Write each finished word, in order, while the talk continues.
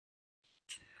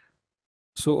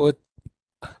So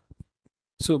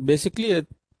basically,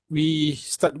 we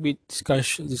start with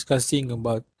discussing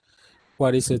about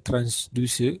what is a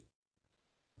transducer.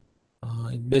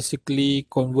 It basically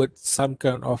converts some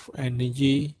kind of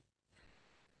energy,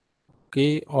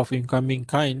 okay, of incoming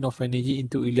kind of energy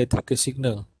into electrical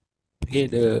signal. Okay,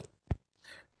 the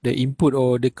input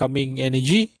or the coming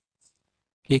energy,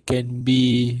 it can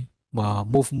be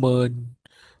movement,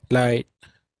 light,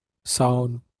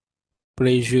 sound,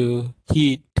 pressure,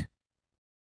 heat.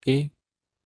 Okay,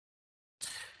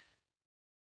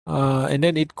 and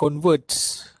then it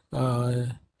converts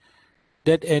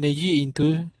that energy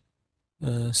into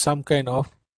some kind of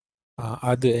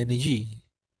other energy.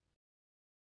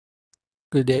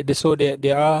 So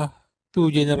there are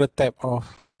two general type of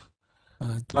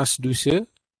transducer.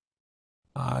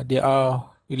 There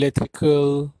are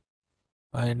electrical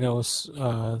and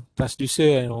also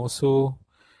transducer and also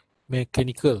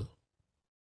mechanical.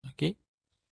 Okay,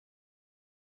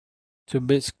 so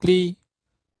basically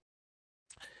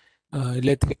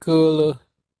electrical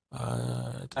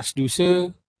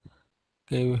transducer,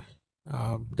 okay,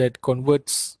 that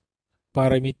converts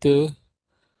parameter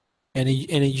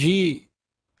energy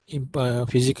in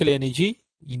physical energy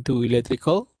into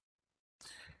electrical.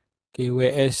 Okay,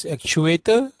 whereas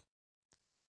actuator,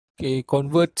 okay,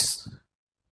 converts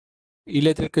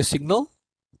electrical signal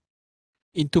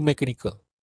into mechanical.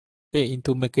 Okay,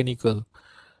 into mechanical.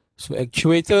 So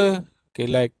actuator, okay,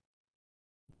 like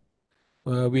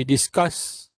we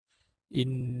discussed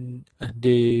in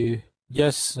the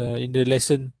just in the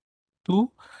lesson 2,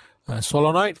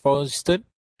 solenoid, for instance,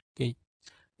 okay,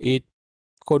 it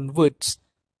converts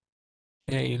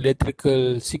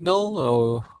electrical signal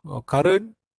or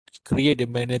current, create a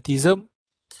magnetism,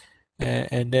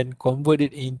 and then convert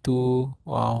it into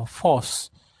force,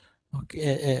 okay,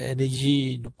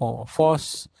 energy in the form of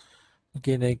force.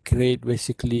 Okay, and then create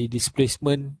basically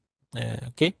displacement.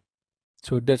 Okay,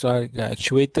 so that's our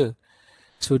actuator.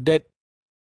 So that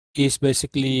is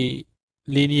basically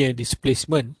linear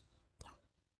displacement.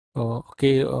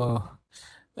 Okay,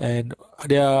 and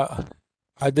there are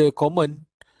other common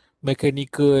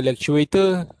mechanical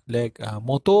actuator like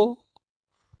motor.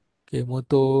 Okay,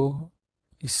 motor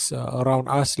is around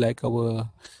us like our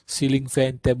ceiling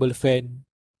fan, table fan.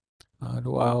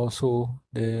 Those are also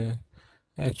the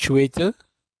actuator.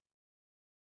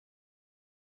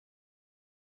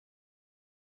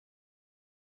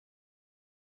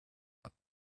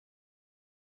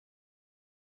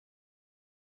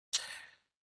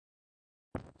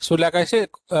 So like I said,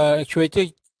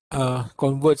 actuator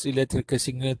converts electrical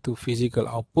signal to physical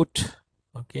output.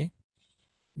 Okay.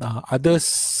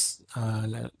 Others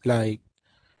like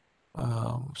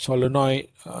solenoid,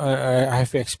 I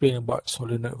have explained about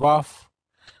solenoid valve.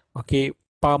 Okay,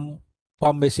 pump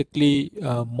basically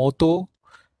motor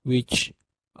which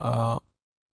uh,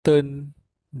 turn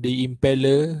the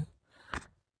impeller.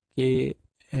 Okay,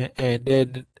 and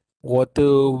then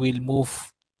water will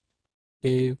move,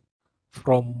 okay,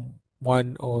 from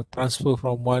one or transfer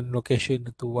from one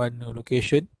location to one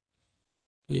location.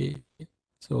 Okay,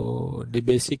 so the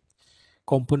basic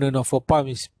component of a pump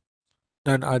is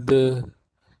none other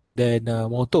than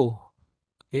motor.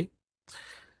 Okay,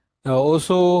 now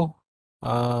also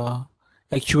uh,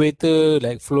 actuator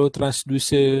like flow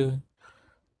transducer.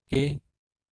 Okay,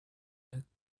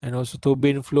 and also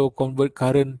turbine flow convert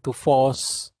current to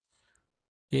force.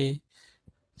 Okay,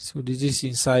 so this is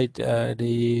inside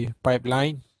the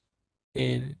pipeline,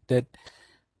 and that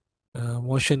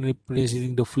motion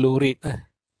representing the flow rate.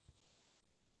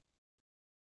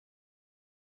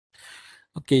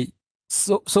 Okay,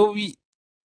 so we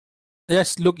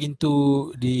let's look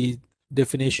into the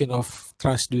definition of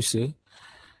transducer.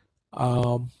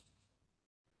 Um,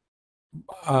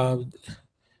 uh,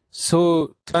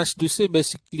 so transducer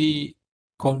basically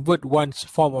convert one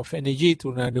form of energy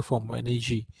to another form of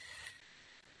energy.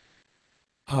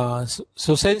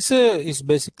 So sensor is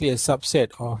basically a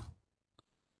subset of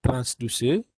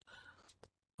transducer.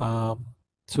 Um,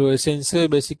 so a sensor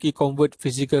basically convert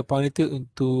physical parameter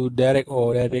into direct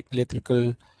or direct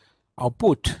electrical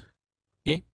output.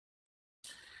 Okay.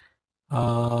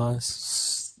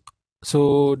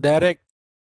 So direct,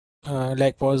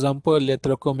 like for example,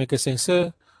 electrochemical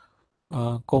sensor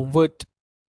convert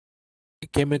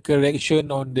chemical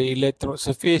reaction on the electrode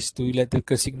surface to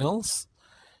electrical signals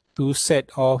to set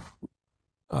of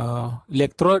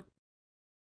electrode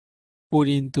put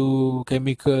into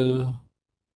chemical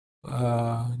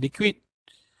liquid.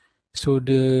 So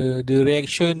the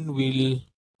reaction will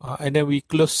and then we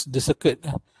close the circuit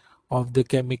of the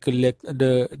chemical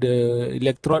the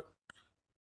electrode.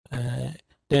 Uh,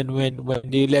 then when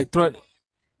the electrode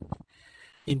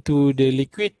into the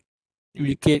liquid, it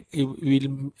will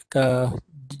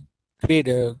create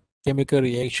a chemical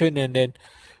reaction, and then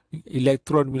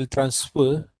electron will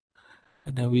transfer,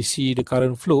 and then we see the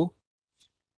current flow.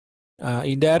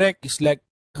 Indirect is like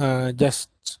just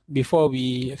before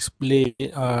we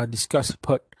discuss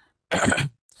about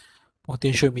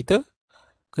potentiometer.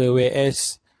 Okay,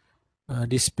 whereas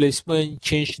displacement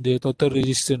change the total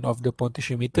resistance of the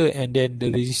potentiometer, and then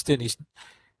the resistance is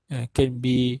can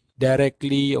be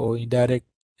directly or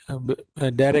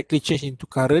directly changed into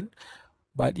current,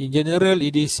 but in general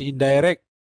it is indirect,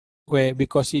 where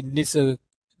because it needs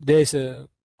there's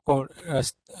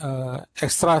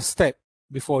extra step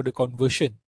before the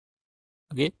conversion.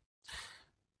 Okay,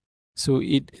 so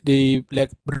the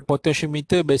like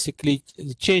potentiometer basically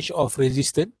change of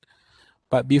resistance,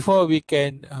 but before we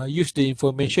can use the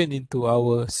information into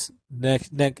our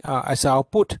next as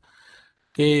output,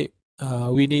 okay,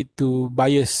 we need to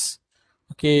bias,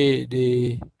 okay,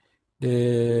 the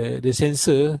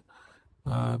sensor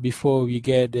before we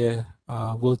get the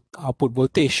output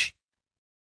voltage.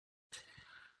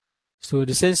 So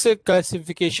the sensor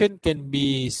classification can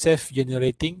be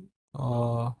self-generating,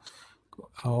 or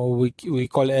we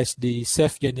call as the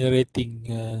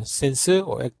self-generating sensor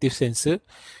or active sensor,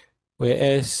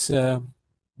 whereas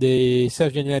the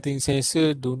self-generating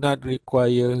sensor do not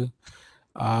require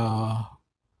uh,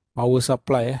 power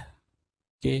supply.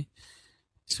 Okay,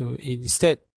 so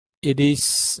instead it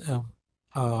is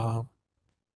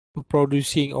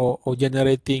producing or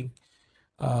generating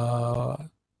uh,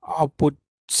 output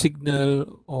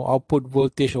signal or output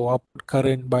voltage or output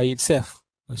current by itself.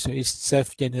 So it's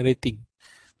self-generating.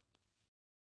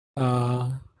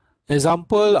 Uh,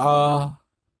 Example are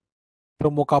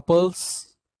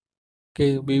thermocouples.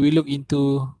 Okay, we will look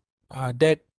into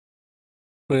that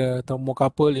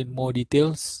thermocouple in more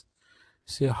details.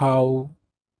 See how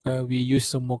we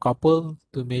use thermocouple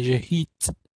to measure heat.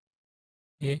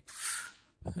 Okay,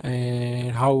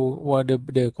 and how what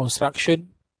the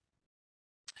construction,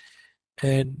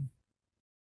 and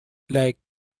like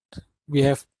we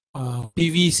have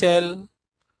PV cell.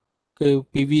 Okay,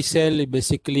 PV cell is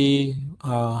basically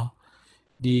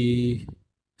the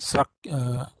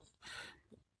structure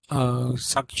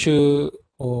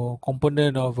or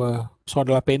component of a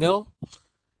solar panel.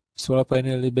 Solar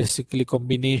panel is basically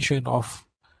combination of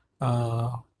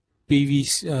uh,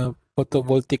 PV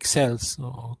photovoltaic cells.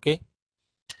 Okay,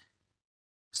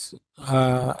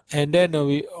 and then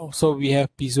we have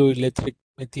piezoelectric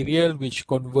material which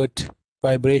convert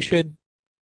vibration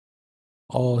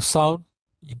or sound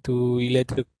into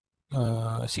electric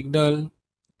signal.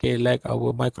 Okay, like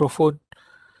our microphone.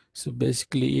 So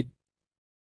basically, it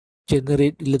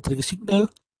generate electric signal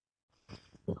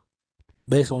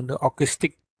based on the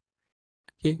acoustic,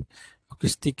 okay,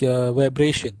 acoustic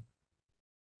vibration.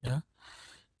 Yeah,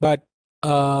 but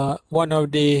one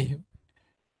of the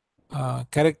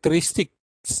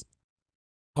characteristics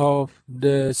of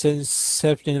the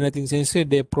self-generating sensor,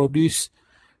 they produce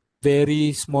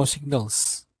very small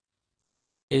signals.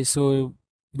 Okay, so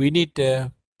we need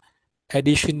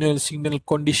additional signal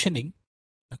conditioning.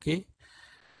 Okay,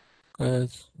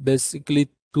 basically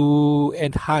to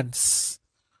enhance,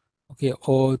 okay,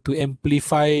 or to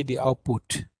amplify the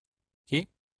output. Okay,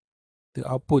 the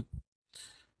output.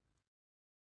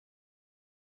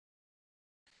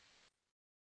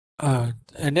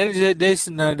 And then there's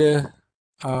another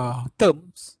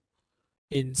terms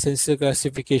in sensor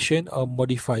classification, a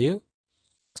modifier.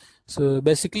 So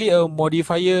basically, a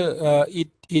modifier, it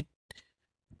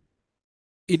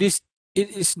is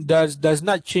it is does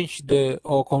not change the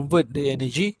or convert the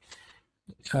energy.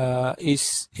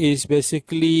 Is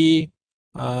basically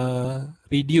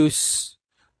reduce.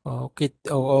 Okay,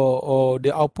 or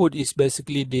the output is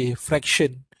basically the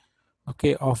fraction,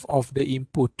 okay, of the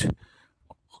input.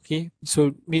 Okay,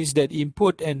 so means that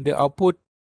input and the output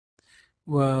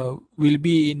will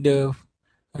be in the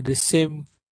same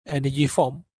energy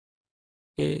form.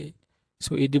 Okay,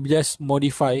 so it will just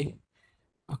modify.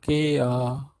 Okay,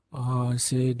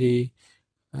 say the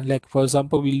like for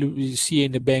example, we see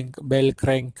in the bell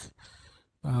crank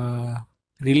uh,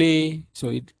 relay, so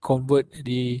it convert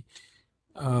the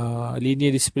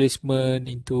linear displacement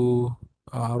into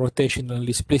rotational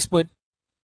displacement.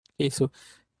 Okay, so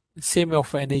same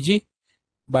of energy,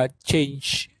 but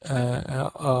change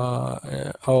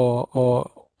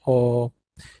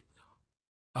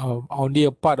only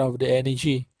a part of the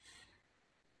energy.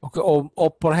 Okay,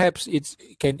 or perhaps it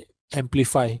can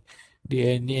amplify the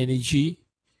energy.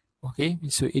 Okay,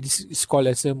 so it's called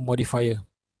as a modifier.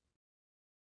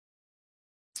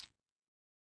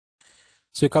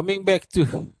 So coming back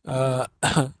to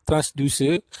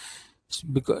transducer,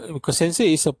 because sensor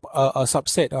is a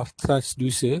subset of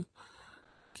transducer.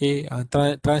 Okay,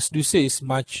 transducer is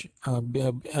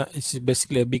it's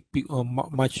basically a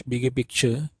much bigger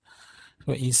picture.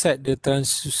 So inside the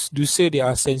transducer, there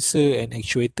are sensor and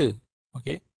actuator.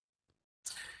 Okay,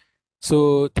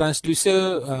 so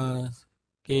transducer,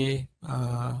 okay,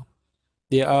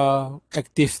 there are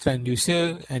active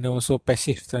transducer and also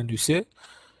passive transducer.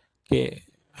 Okay,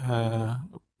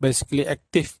 basically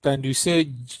active transducer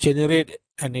generate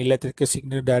an electrical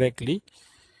signal directly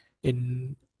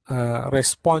in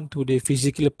respond to the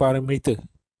physical parameter,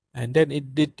 and then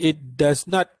it does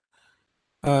not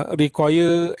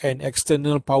require an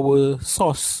external power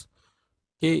source,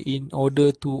 okay, in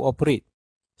order to operate.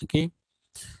 Okay,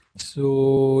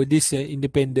 so this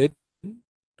independent,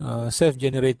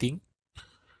 self-generating.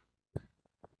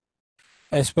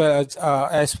 As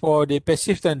for the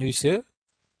passive transducer,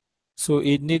 so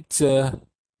it needs uh,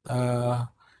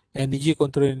 energy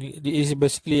controlling. It is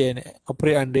basically an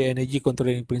operate under energy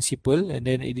controlling principle, and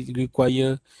then it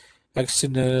require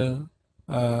external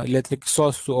electric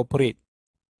source to operate,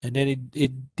 and then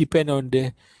it depend on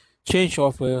the change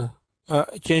of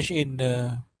change in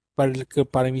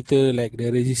parameter like the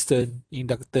resistance,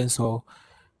 inductance, or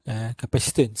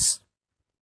capacitance.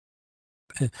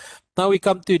 Now we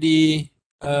come to the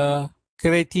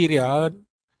criteria,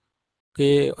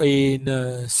 okay,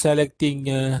 in selecting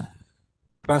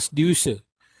transducer.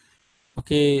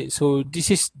 Okay, so this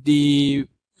is the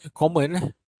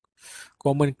common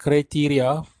common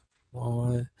criteria.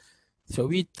 Uh, so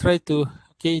we try to,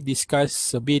 okay,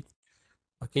 discuss a bit,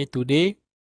 okay, today.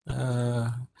 Uh,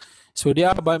 so there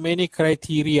are about many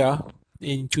criteria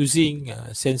in choosing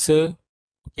sensor.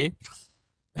 Okay,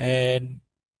 and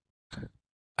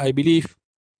I believe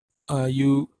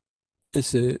you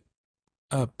as a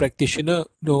practitioner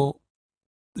know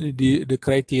the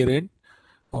criterion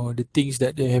or the things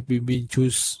that they have been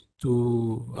choose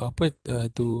to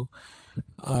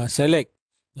select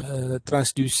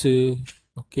transducer.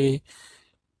 Okay,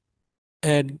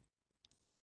 and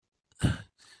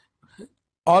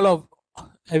all of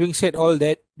having said all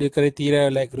that, the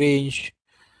criteria like range,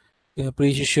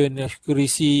 precision,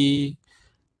 accuracy,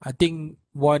 I think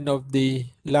one of the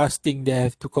last thing they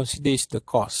have to consider is the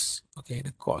cost. Okay,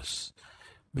 the cost.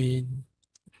 I mean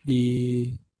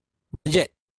the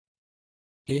budget.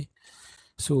 Okay,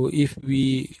 so if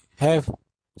we have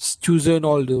chosen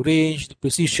all the range, the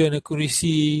precision,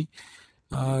 accuracy,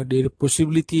 the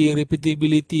possibility,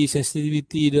 repeatability,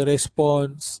 sensitivity, the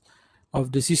response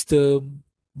of the system,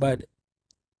 but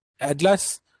at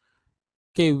last,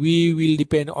 okay, we will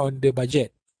depend on the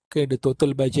budget. Okay, the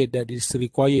total budget that is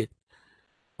required.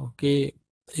 Okay,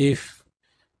 if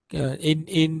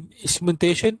in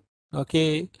instrumentation,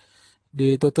 okay,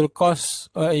 the total cost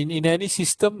in any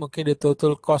system, okay, the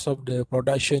total cost of the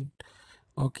production,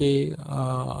 okay,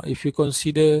 if you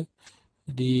consider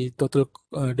the total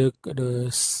the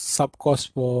sub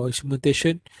cost for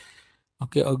instrumentation,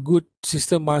 okay, a good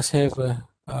system must have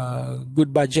a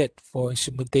good budget for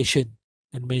instrumentation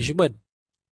and measurement.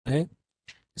 Eh?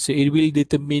 So it will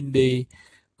determine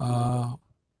uh,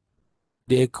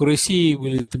 the accuracy,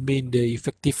 will determine the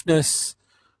effectiveness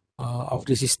of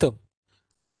the system.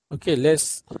 Okay,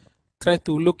 let's try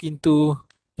to look into,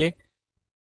 okay,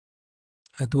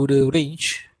 to the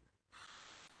range.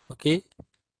 Okay,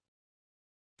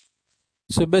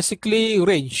 so basically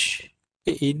range,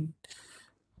 okay, in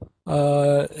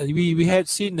we had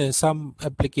seen some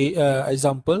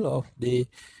example of the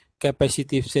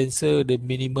capacitive sensor, the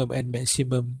minimum and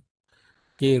maximum,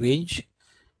 okay, range.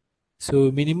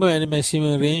 So minimum and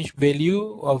maximum range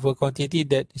value of a quantity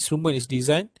that instrument is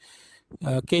designed,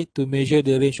 okay, to measure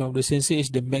the range of the sensor is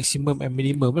the maximum and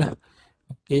minimum lah,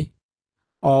 okay,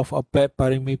 of a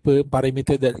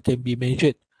parameter that can be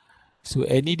measured. So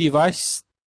any device,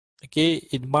 okay,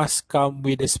 it must come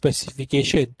with a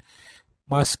specification,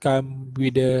 must come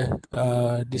with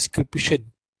a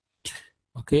description.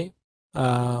 Okay,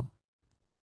 uh,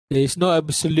 there is no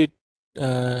absolute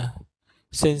uh,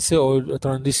 sensor or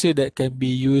transducer that can be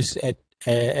used at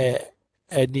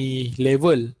any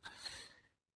level.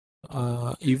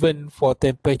 Even for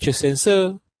temperature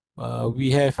sensor,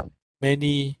 we have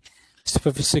many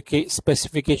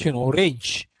specification or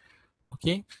range.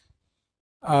 Okay.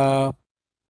 Uh,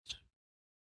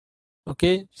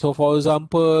 okay. So for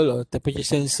example, temperature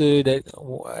sensor that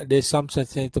there's some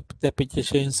temperature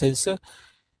sensor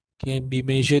can be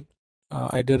measured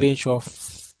at the range of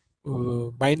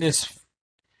minus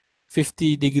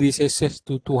 50 degrees Celsius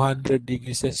to 200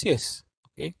 degrees Celsius.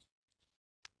 Okay.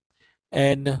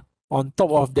 And on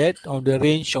top of that, on the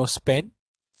range of span,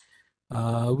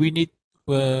 we need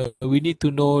we need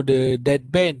to know the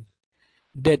dead band.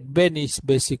 Dead band is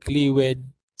basically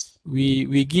when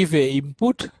we give a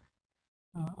input,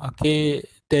 okay,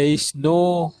 there is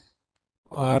no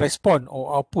response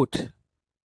or output.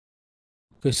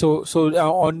 Okay, so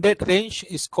on that range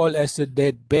is called as a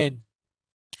dead band.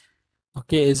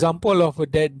 Okay, example of a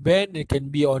dead band, it can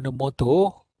be on a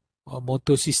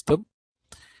motor system.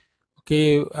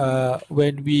 Okay,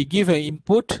 when we give an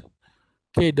input,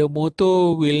 okay, the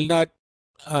motor will not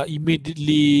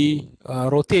immediately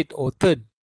rotate or turn.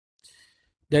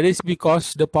 That is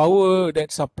because the power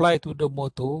that supplied to the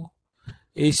motor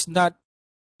is not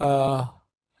uh,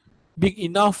 big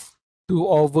enough to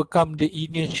overcome uh, the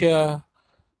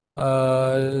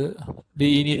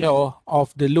initial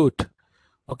of the load.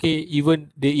 Okay,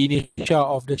 even the inertia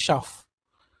of the shaft.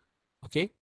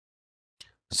 Okay,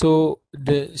 so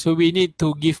we need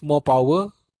to give more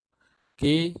power.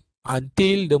 Okay,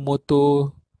 until the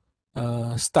motor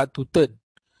start to turn.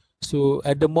 So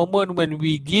at the moment when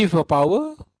we give a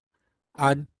power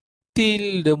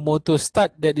until the motor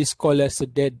start, that is called as a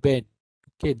dead band.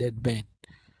 Okay, dead band.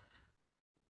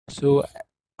 So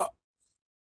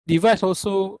device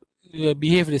also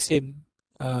behave the same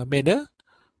manner.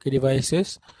 Okay,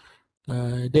 devices.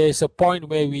 There is a point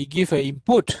where we give an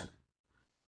input,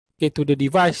 okay, to the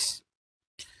device,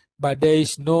 but there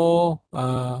is no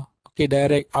okay,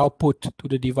 direct output to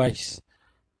the device.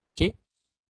 Okay,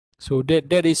 so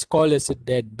that is called as a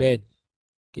dead band.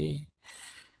 Okay,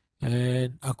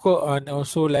 and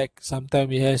also like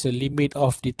sometimes it has a limit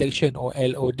of detection or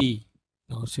LOD.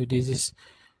 So this is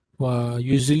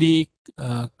usually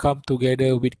come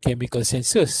together with chemical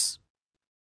sensors.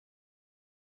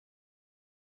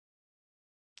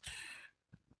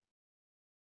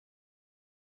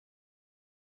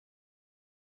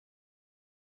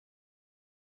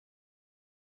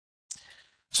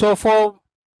 So for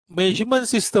measurement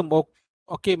system,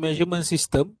 okay, measurement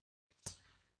system,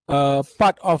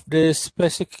 part of the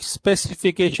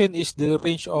specification is the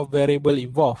range of variable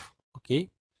involved. Okay,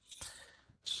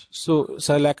 so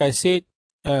like I said,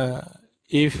 uh,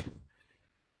 if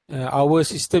our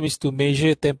system is to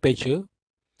measure temperature,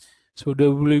 so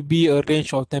there will be a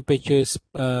range of temperatures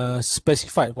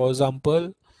specified. For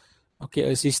example,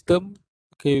 okay, a system,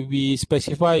 okay, we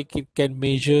specify it can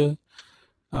measure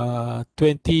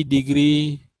 20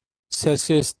 degree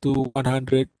Celsius to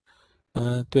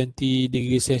 120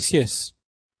 degrees Celsius.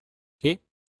 Okay.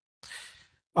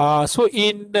 So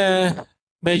in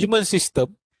measurement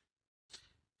system,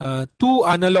 two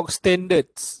analog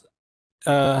standards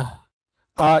uh,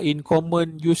 are in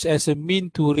common use as a mean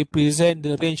to represent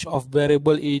the range of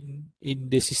variable in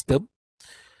the system.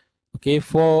 Okay,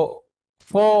 for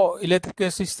electrical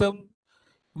system,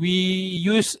 we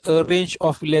use a range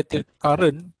of electric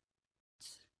current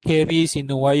carries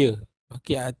in a wire.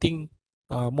 Okay, I think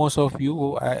most of you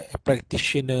who are a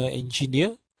practitioner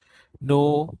engineer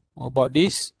know about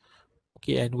this.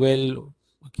 Okay, and well,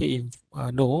 okay,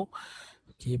 know.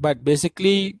 Okay, but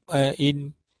basically,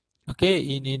 in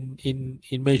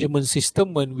measurement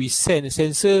system, when we send a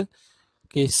sensor,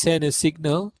 okay, send a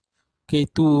signal, okay,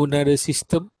 to another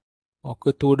system or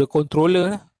to the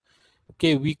controller,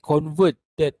 okay, we convert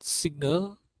that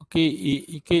signal, okay,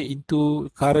 okay, into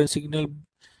current signal,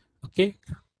 okay,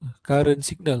 current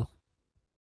signal.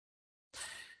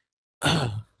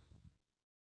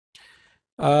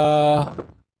 uh,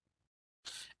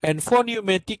 and for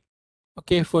pneumatic,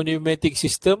 okay, for pneumatic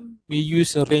system, we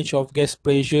use a range of gas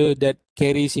pressure that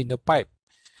carries in the pipe.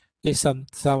 Okay, some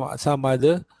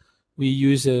other we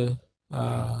use a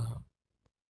uh,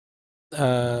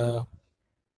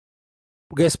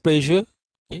 gas pressure.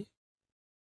 Okay,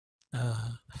 uh,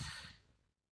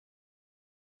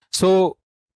 so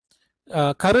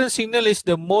current signal is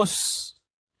the most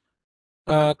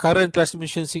current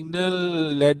transmission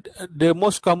signal. The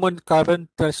most common current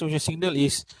transmission signal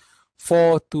is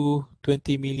 4 to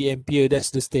 20 milliampere.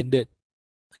 That's the standard.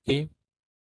 Okay,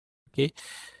 okay.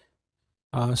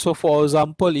 So for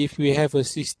example, if we have a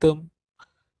system,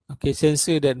 okay,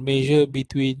 sensor that measure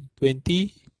between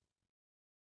 20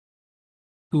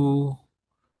 to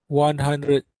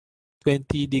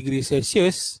 120 degrees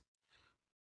Celsius,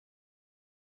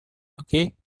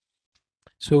 okay.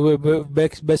 So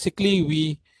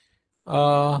basically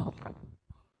uh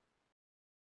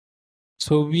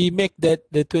we make that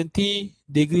the 20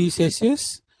 degrees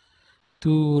Celsius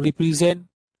to represent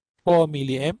 4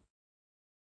 milliamp,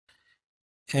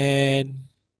 and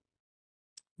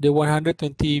the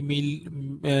 120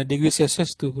 degrees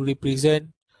Celsius to represent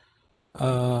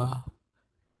uh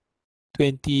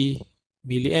 20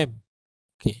 milliamp.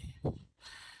 Okay,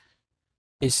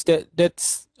 is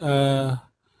that's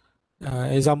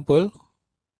example,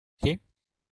 okay,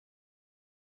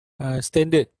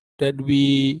 standard that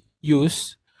we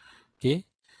use, okay.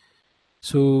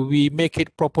 So we make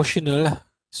it proportional lah.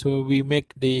 So we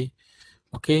make the,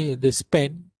 okay, the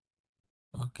span,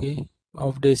 okay,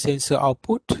 of the sensor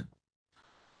output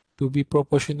to be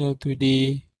proportional to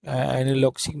the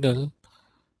analog signal,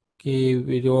 okay,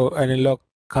 with your analog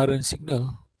current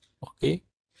signal, okay.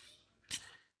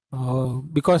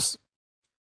 Because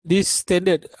this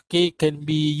standard, okay, can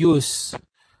be used,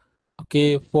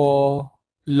 okay, for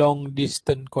long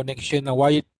distance connection, a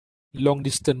wired long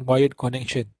distance wired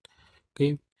connection,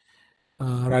 okay,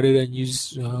 rather than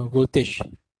use voltage,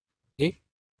 okay.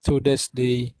 So that's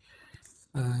the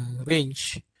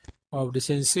range of the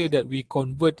sensor that we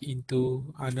convert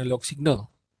into analog signal,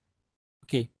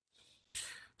 okay.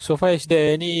 So far, is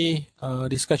there any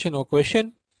discussion or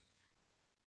question?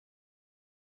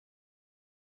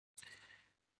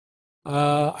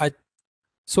 I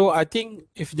So I think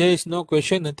if there is no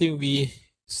question, I think we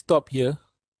stop here.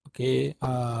 Okay.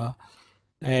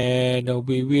 And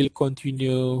we will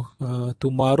continue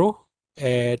tomorrow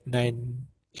at 9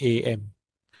 a.m.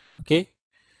 Okay.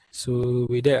 So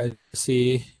with that, I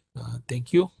say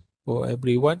thank you for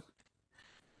everyone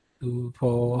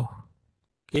for,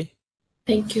 okay.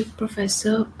 Thank you,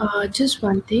 Professor. Just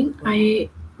one thing, I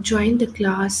joined the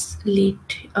class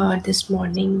late this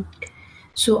morning,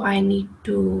 so I need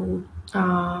to.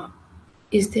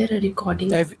 Is there a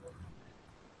recording? Have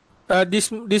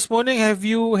this morning, have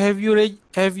you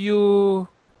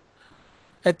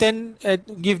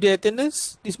give the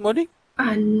attendance this morning?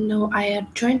 And no, I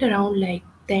had joined around like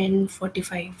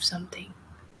 10:45 something.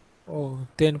 Oh,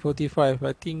 10:45.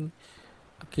 I think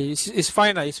okay, it's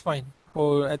fine lah. It's fine.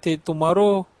 Oh, I think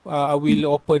tomorrow I will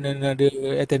open another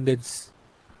attendance.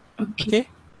 Okay, Okay,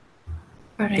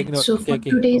 all take right. note. So Okay, for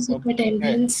okay, no today's problem. Right.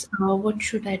 attendance, what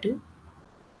should I do?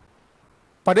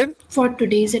 Pardon? For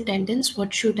today's attendance,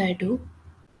 what should I do?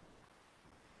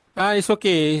 It's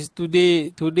okay. It's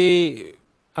today.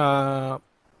 Uh,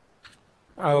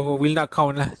 I will not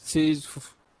count lah.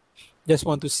 Just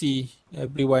want to see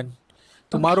everyone.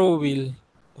 Okay, Tomorrow will.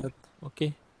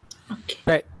 Okay. okay.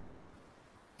 Right.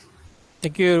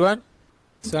 Thank you, everyone.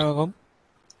 Assalamualaikum.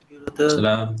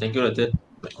 Salam. Thank you, Doctor.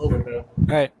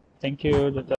 Right. Thank you,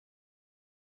 Dr.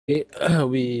 Okay.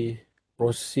 We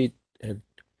proceed and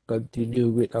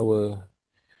continue with our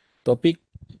topic.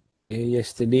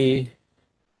 Yesterday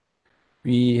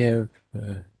we have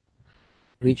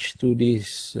reached to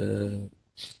this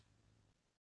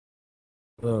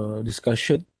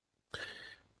discussion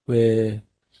where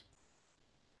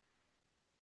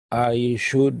I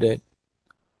showed that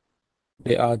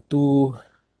there are two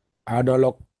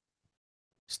analog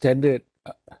standard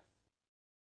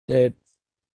that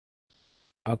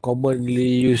are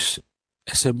commonly used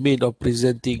as a mean of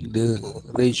presenting the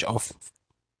range of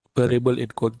variable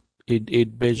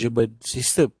in measurement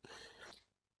system.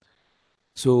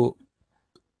 So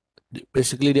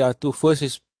basically there are two. First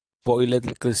is for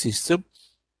electrical system.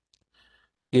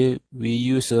 Okay, we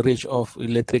use a range of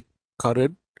electric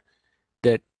current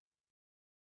that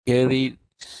carry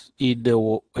in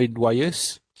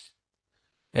wires.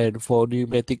 And for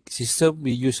pneumatic system,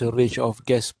 we use a range of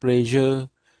gas pressure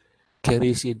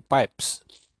carries in pipes.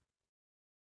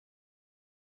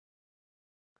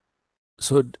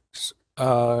 So,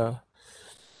 uh,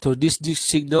 so these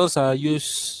signals are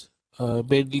used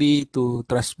mainly to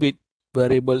transmit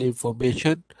variable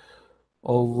information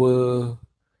over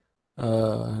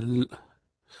uh,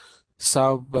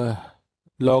 some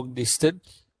long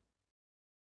distance,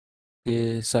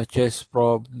 such as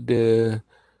from the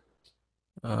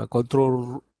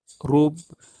control room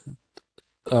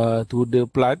to the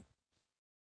plant.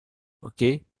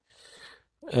 Okay,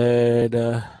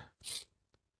 and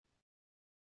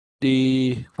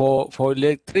the for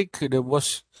electric, the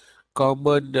most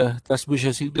common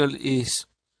transmission signal is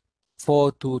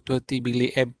 4 to 20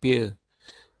 milliampere.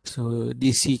 So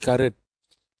DC current.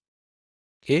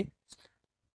 Okay,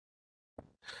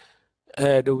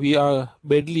 and we are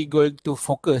mainly going to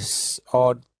focus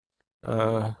on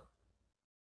uh,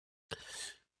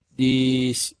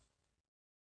 the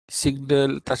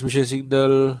signal transmission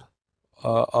signal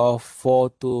of 4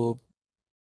 to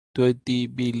 20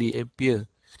 milliampere.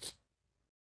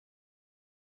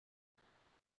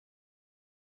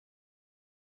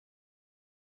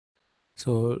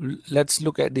 So let's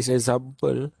look at this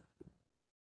example.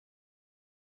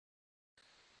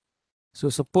 So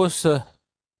suppose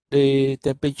the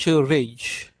temperature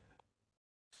range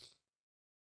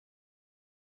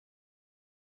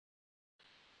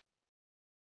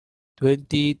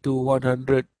 20 to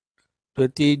 100,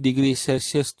 20 degrees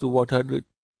Celsius to 100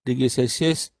 degrees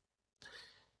Celsius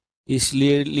is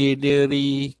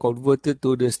linearly converted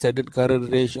to the standard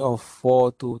current range of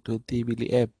 4 to 20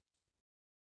 milliamp.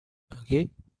 Okay,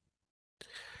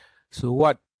 so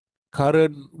what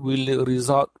current will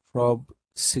result from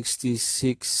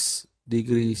 66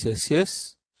 degrees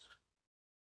Celsius,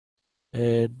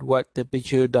 and what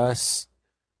temperature does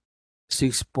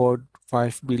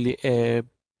 6.5 milliampere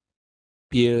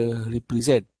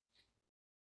represent?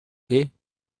 Okay,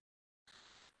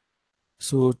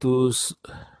 so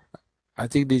I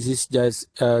think this is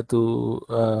just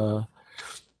to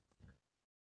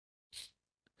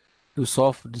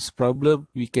solve this problem,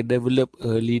 we can develop a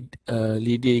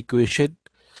linear equation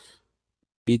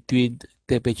between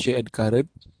temperature and current.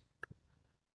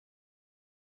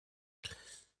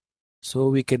 So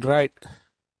we can write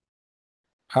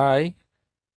I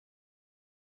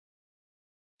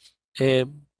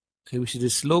m, which is the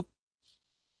slope,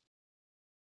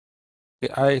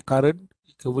 I current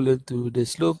equivalent to the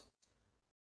slope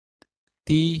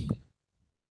T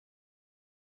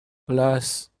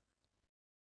plus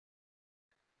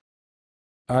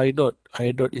I dot.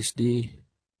 I dot is the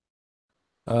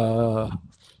uh,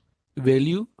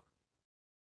 value.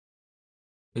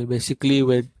 And basically,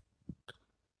 when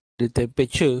the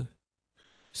temperature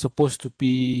supposed to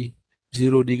be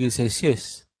 0 degrees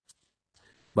Celsius,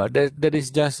 but that is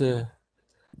just a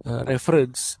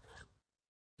reference.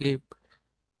 Okay,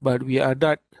 but we are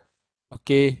not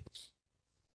okay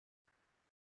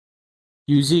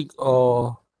using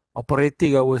or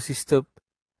operating our system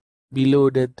below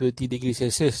than 20 degrees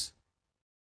Celsius.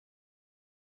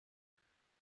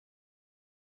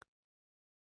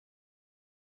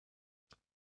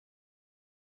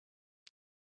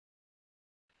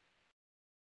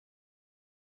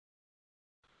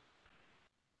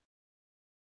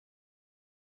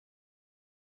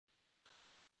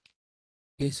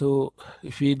 Okay, so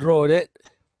if we draw that,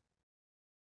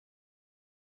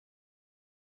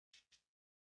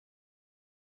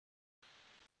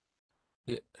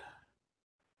 okay,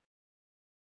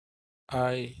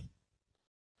 I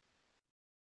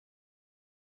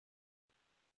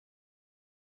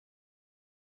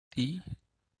T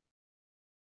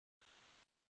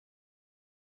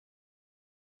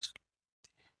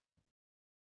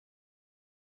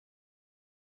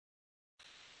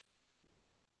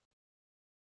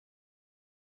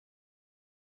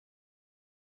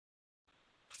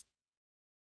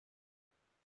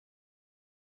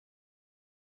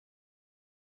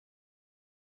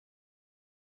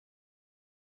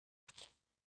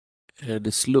and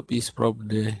the slope is from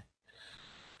the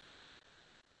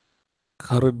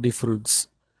current difference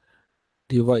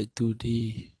divided to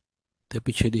the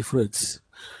temperature difference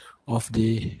of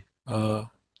the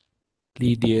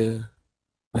linear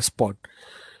response.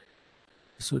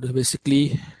 So the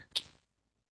basically,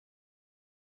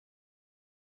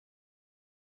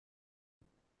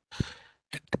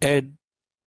 and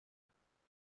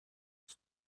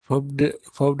from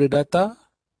the data,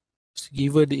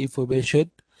 given the information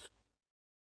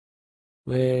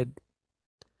when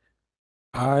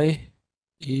I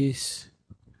is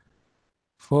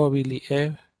 4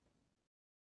 milliamp,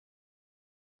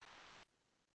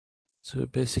 so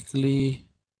basically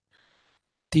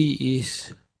T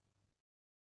is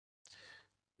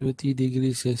 20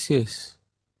 degrees Celsius.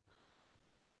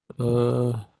 20.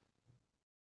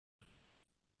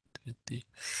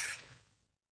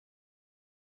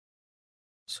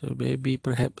 So maybe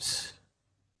perhaps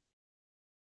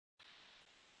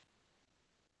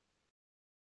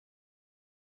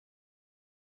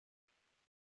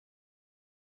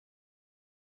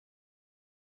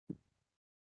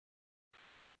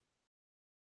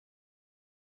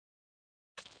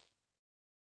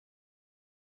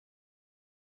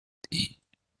T.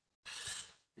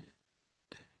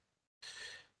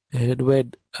 And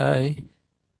when I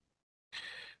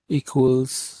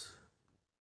equals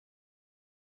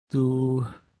to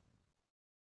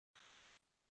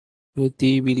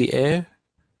 20 milliamp,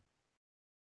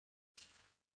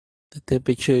 the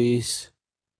temperature is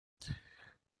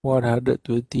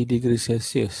 120 degrees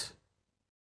Celsius.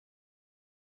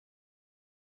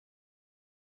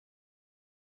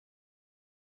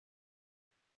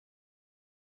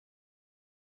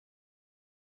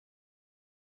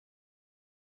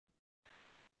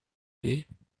 Okay.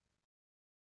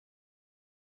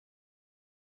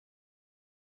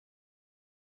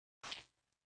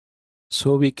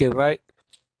 So we can write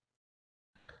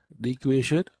the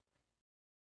equation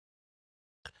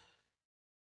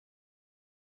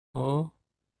or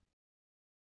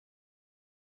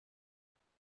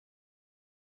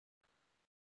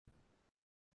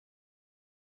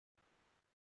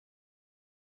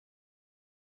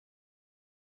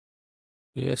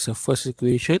Yes, the first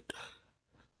equation.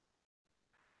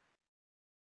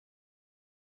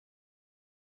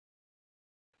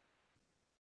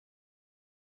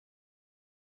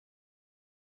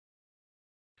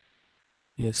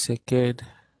 Yes, second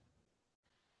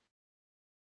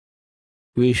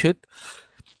equation.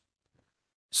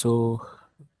 So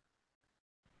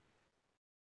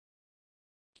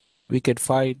we can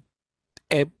find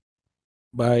m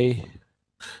by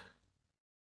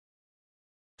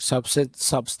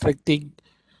subtracting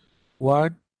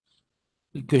one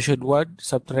equation one,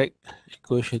 subtract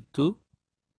equation two.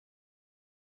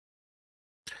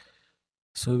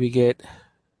 So we get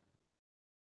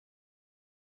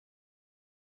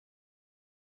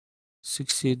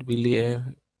 16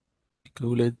 milliamp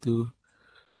equivalent to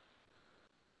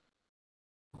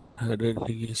 100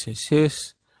 degrees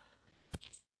Celsius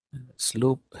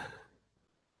slope,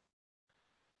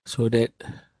 so that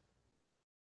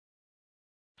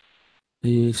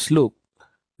the slope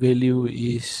value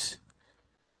is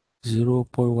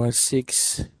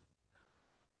 0.16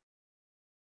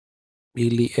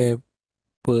 milliamp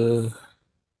per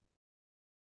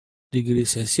degree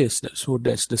Celsius. So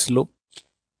that's the slope.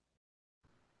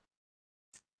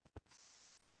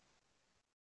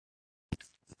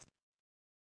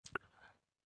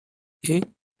 Okay.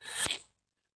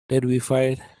 Then we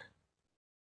find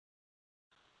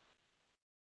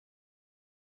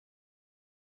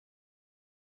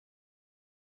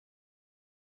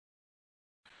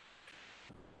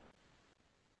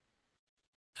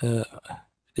uh,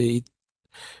 the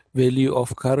value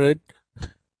of current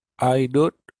I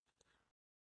dot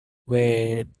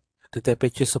when the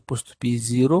temperature is supposed to be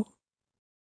zero.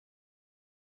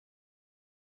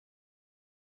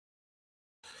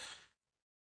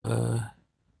 Uh,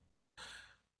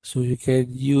 so you can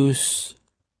use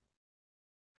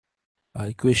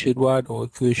equation one or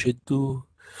equation two.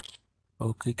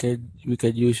 Okay, we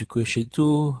can use equation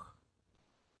two.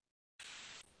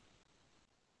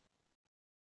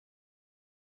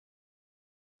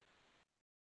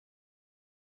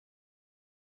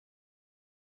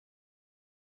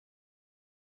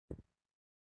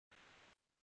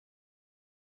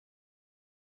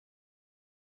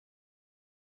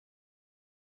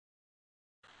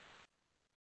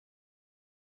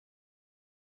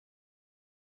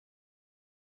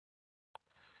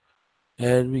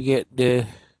 And we get the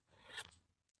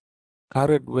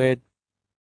current when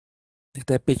the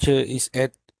temperature is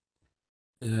at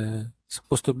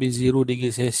supposed to be 0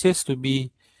 degrees Celsius to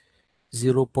be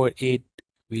 0.8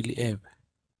 milliamp.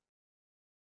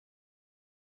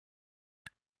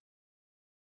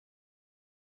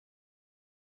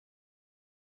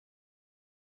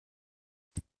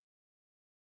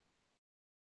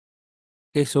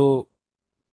 Okay, so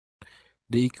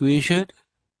the equation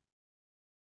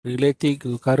relating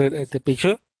to current and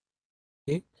temperature,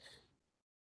 okay,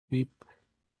 we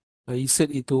insert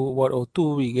into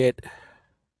 102, we get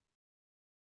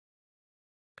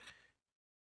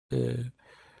the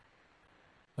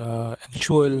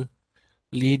actual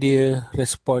linear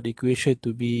response equation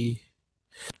to be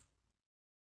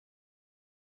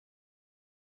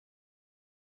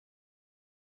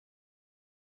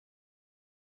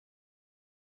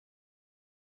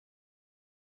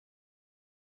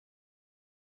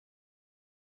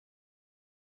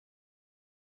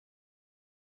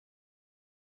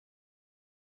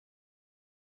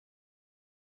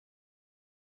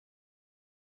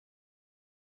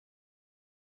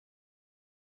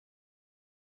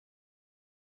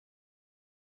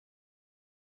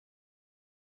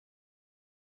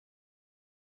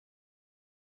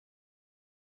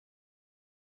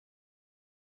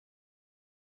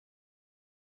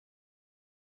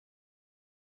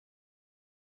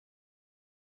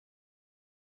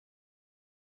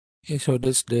okay, so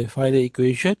that's the final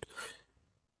equation.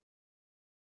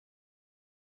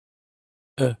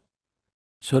 Uh,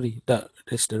 sorry,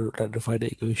 that's the final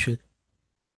equation.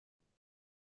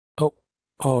 Oh,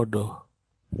 oh no.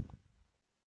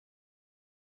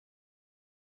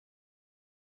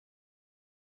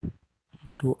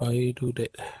 Do I do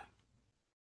that?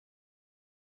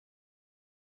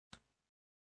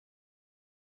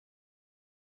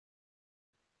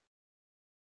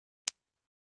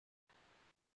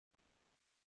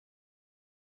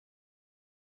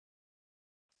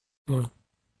 Uh,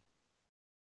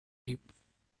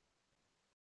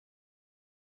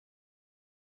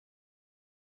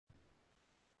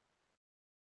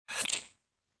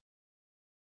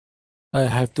 I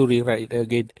have to rewrite it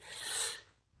again.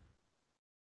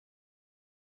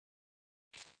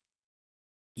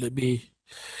 Let me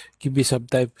give me some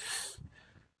time.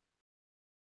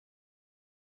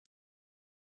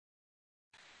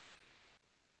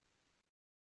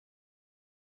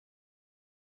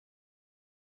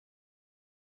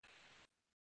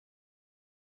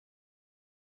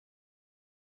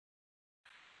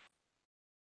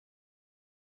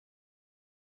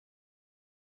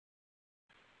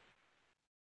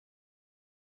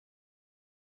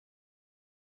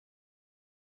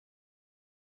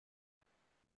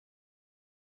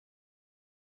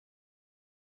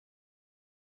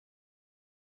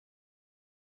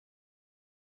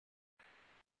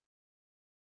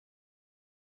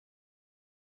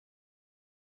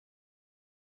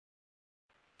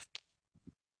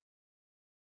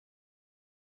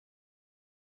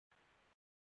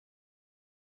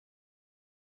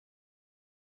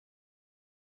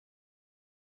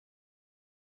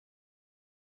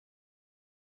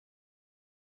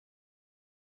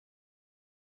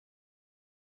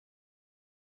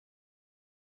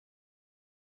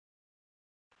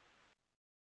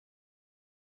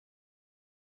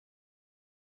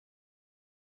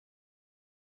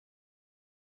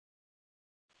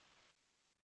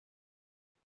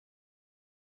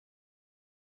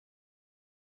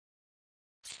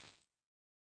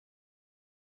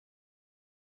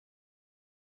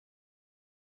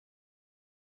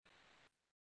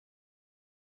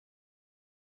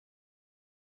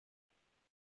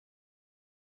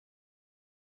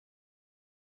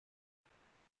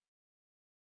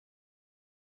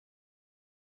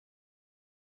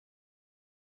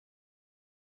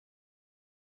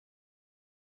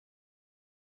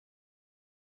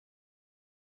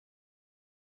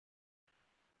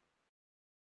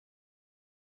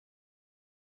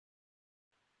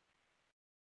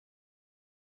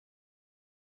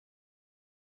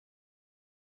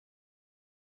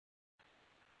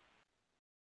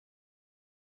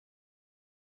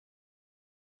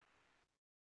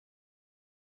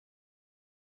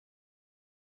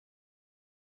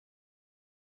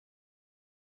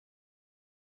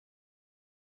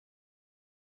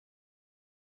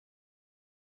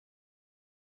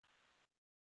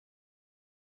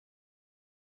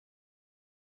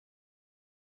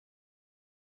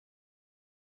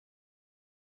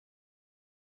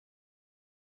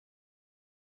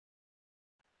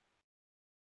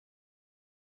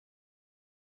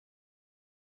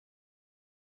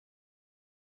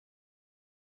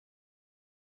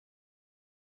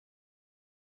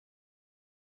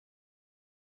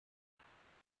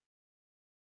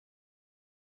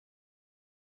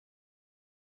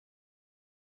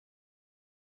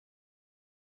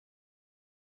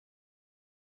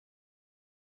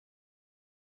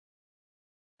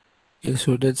 Okay,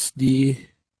 so that's the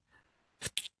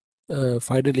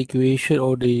final equation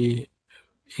or the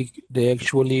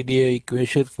actual linear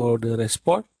equation for the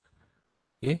response.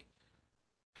 Okay,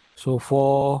 so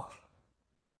for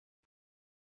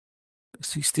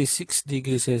 66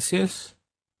 degrees Celsius,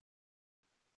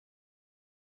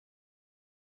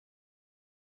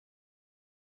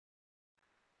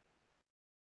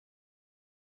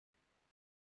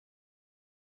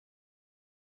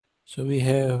 so we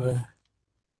have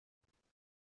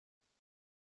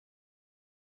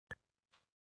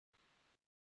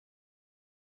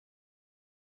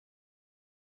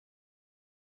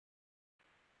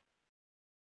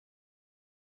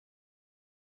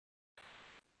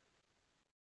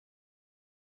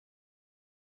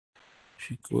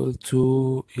equal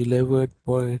to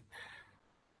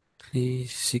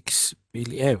 11.36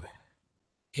 milliamp.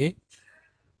 Okay,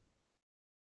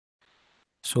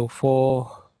 so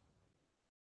for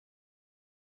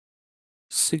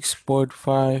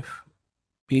 6.5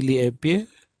 milliampere,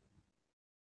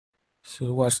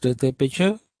 so what's the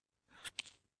temperature?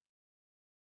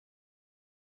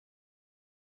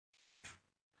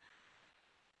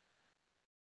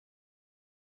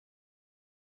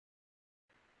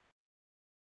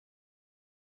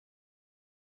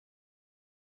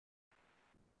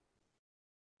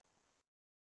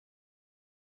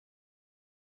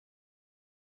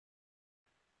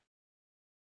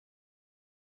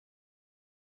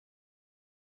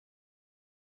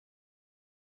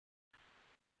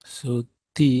 So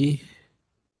T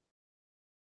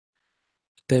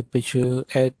temperature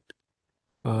at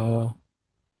uh,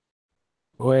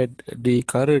 when the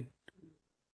current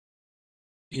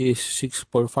is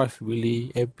 6.5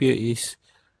 milliampere is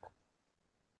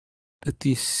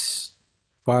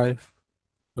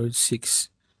 35.6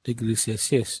 degrees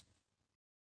Celsius.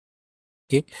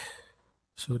 Okay,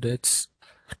 so that's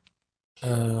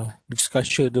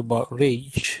discussion about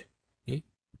range. Okay,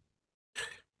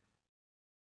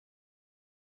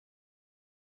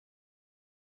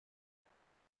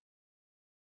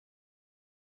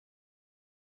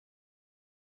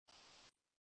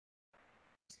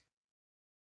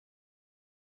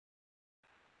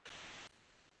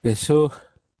 okay, so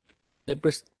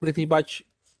that's pretty much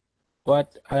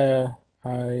what I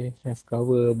have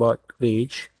covered about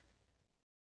range.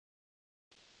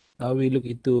 Now we look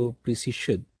into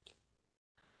precision.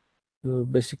 So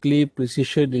basically,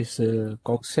 precision is a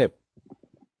concept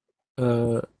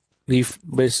uh,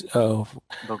 based.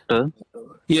 Doctor,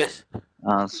 Yes.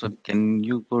 so can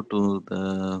you go to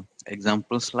the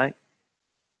example slide?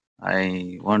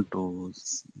 I want to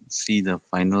see the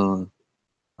final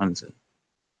answer.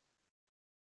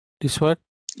 This one.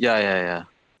 Yeah, yeah, yeah.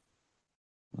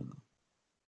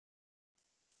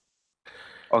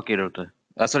 Okay, doctor.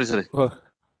 Sorry, sorry. Oh,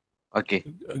 Okay,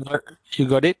 you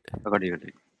got it. I got it. Got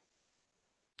it.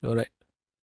 All right.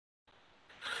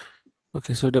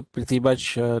 Okay, so the pretty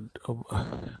much about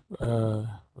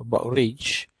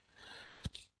range.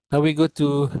 Now we go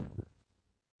to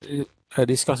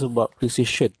discuss about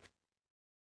precision.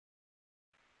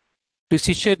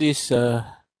 Precision is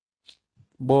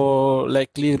more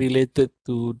likely related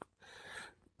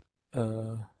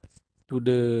uh, to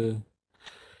the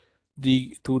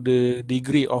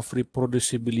degree of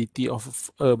reproducibility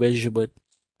of a measurement.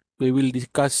 We will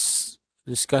discuss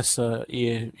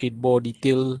in more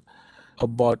detail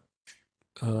about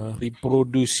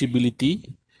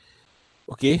reproducibility.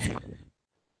 Okay,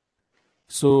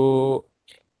 so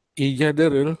in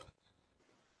general,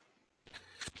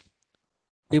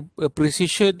 a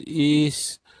precision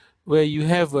is where you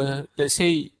have a, let's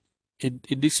say in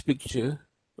this picture,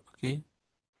 okay,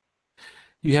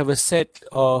 you have a set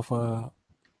of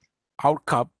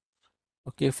outcome,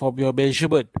 okay, from your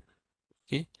measurement,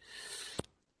 okay,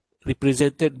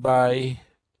 represented by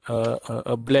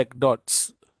a black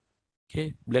dots,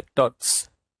 okay, black dots.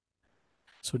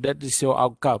 So that is your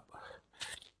outcome.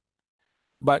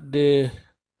 But the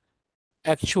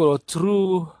actual or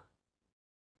true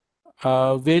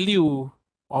value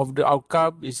of the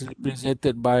outcome is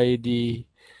represented by the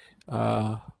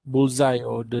bullseye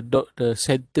or the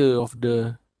center of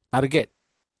the target.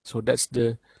 So that's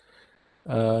the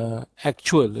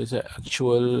actual is a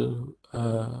actual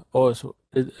also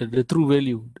the true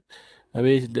value. I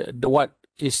mean the what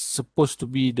is supposed to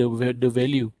be the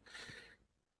value,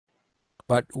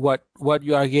 but what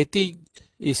you are getting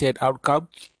is an outcome,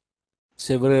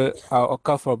 several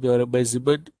outcome from your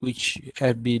measurement which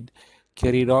have been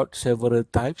carried out several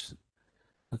times.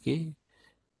 Okay.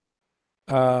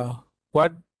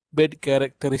 One main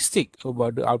characteristic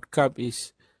about the outcome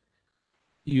is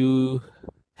you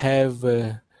have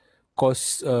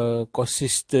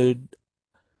consistent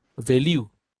value,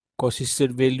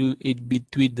 consistent value in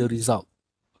between the result.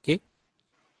 Okay,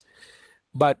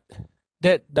 but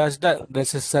that does not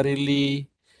necessarily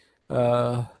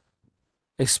uh,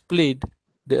 explain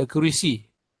the accuracy.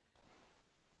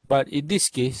 But in this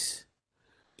case,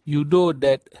 you know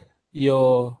that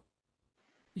your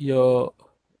your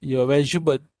your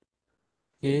measurement,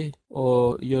 okay,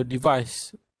 or your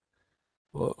device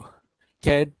or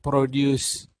can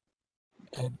produce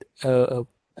an,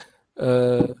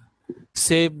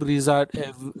 same result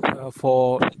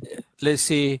for, let's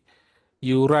say,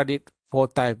 you run it 4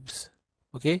 times,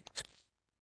 okay,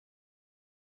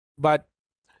 but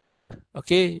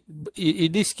okay,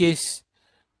 in this case,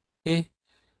 okay,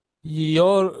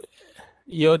 your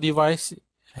your device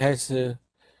has a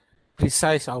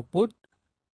precise output,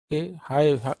 okay,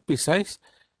 high precise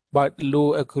but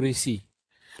low accuracy.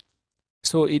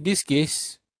 So in this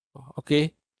case,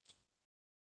 okay,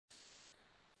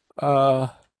 uh,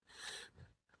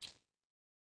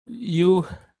 you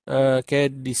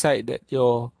can decide that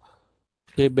your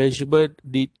measurement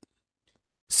need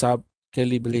some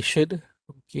calibration,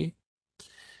 okay,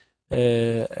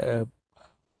 uh, uh,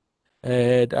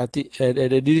 and I think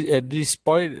at this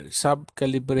point, some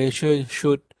calibration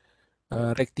should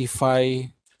rectify,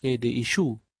 okay, the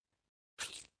issue.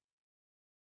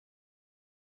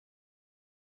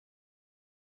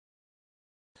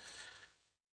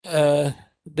 Uh,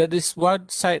 that is one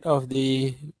side of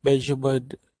the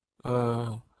measurement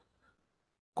uh,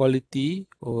 quality.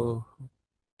 Or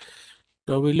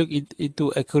now we look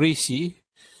into accuracy.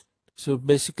 So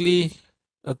basically,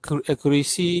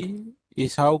 accuracy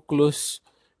is how close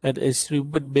an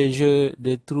instrument measure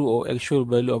the true or actual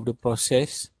value of the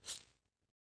process.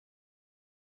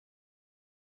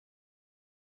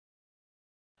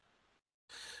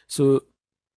 So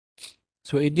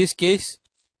so in this case,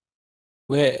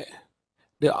 where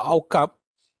the outcome,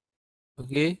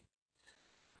 okay,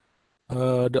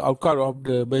 the outcome of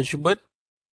the measurement,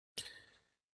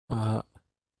 uh,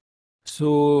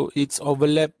 so it's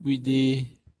overlap with the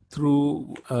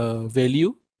true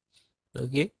value,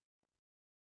 okay.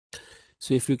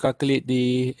 So if you calculate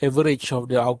the average of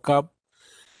the outcome,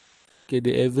 okay,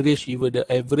 the average, even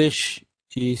the average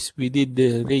is within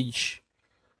the range,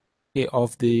 okay,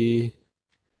 of the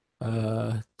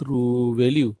true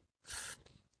value.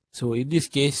 So in this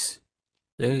case,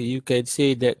 you can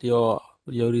say that your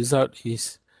result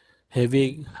is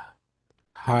having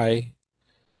high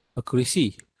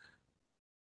accuracy.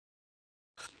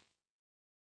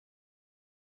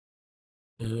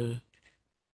 Uh,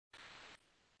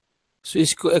 so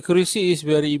accuracy is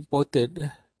very important.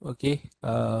 Okay.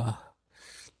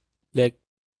 Like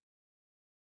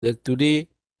like today,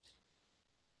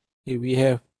 okay, we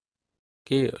have,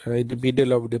 okay, in the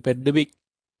middle of the pandemic,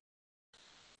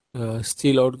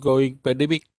 still ongoing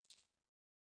pandemic.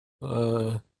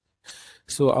 Uh,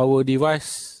 so our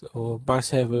device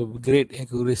must have a great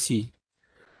accuracy.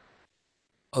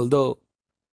 Although,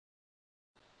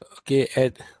 okay,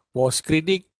 at for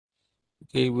screening,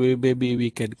 okay, maybe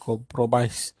we can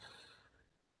compromise,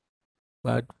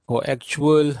 but for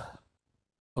actual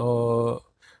uh,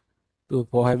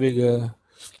 for having a,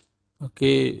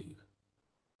 okay,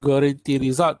 guarantee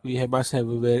result, must have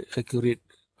a very accurate,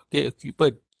 okay,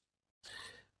 equipment.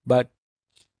 But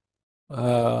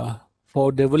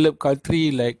for developed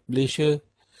country like Malaysia,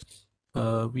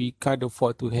 we can't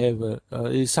afford to have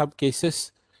in some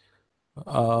cases,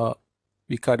 uh,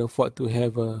 we can't afford to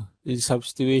have in some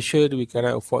situation we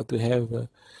cannot afford to have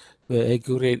the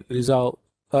accurate result,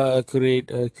 accurate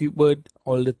equipment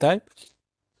all the time.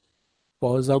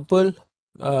 For example,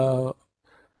 uh,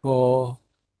 for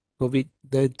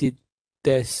COVID-19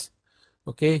 test,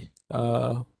 okay,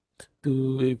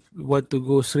 to if you want to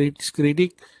go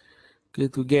screening, okay,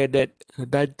 to get that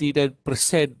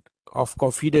 99% of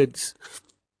confidence,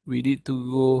 we need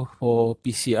to go for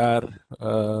PCR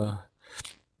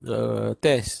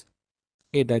test,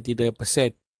 okay,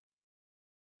 99%.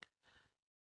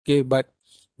 Okay, but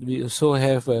we also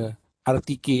have a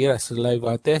RTK,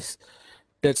 saliva test.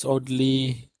 That's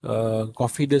only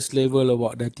confidence level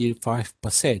about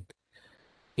 95%.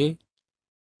 Okay,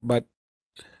 but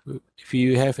if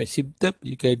you have a symptom,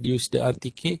 you can use the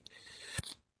RTK.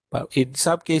 But in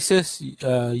some cases,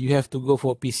 you have to go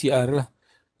for PCR lah.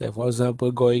 Like for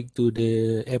example, going to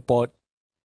the airport.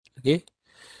 Okay,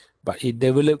 but in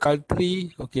developed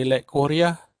country, okay, like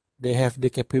Korea, they have the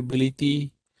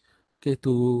capability, okay,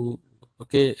 to,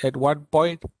 okay, at one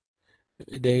point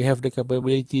they have the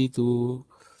capability to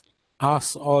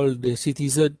ask all the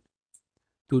citizen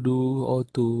to do or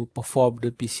to perform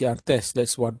the PCR test.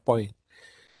 That's one point.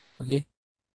 Okay,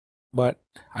 but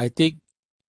I think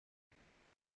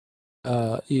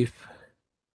if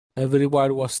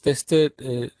everyone was tested,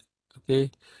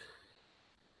 okay,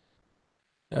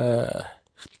 uh,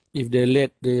 if they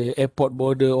let the airport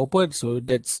border open, so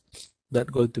that's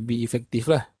not going to be effective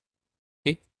lah.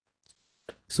 Okay,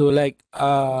 so like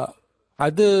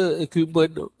other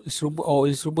equipment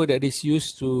instrument that is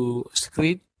used to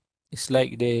screen is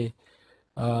like the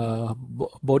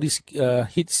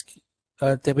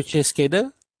temperature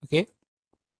scanner. Okay,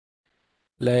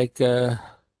 like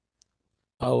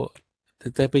our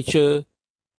the temperature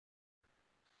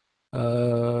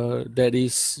that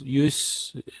is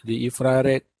used, the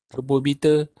infrared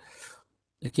thermometer.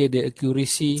 Okay, the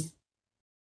accuracy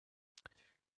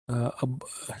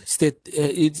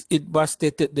it must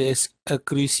stated the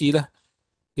accuracy lah.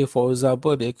 Okay, for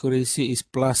example, the accuracy is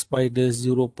plus minus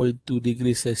 0.2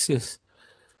 degrees Celsius.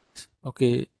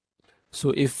 Okay,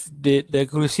 so if the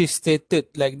accuracy is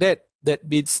stated like that, that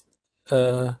means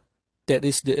that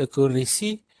is the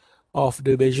accuracy of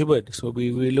the measurement. So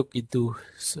we will look into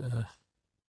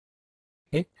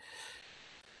okay.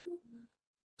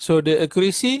 So the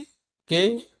accuracy,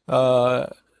 okay,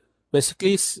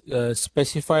 basically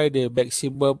specify the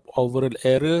maximum overall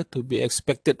error to be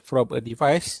expected from a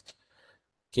device.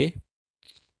 Okay.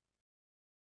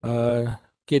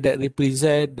 Okay, that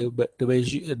represent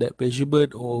that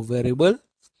measurement or variable,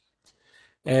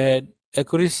 and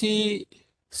accuracy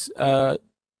uh,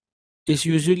 is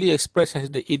usually expressed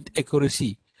as the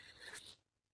inaccuracy.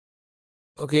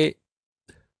 Okay,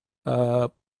 uh,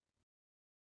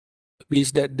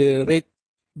 means that the rate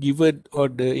given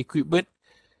on the equipment,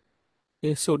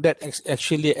 okay, so that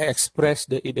actually express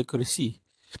the inaccuracy.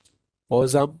 For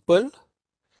example,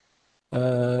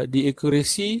 the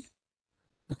accuracy,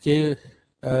 okay,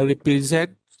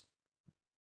 represent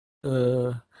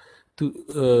uh,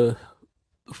 to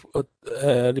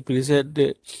represent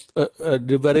the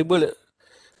variable,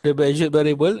 the measured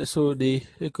variable. So the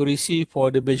accuracy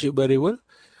for the measured variable,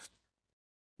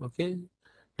 okay,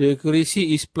 the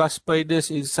accuracy is plus minus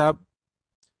in some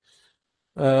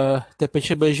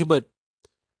temperature measurement.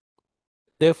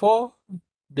 Therefore,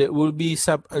 there will be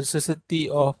some uncertainty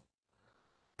of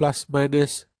plus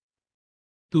minus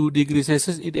 2 degrees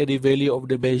Celsius in any value of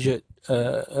the measured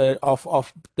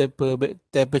of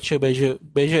temperature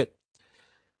measured.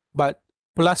 But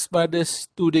plus minus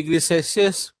 2 degrees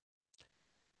Celsius,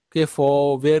 okay,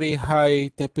 for very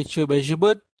high temperature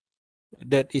measurement,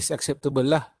 that is acceptable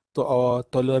lah to or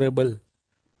tolerable.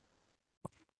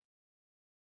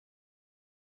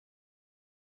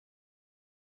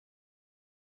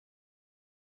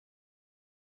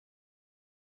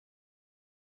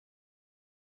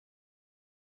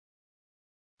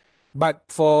 But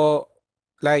for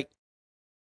like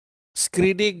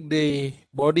screening the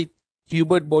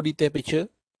human body temperature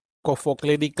for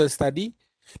clinical study,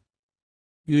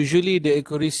 usually the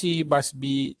accuracy must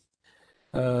be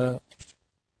uh,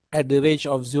 at the range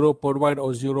of 0.1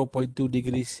 or 0.2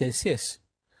 degrees Celsius.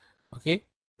 Okay.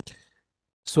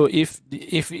 So if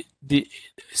the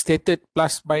stated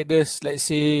plus minus, let's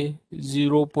say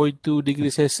 0.2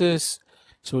 degrees Celsius,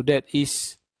 so that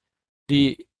is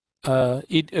the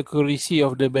inaccuracy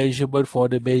of the measurement for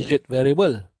the measured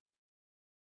variable.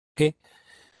 Okay.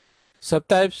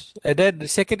 Sometimes, and then the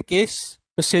second case,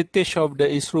 percentage of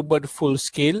the instrument full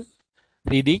scale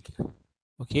reading.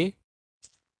 Okay.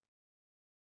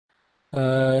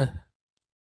 Uh,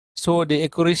 so the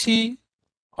accuracy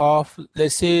of,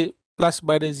 let's say, plus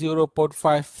minus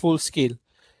 0.5 full scale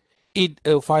in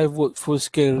a 5 volt full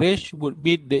scale range would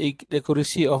mean the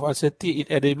accuracy of uncertainty in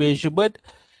any measurement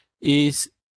is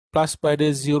plus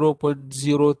minus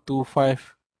 0.025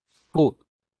 volt.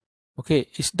 Okay,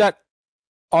 it's not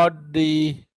on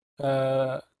the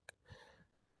uh,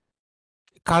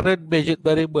 current measured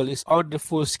variable, is on the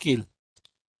full scale.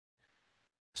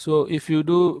 So if you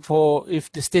do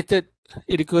if the stated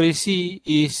inaccuracy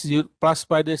is plus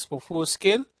minus for full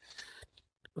scale,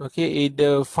 okay, in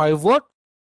the 5 volt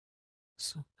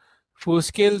full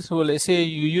scale, so let's say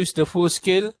you use the full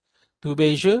scale to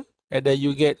measure and then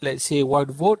you get, let's say,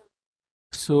 1 volt.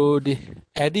 So the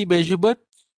any measurement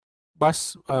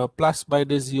must plus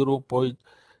minus 0.25.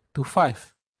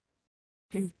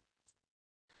 Okay.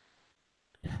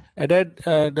 And then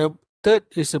the third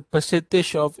is a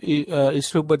percentage of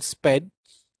instrument span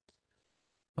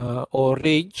or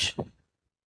range.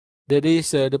 That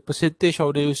is the percentage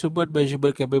of the instrument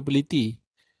measurement capability.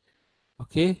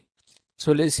 Okay.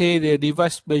 So let's say the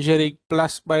device measuring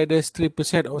plus minus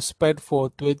 3% of span for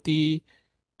 20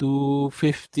 to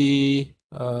 50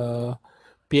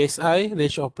 psi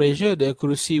range of pressure, the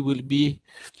accuracy will be,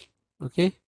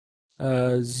 okay,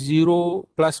 0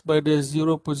 plus minus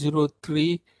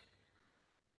 0.03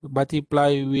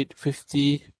 multiply with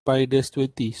 50 minus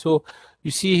 20. So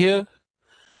you see here,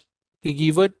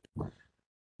 given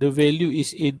the value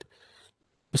is in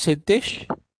percentage,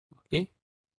 okay.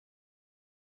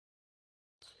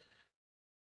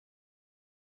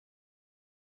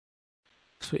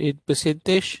 So in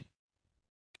percentage,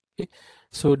 okay.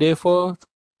 So therefore,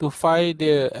 to find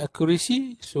the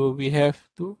accuracy, so we have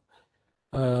to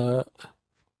uh,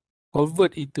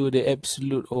 convert into the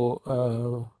absolute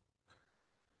or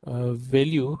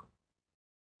value.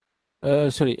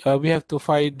 Sorry, we have to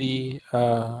find the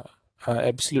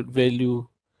absolute value,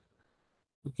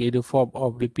 okay, the form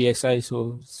of the PSI.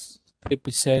 So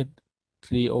 3%,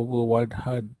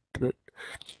 3/100.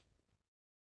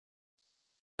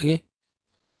 Okay,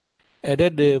 and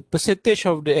then the percentage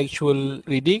of the actual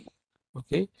reading.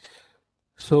 Okay,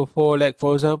 so for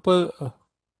example,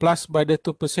 plus minus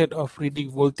 2% of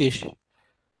reading voltage.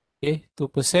 Okay,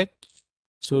 2%.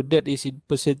 So that is in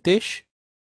percentage.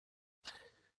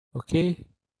 Okay,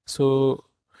 so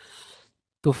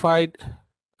to find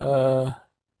uh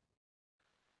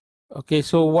okay,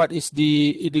 so what is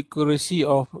the inaccuracy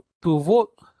of 2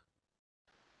 volt?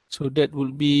 So that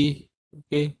will be,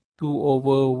 okay,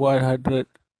 2/100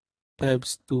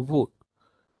 times 2 volt.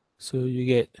 So you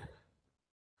get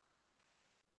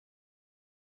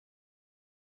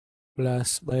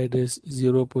plus minus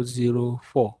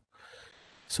 0.04.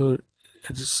 So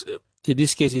in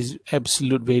this case is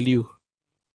absolute value.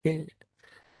 Okay,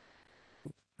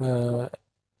 uh,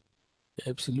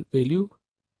 absolute value.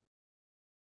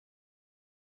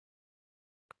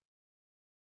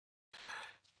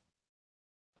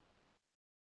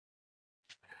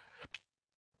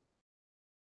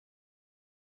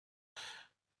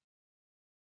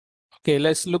 Okay,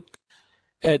 let's look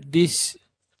at this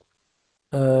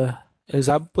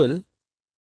example.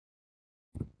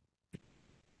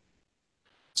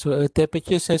 So a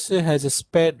temperature sensor has a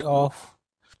span of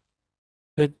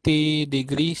 20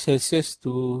 degrees Celsius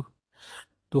to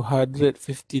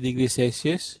 250 degrees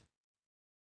Celsius.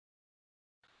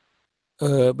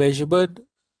 Measurement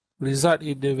result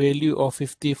in the value of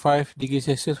 55 degrees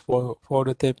Celsius for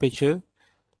the temperature.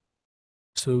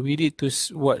 So we need to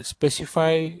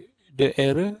specify the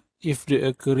error if the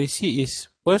accuracy is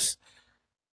first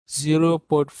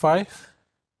 0.5.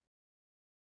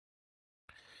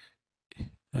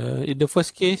 In the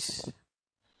first case,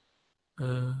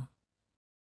 uh,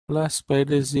 plus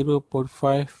minus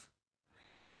 0.5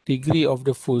 degree of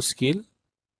the full scale.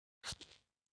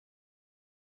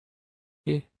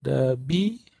 Okay, the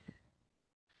B,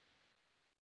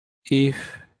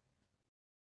 if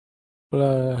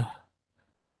the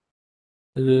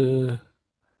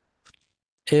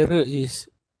error is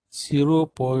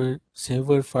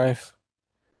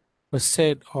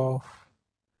 0.75% of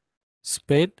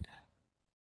span,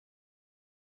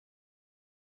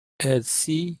 and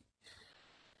C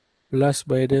plus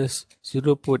minus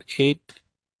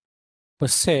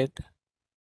 0.8%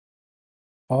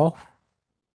 of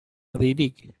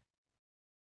reading.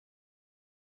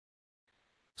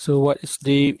 So what is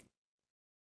the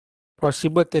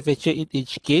possible temperature in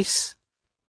each case?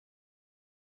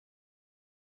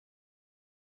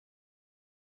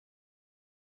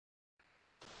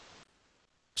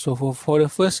 So for the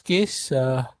first case,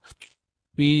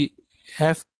 we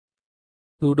have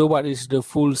to know what is the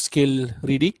full scale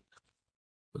reading.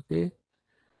 Okay,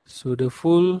 so the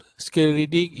full scale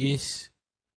reading is,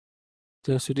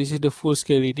 so this is the full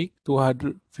scale reading,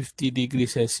 250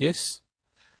 degrees Celsius.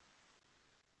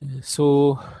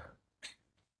 So,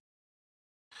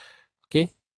 okay,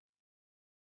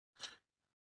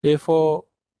 therefore,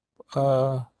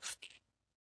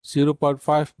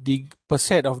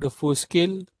 0.5% of the full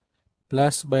scale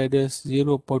plus minus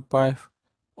 0.5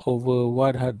 over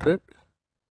 100,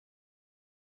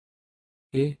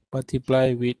 okay,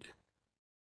 multiply with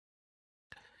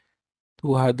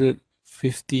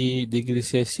 250 degrees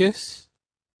Celsius.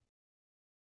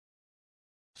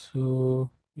 So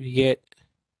we get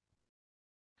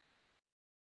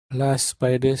plus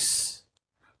minus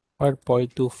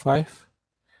 1.25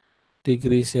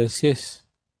 degrees Celsius.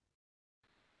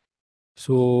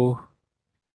 So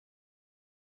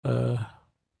uh,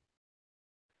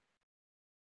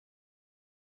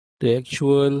 the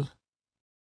actual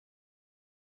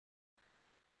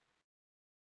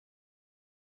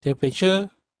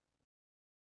temperature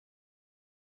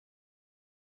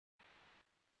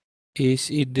is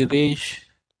in the range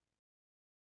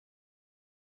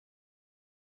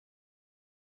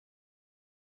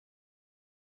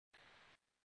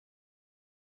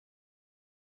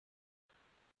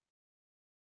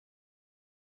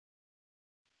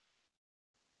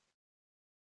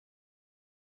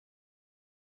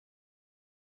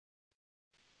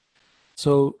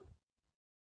So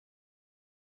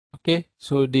okay,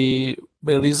 so the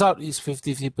result is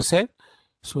 53%.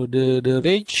 So the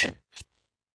range,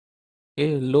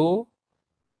 okay, low,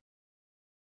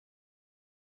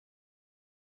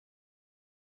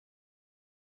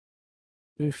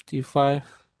 -55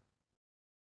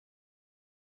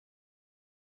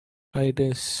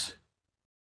 minus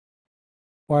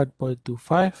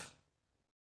 1.25,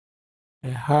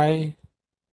 and high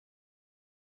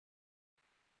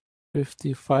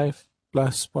 55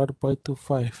 plus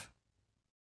 1.25.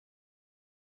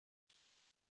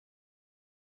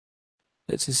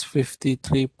 That is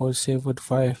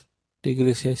 53.75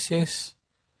 degrees Celsius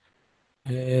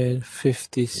and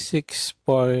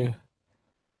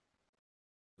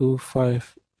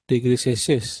 56.25 degrees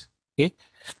Celsius. Okay,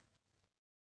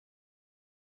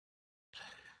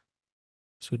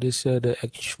 so these are the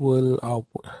actual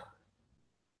output.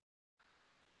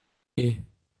 Okay,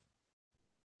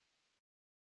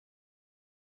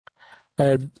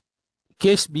 and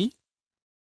case B,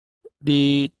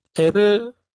 the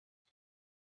error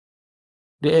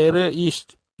the error is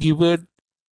given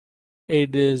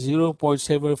in the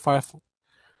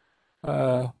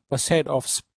 0.75 percent of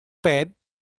span.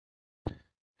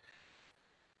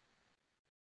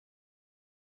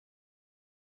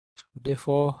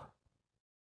 Therefore,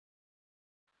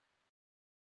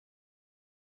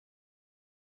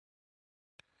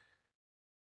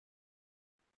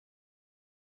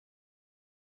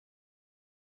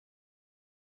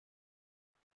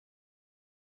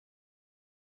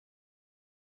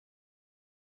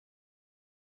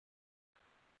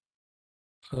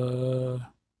 uh,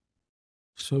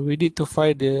 so we need to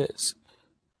find the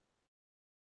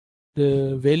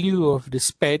value of the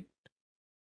span.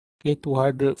 Okay,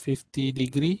 250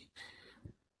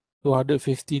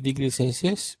 degrees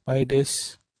Celsius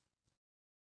minus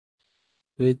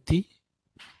 20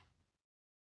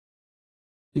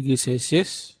 degrees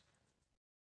Celsius.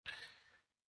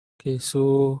 Okay,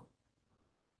 so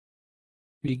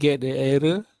we get the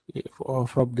error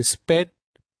from the span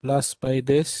plus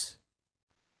minus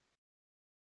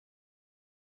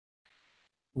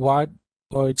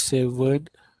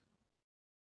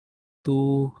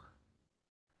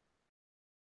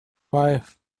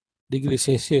 1.725 degrees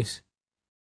Celsius.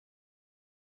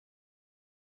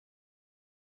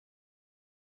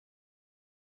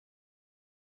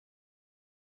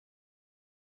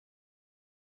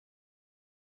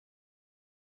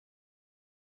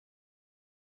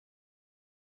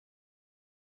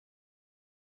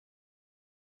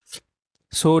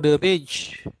 So the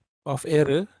range of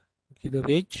error, okay, the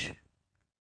range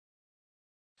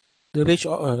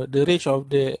of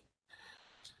the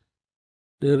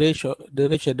range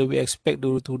that we expect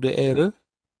to the error,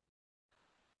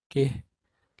 okay,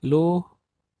 low,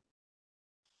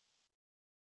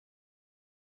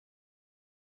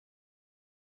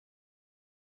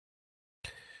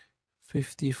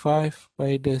 -55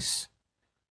 minus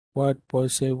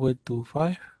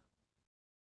 1.725,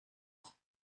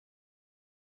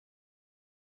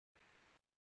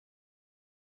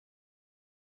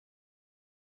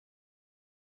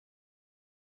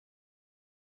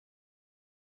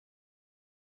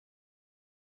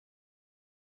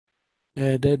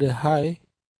 and then the high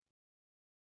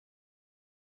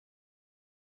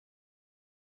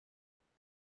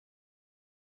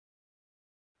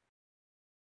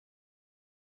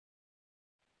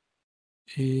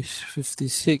is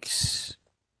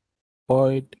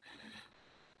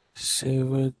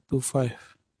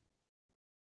 56.725.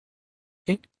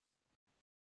 Okay,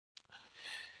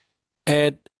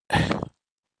 and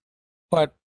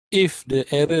but if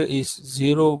the error is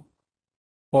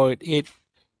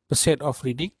 0.8% of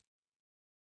reading,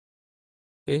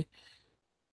 okay,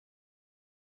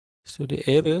 so the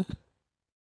error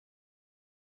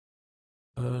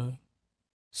uh,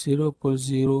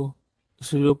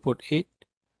 0.8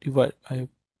 divided by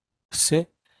percent,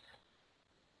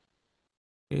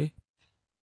 okay,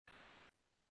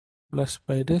 plus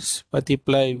minus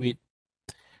multiply with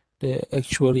the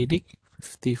actual reading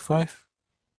 55,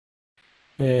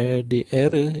 and the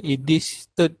error in this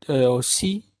third or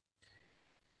C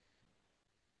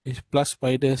is plus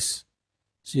minus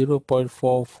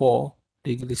 0.44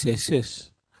 degrees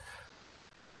Celsius.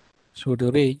 So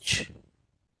the range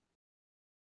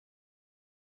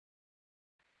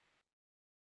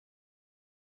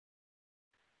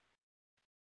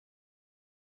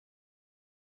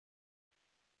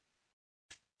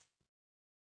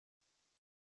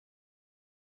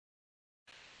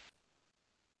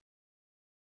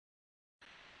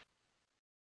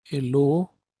is low,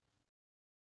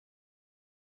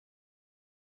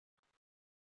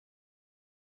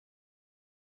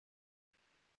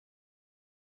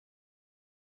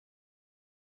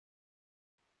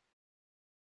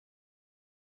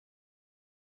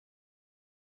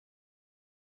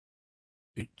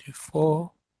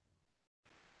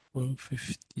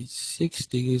 54.56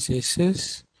 degrees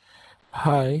Celsius.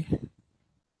 High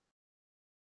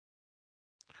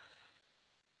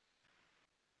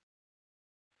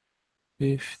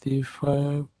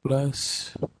 55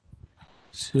 plus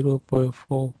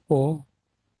 0.44,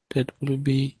 that will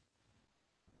be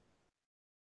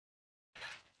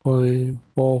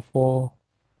 0.44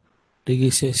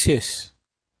 degrees Celsius.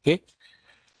 Okay,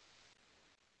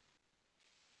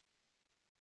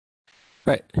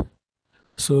 right.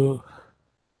 So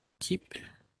keep.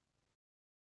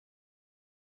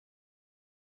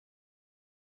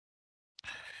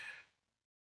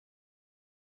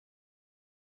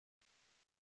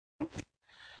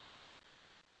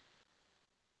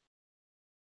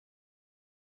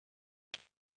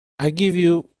 I give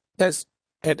you that's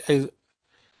at a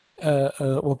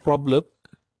problem.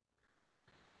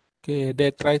 Okay, they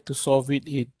try to solve it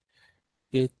in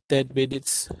 10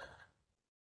 minutes.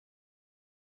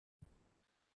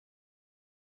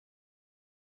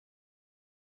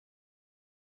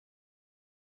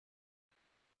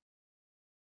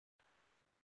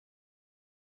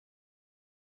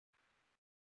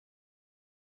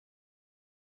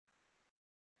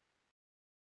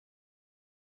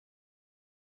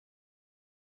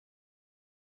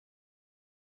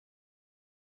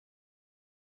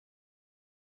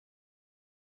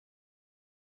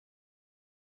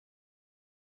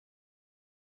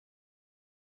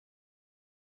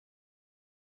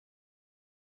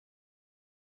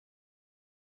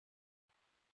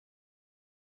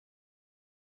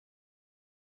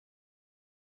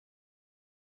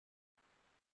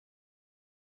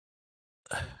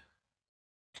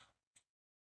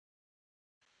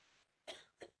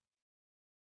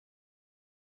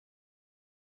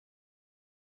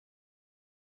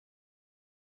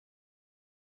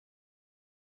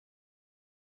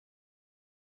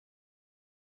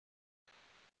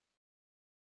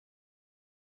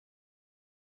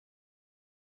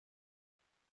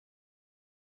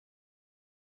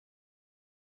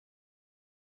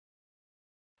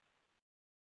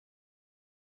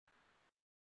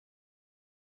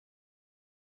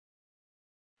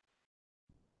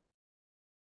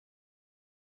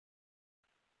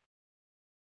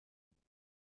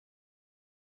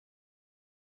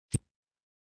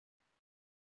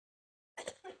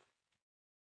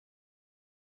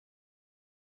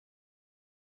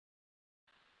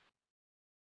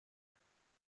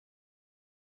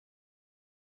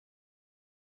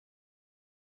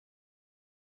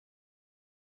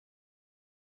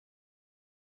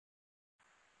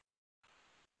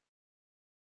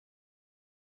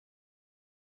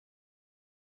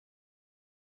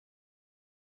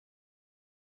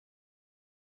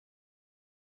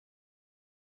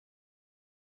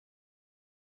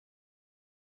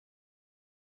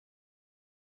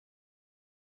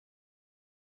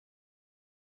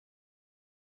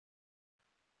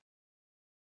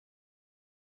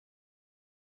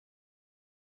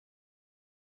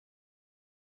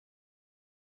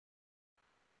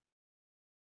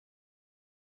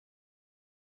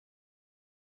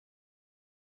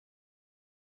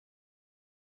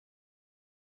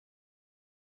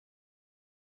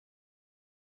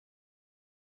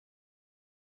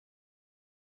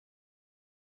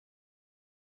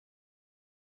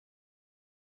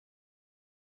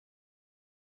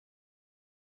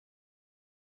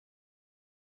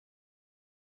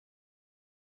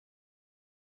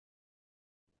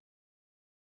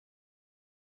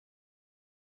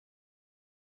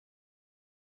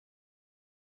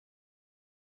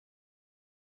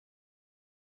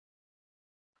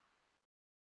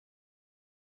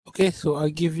 Okay, so I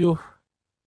give you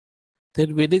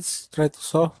 10 minutes, try to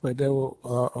solve, and then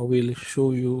I will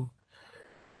show you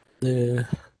the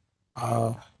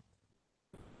uh,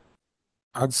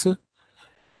 answer.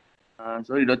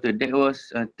 Sorry, doctor, that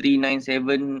was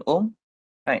 397 ohm,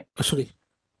 right? Sorry,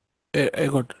 I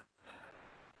got,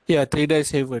 yeah,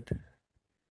 397.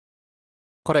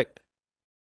 Correct.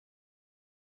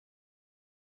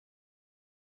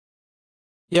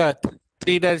 Yeah,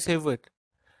 397.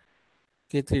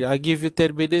 Okay, I give you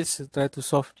 10 minutes, try to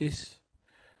solve this.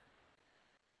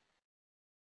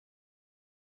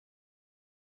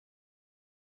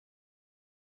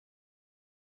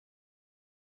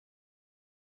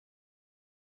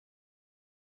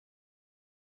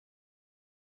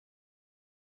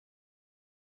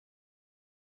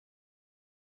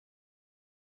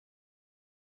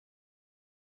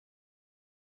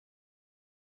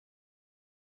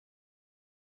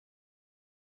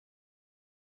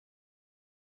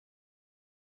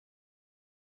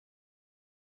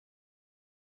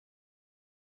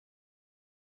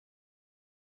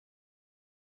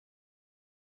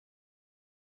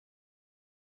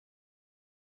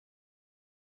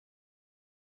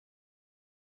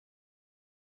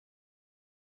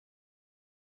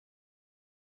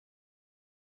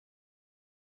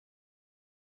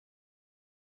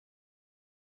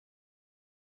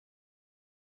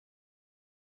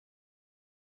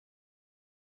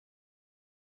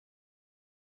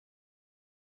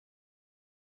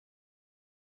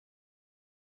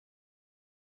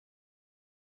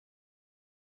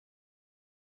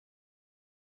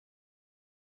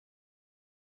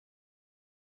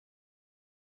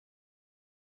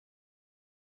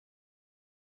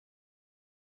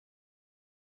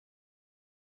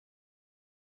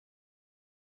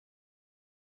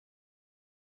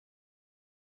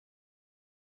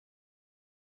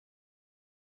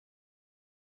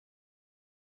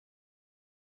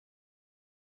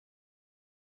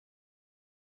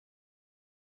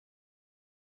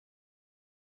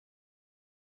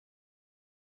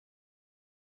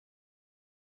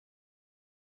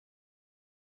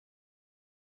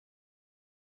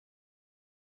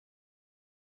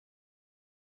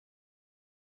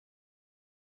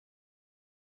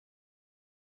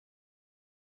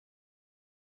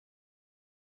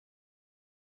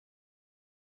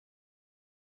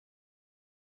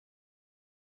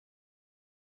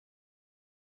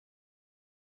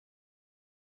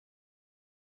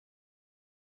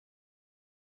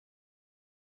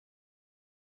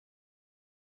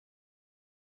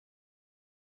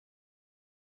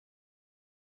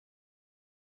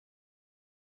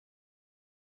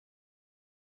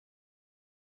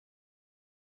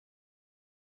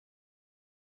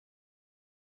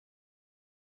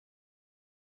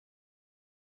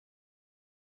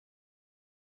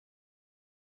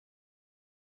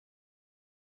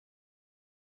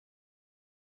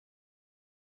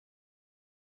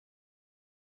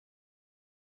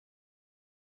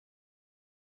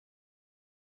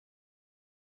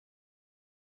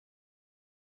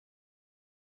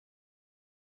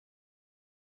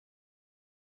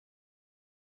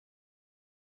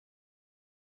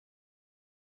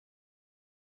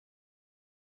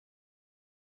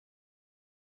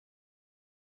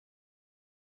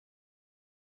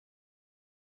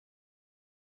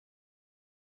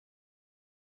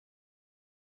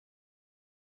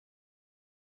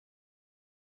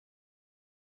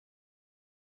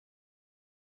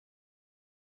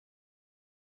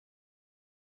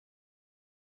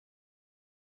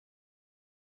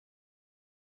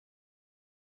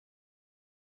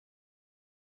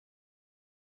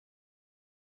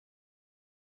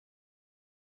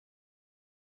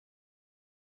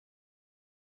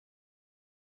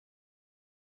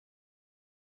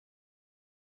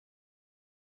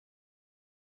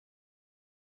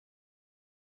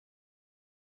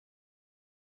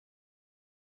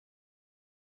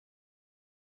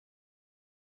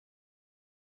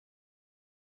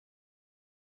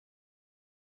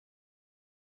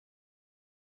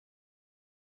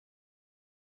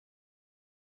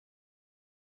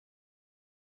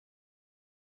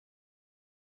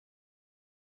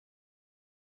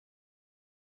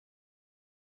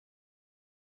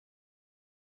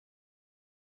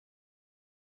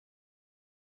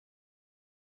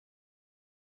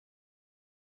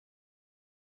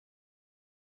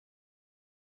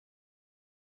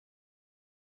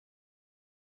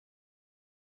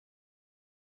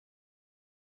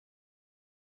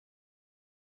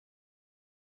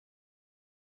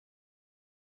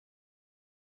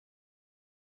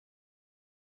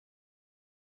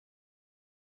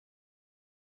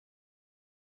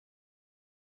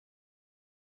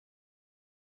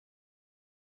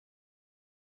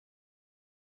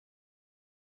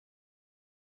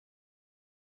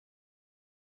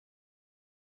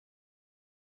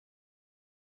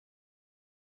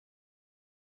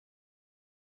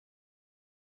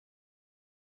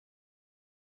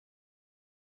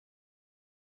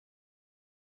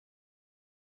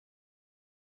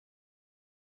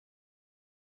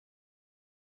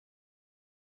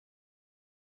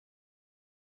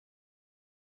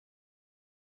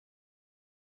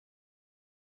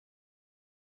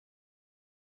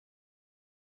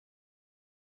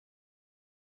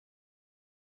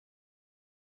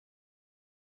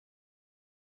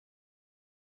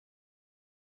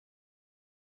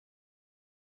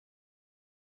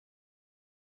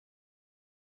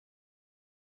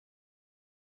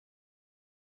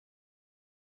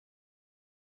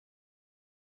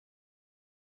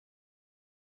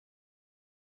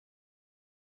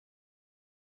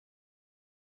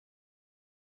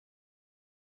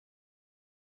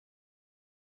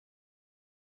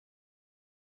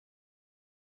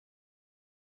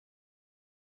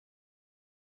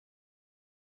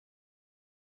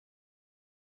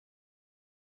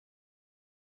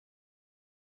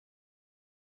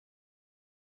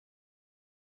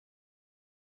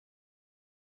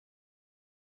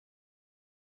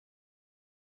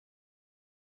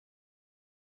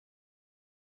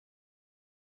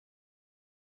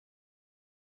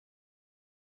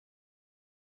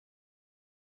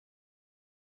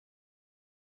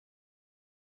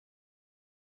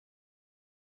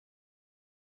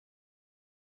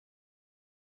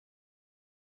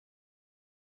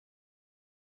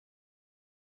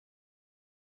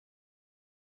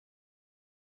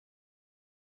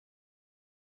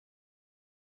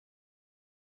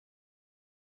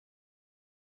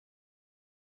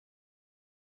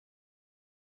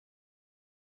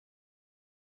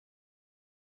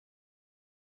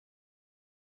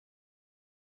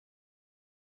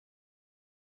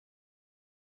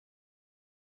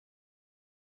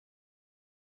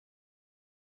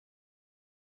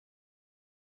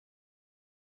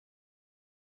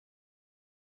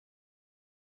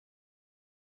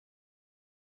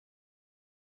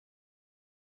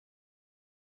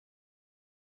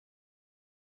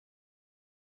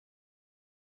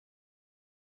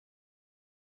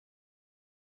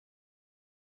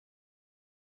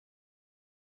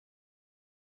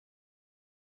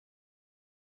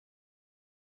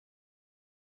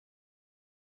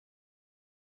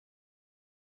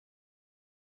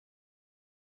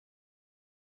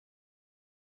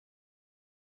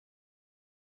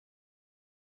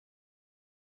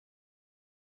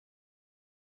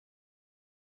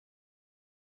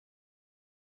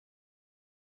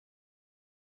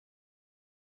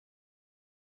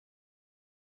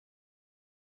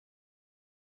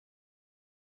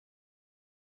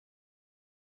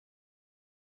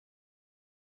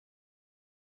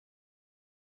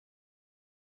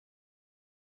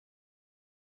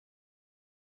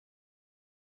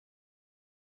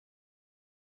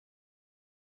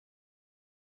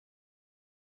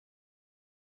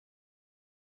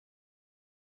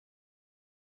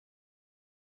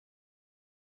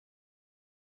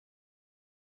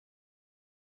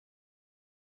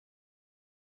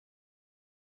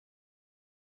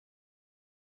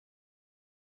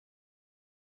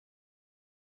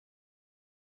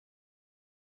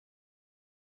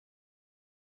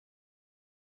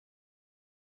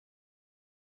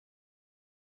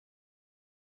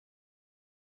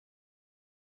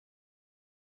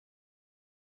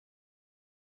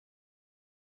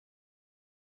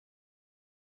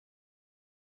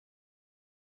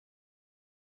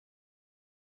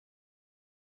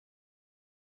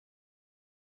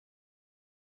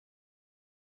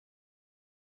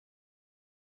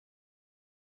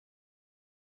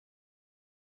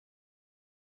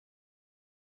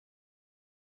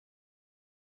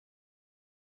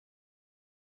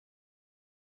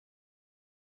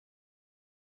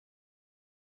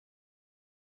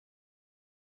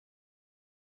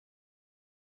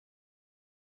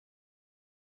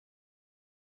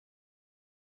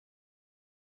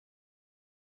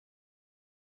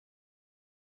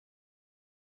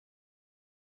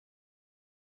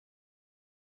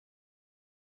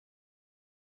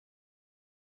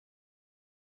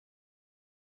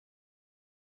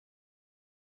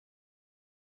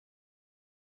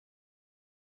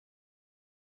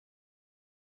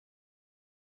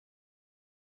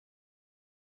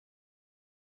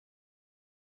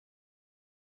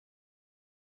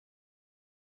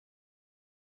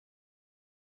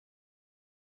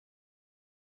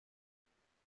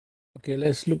 Okay,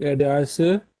 let's look at the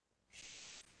answer.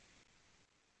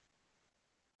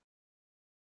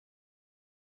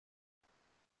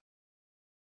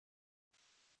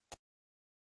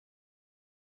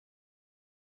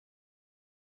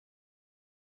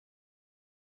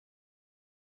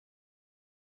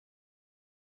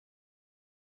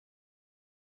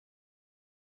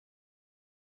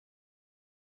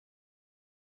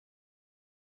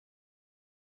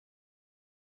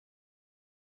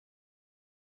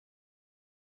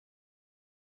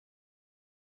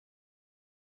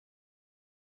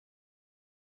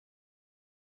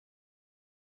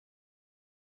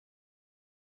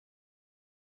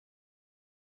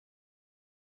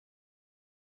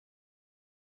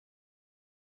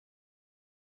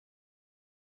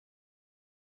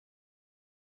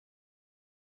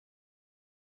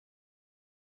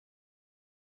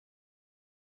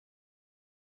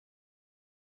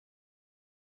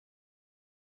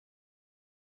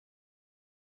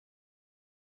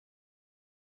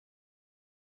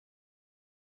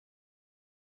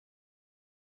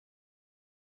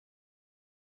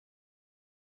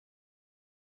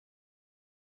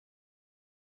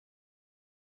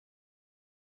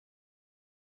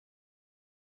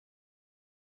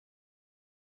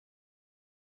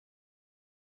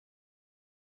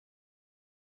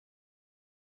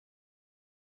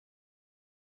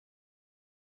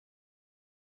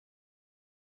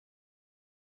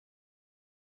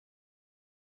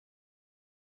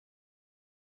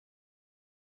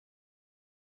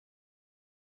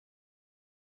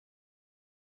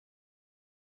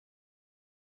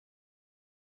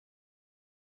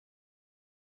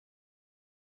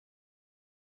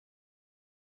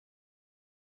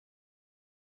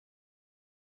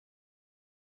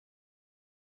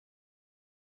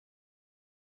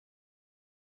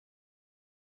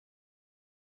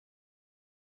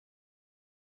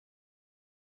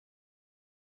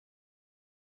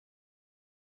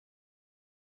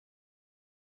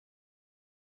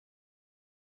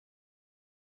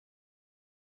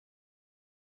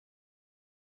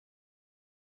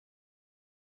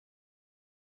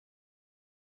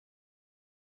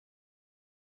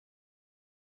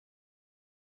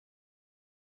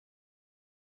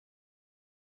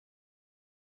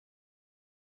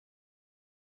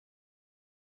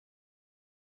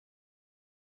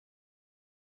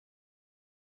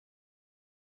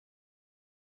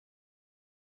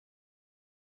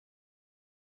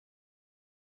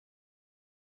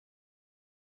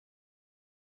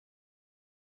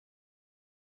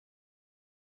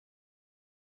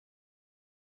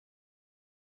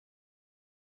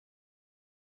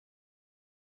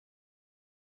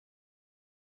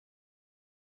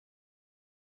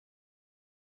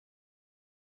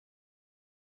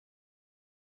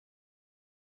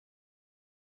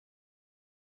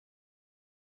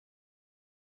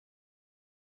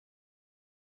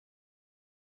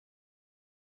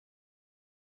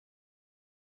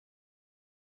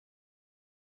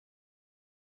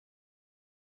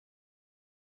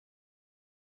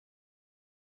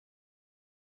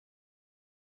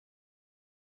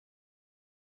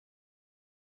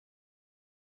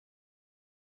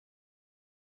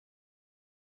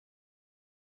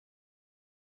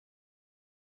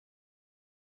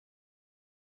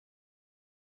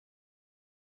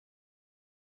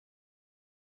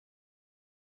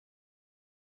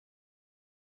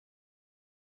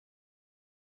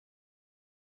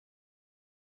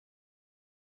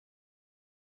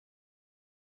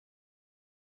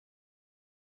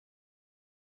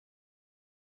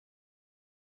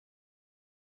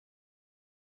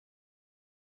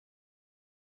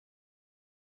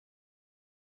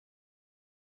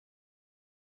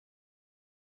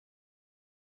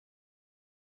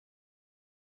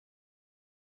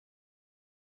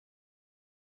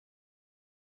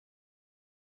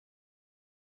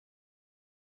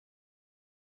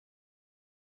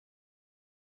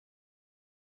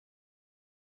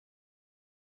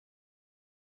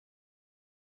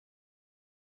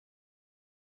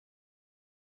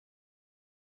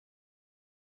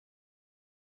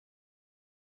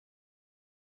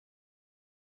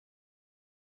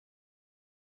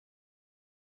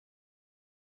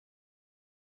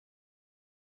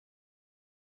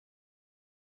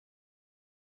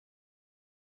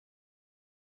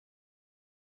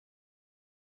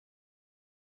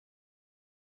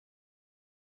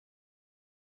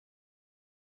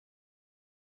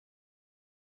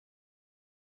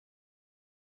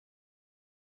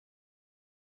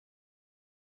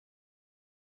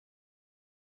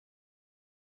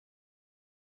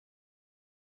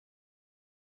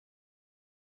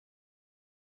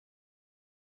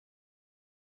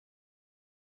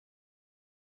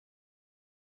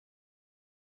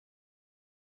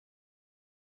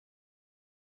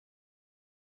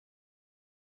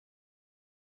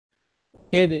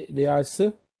 Okay, the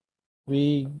answer,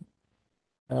 we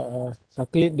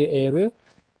calculate the error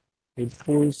in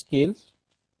full scale.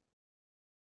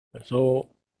 So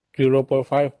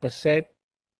 0.5%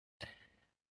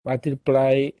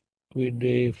 multiply with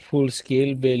the full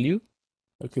scale value.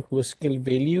 Okay, full scale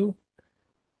value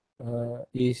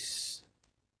is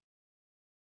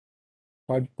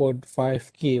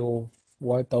 1.5K or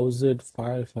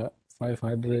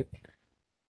 1,500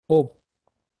 ohm.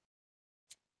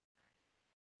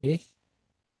 Okay,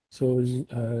 so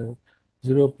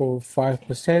 0.5%,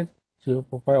 0.5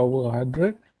 over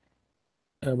 100,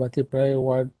 multiply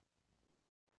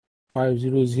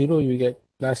 1,500, you get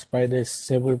plus minus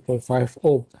 7.5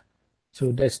 ohm.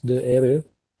 So that's the error,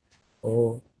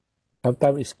 or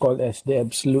sometimes it's called as the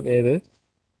absolute error.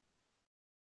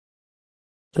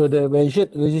 So the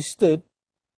measured resistance,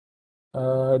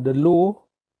 the low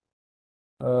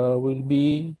will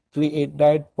be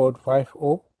 389.5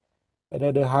 ohm, and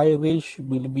then the high range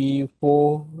will be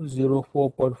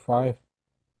 404.5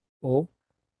 ohm,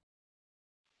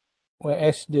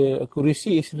 whereas the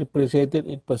accuracy is represented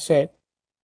in percent.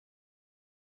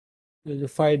 You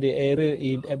find the error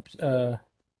in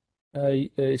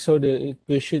so the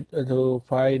equation to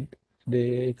find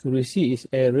the accuracy is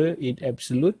error in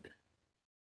absolute,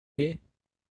 okay,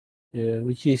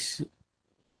 which is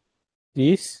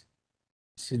this.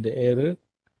 This is the error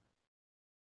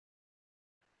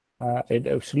in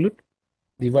absolute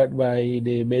divided by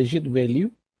the measured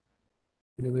value.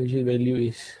 The measured value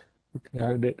is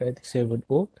 397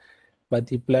 ohm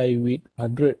multiply with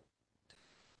 100.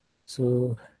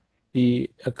 So the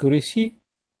accuracy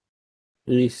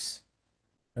is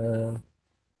 90%.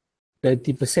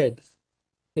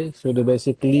 Okay, so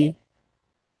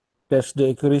that's the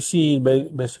accuracy,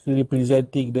 basically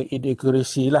presenting the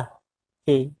inaccuracy lah.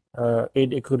 Okay,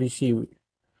 inaccuracy.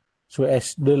 So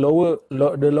as the lower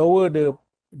the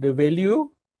value,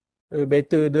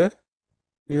 better the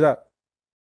result.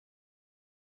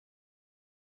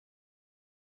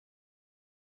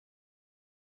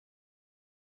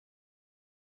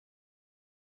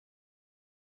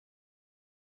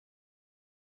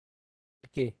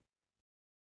 Okay.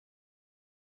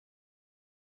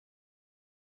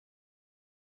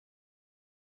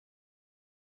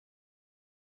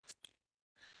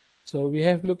 So we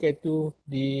have looked into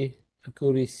the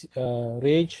accuracy,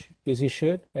 range,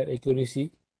 precision, and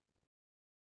accuracy.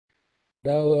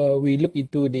 Now we look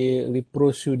into the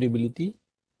reproducibility.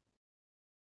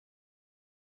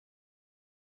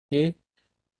 Okay,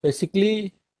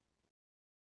 basically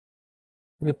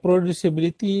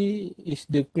reproducibility is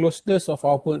the closeness of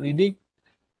output reading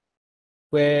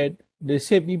where the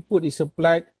same input is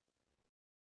applied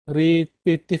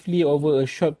repetitively over a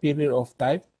short period of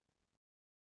time.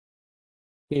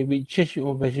 Okay, with change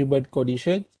of measurement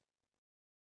condition,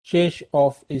 change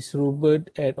of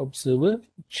instrument and observer,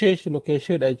 change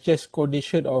location and change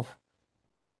condition of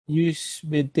use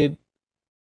maintained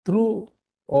through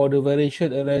or the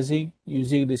variation arising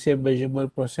using the same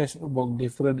measurement process among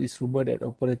different instrument and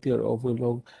operator over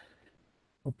long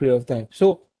period of time.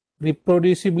 So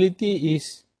reproducibility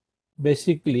is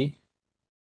basically,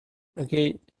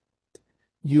 okay,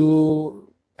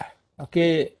 you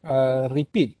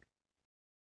repeat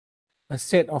a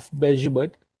set of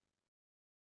measurement,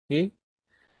 okay,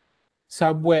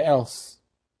 somewhere else.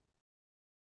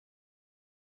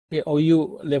 Okay, or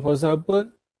you, like for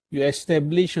example, you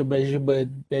establish a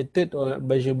measurement method or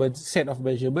measurement set of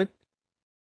measurement.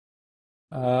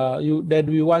 You then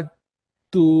we want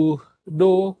to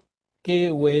know,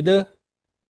 okay, whether,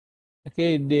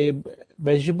 okay, the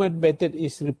measurement method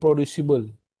is reproducible.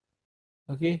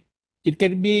 Okay, it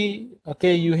can be,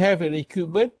 okay, you have an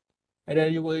equipment and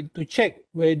then you want to check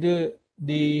whether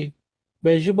the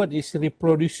measurement is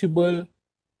reproducible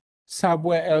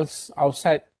somewhere else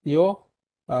outside your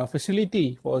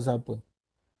facility, for example.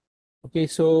 Okay,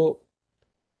 so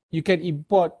you can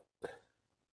import,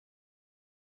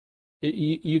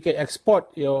 you can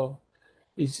export your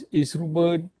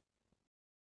instrument,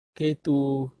 okay,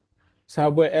 to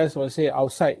somewhere else, or say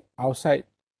outside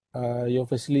your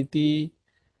facility,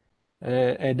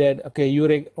 and then,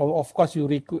 okay, of course you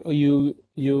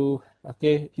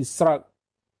okay, instruct,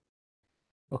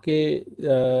 okay,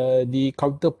 the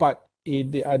counterpart in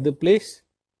the other place,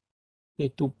 okay,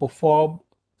 to perform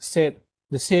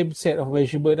the same set of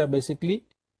measurement, basically.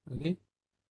 Okay,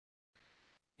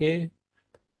 okay,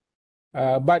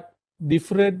 but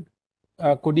different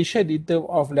condition in terms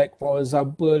of, like for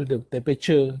example, the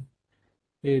temperature,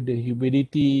 okay, the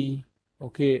humidity,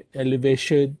 okay,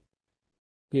 elevation,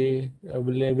 okay,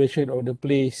 elevation of the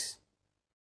place,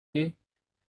 okay,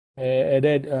 and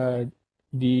then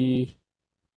the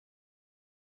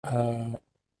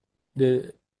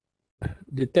the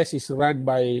the test is run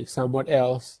by someone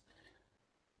else.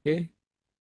 Okay,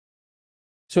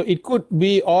 so it could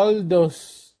be all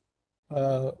those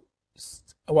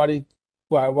what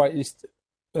what is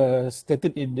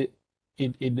stated in the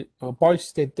in points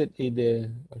stated in the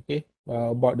okay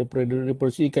about the predatory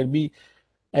procedure. It can be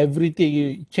everything.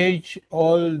 You change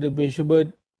all the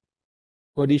measurement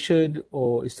condition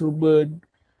or instrument.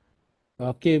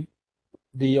 Okay,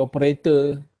 the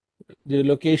operator, the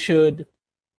location.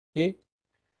 Okay,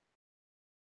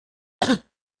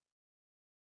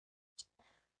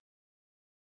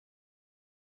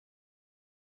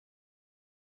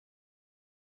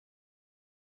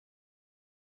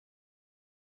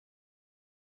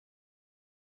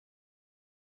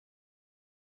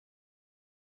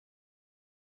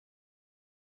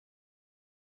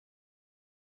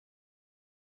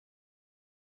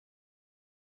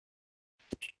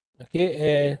 okay,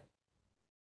 and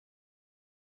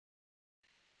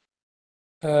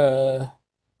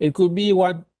it could be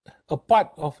a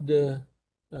part of the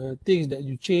things that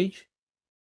you change.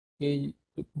 Okay,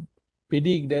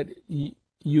 meaning that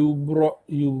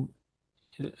you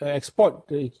export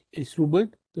the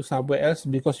instrument to somewhere else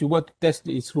because you want to test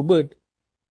the instrument.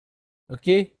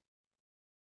 Okay,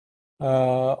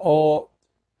 or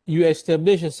you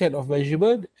establish a set of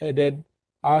measurement and then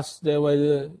ask them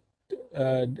whether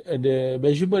the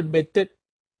measurement method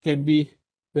can be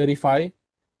verified.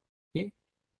 Okay,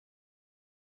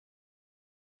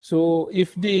 so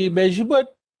if the measurement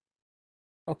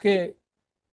okay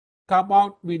come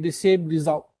out with the same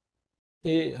result,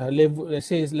 okay, level, let's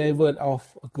say level of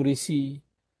accuracy,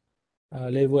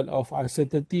 level of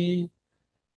uncertainty,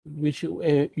 which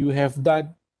you have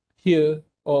done here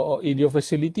or in your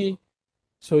facility,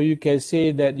 so you can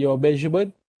say that your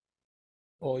measurement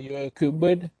or your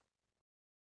equipment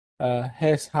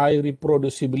has high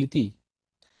reproducibility.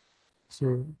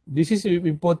 So this is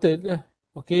important,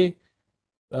 okay,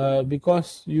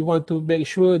 because you want to make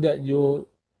sure that your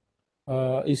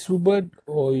instrument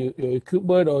or your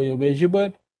equipment or your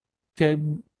measurement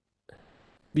can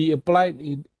be applied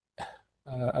in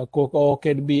or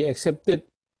can be accepted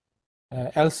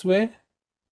elsewhere.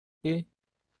 Okay,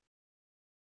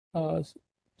 uh,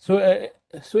 so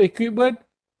so equipment,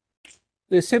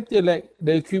 the same thing like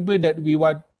the equipment that we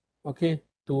want, okay,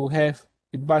 to have,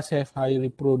 it must have high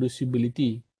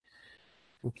reproducibility.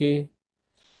 Okay,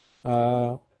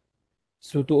 uh,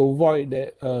 so to avoid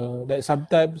that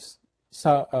sometimes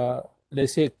some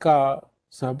let's say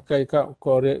some car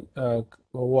correct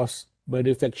was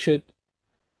manufactured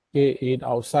okay in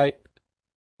outside,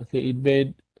 okay, it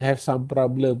may have some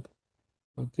problem,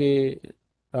 okay,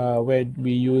 when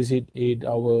we use it in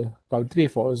our country,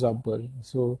 for example.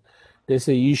 So there's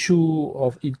a issue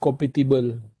of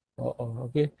incompatible,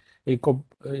 okay,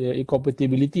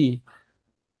 incompatibility.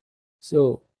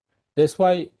 So that's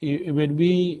why when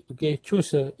we okay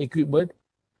choose a equipment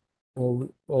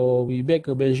or we make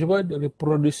a measurement, the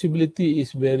reproducibility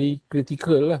is very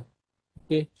critical lah.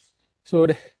 Okay, so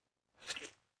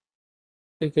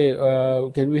okay,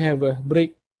 can we have a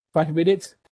break 5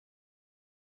 minutes?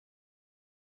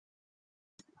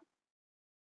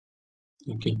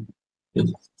 Okay.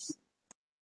 Yes.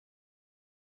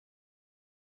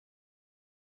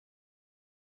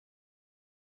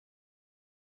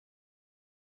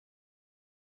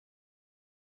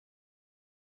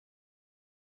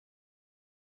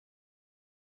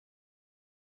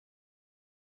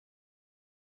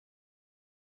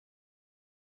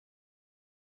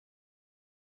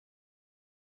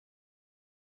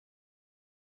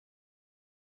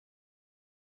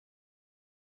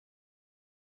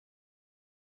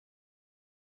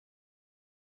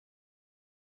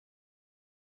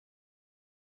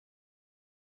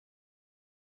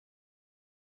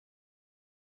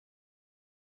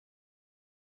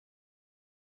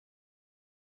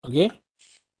 Okay,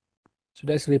 so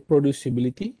that's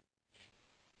reproducibility.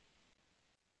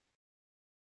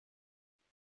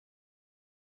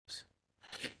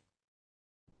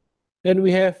 Then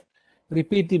we have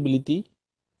repeatability.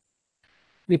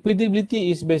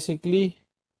 Repeatability is basically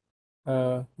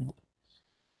uh,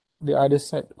 the other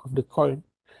side of the coin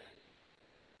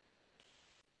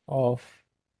of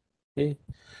okay.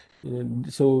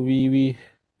 So we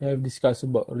have discussed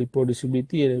about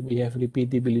reproducibility and we have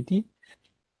repeatability.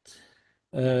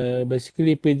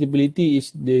 Basically, repeatability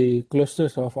is the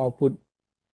closeness of output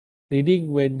reading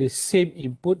when the same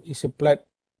input is applied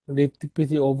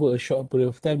repeatedly over a short period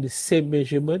of time, the same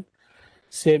measurement,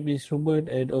 same instrument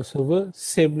and observer,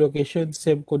 same location,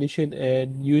 same condition,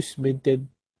 and use maintained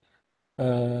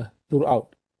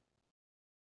throughout.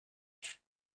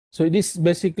 So this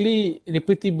basically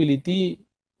repeatability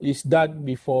is done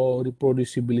before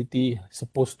reproducibility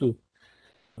supposed to.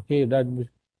 Okay, that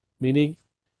meaning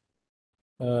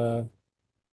uh,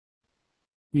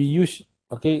 we use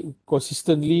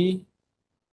consistently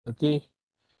okay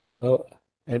uh,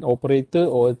 an operator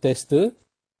or a tester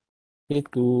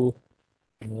to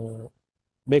uh,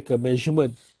 make a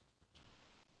measurement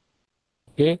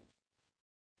okay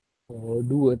or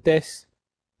do a test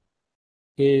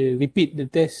repeat the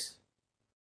test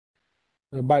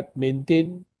but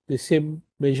maintain the same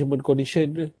measurement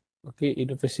condition in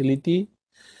the facility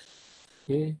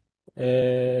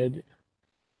and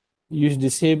use the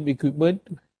same equipment,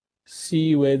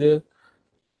 see whether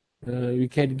we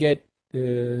can get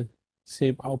the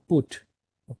same output.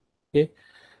 Okay,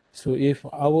 so if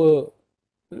our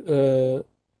uh,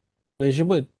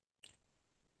 measurement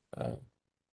uh,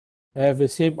 have the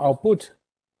same output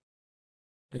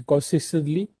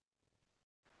consistently,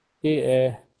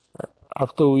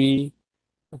 after we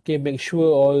make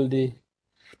sure all the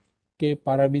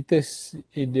parameters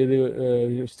in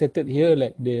the stated here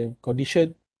like the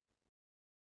condition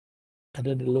and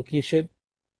then the location.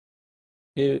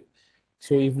 Okay,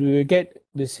 so if we will get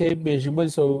the same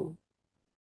measurement, so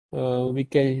we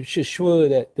can sure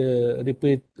that the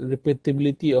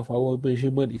repeatability of our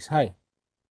measurement is high.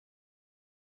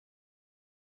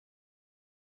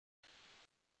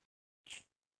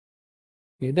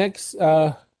 Okay, next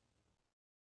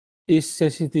is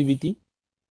sensitivity.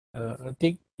 I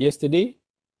think yesterday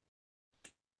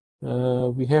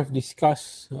we have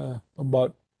discussed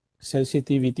about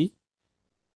sensitivity,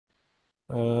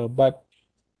 but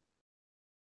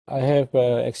I have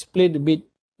explained a bit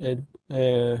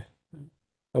uh,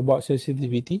 about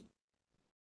sensitivity.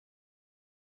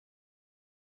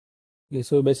 Okay,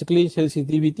 so basically,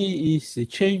 sensitivity is a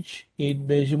change in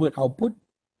measurement output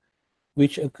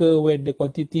which occur when the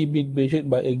quantity being measured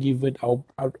by a given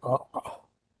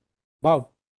bound.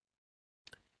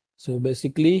 So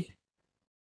basically,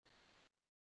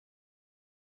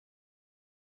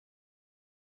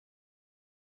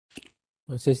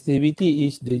 sensitivity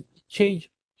is the change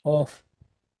of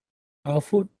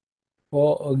output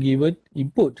for a given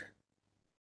input,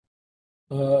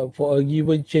 for a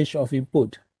given change of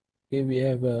input. Okay, we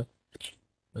have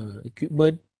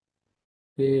equipment,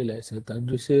 okay, like a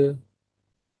transducer.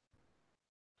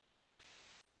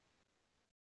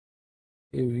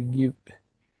 Okay, we give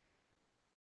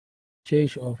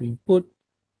change of input,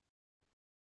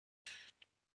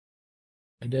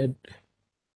 and then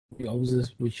we observe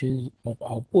the change of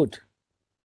output.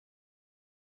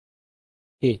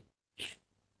 Okay,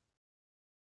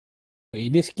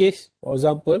 in this case, for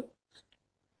example,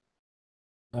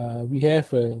 we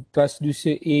have a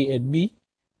transducer A and B.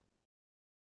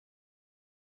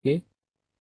 Okay,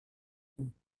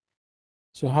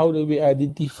 so how do we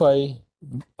identify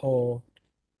or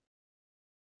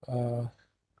uh,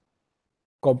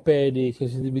 compare the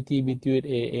sensitivity between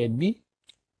A and B?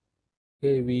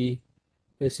 Okay, we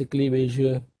basically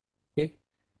measure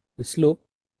the slope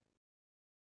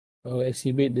or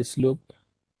estimate the slope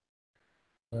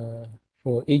uh,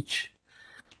 for each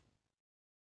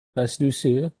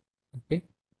transducer. Okay,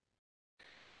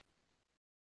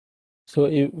 so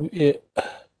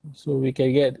so we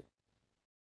can get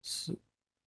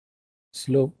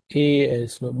slope A and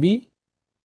slope B.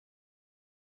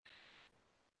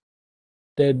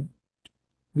 Then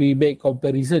we make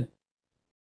comparison.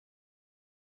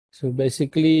 So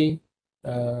basically,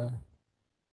 the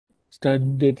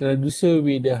transducer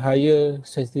with the higher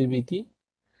sensitivity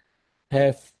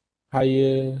have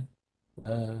higher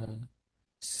uh,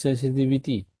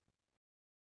 sensitivity,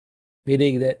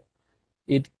 meaning that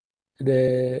it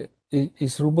the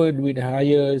instrument with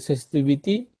higher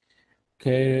sensitivity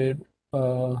can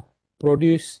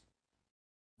produce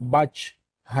much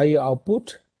higher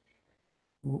output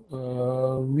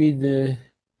with the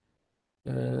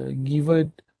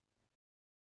given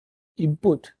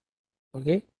input.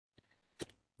 Okay,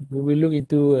 we will look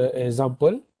into an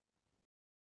example.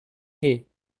 Okay,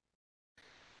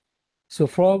 so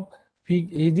from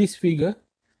in this figure,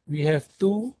 we have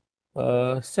two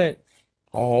set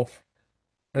of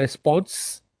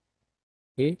response.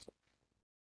 Okay,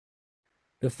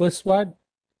 the first one,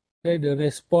 the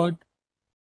response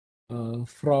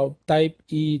from type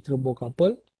E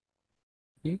thermocouple.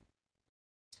 Okay,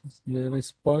 the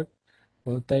response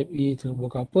from type E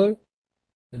thermocouple.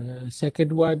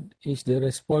 Second one is the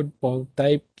response from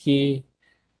type K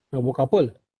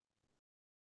thermocouple.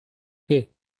 Okay,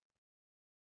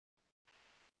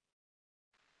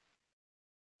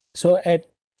 so at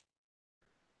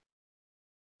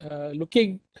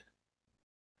looking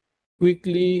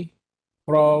quickly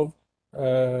from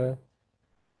the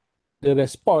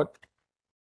response,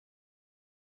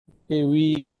 okay,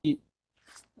 we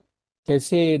can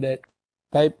say that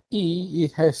type E,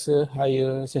 it has a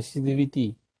higher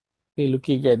sensitivity. Okay,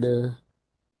 looking at the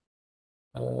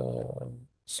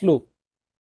slope.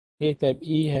 Okay, type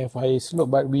E have higher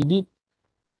slope, but we need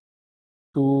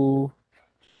to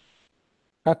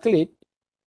calculate,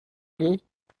 okay,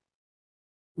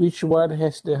 which one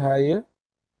has the higher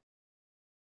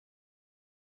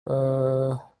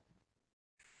uh,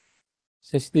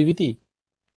 sensitivity.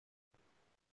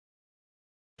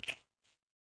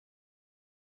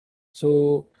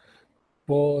 So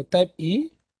for type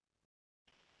E,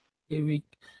 okay,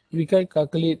 we can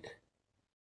calculate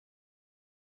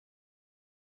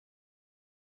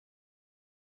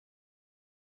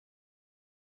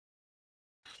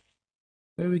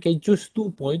where we can choose 2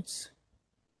 points,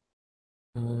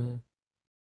 uh,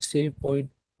 say point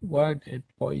 1 and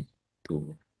point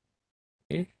 2.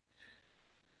 Okay.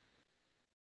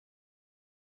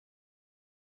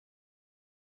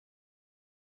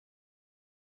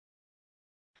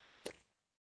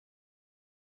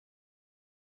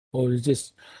 Or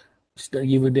it's not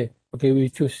given there. Okay, we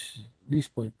choose this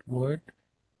point 1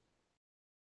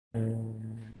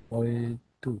 and point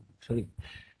 2. Sorry.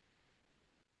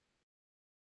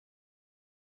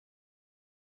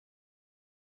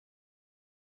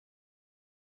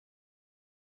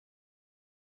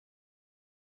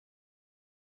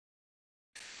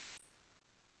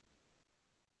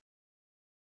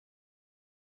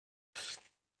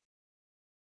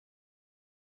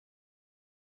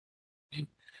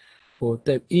 For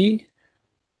type E,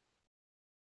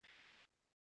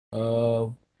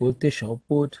 voltage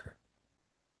output,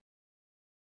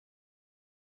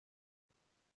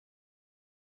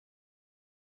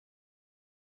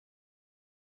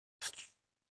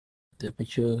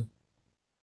 temperature.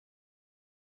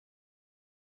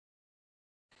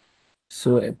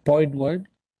 So at point 1,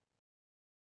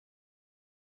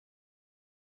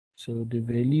 so the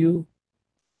value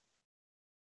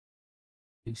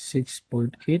is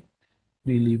 6.8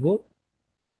 millivolt.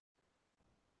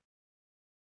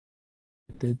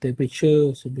 The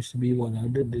temperature is supposed to be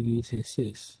 100 degrees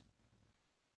Celsius.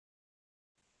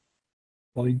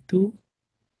 Point 2,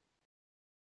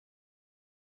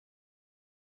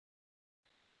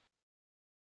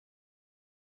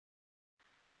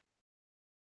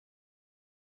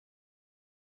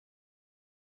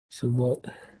 it's about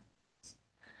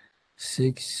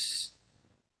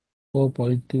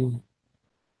 4.2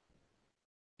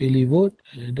 millivolt,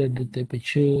 and then the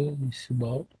temperature is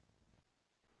about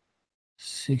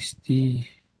 60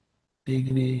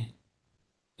 degree.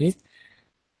 Okay,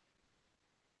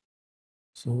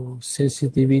 so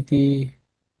sensitivity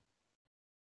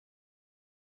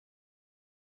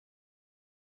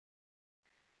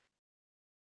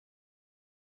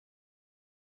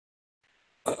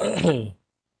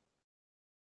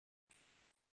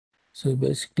so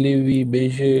basically we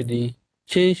measure the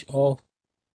change of,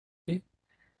 okay,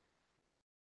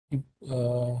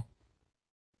 uh,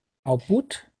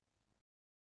 output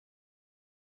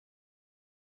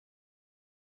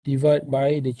divided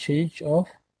by the change of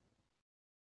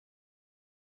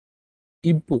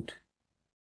input.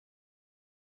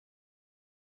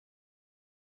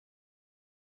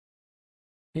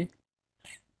 Okay,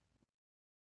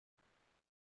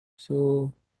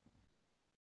 so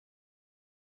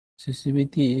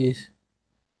sensitivity is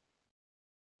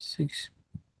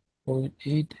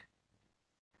 6.8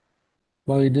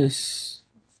 minus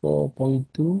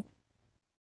 4.2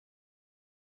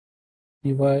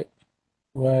 divided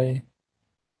by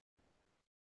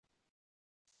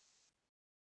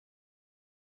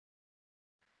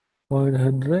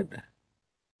 100,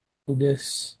 so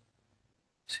that's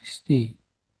 60.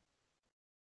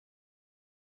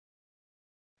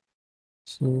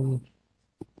 So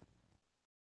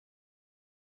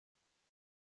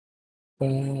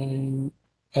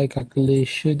my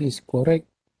calculation is correct.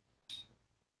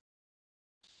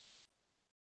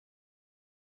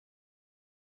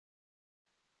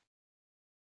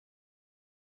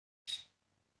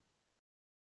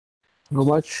 How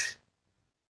much?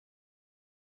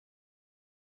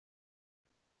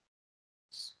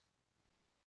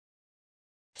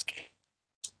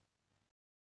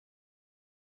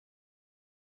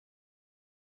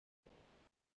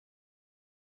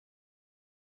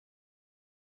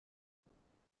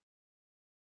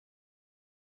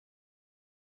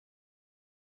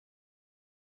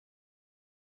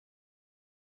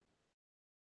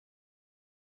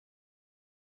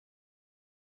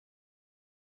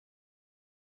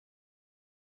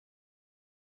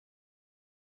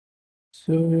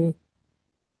 So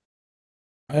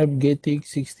I'm getting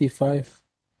 65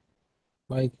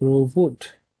 microvolt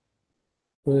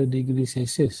per degree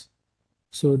Celsius.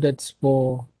 So that's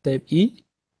for type E.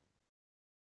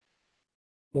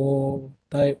 For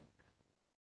type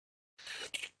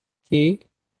A,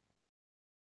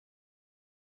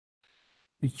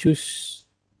 we choose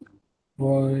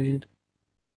point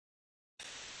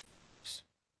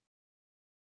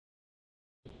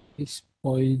is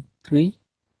 0.3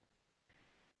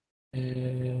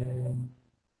 and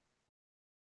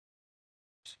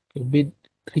a bit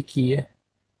tricky, eh?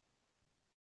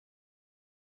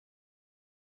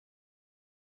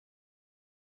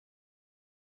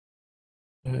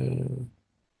 Uh,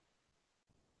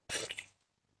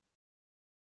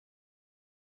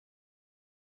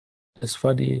 that's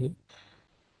funny.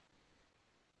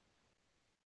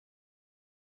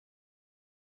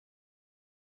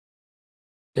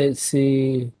 Let's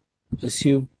say,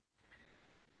 assume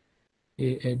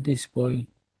at this point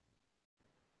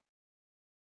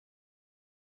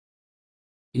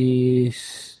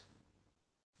is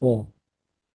 4.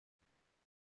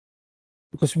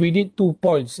 Because we need 2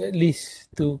 points at least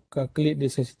to calculate the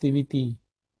sensitivity.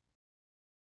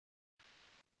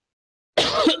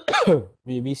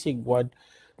 We're missing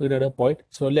another point.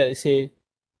 So let's say,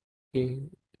 okay,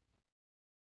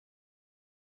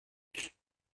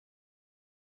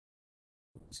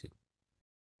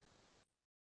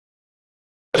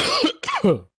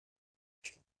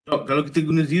 Kalau kita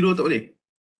guna zero tak boleh?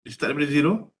 Start daripada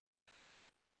zero?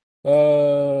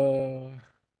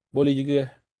 boleh juga.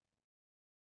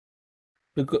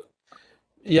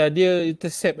 Ya, dia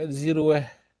intercept at 0 eh.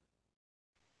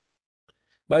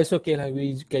 But it's okay lah,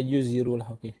 we can use 0 lah,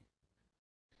 okay.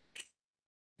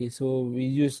 Okay, so we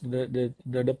use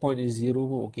the point is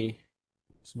 0, okay.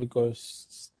 It's because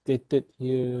stated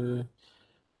here,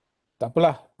 tak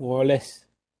apalah, more or less.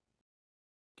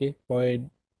 Okay, point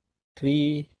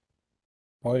 3,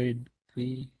 point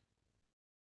 3,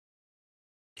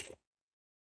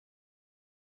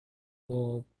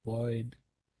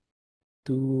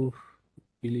 4.2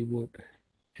 millivolt,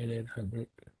 and then 100.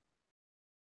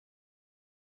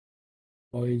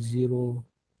 0.000.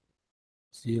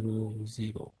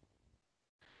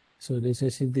 So the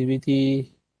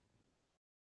sensitivity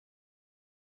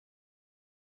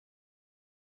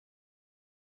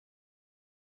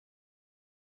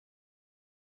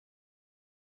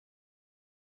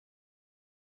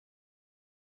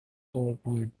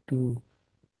 (4.2)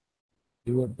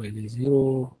 divided by the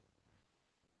 0,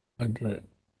 100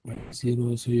 by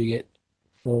 0, so you get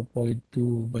 4.2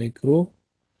 micro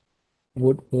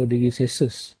volt per degree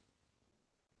Celsius.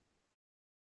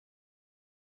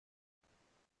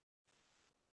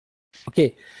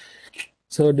 Okay,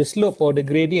 so the slope or the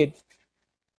gradient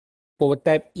for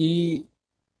type E,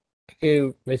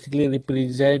 okay, basically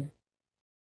represent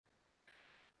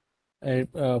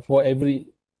for every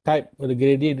type of the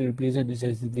gradient represent the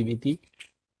sensitivity.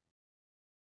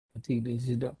 I think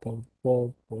this is not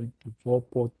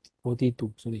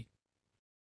 4.42, sorry.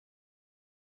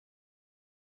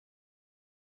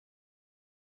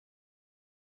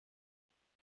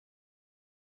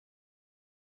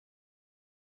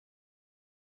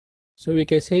 So we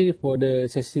can say for the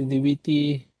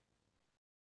sensitivity,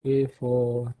 okay,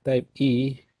 for type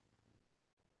E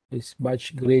is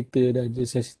much greater than the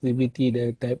sensitivity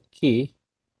than type K.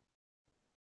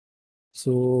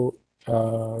 So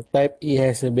type E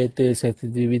has a better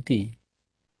sensitivity.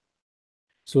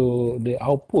 So the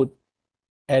output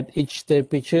at each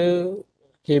temperature,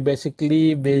 okay,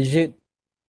 basically measured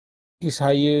is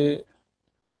higher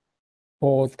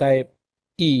for type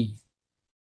E.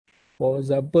 For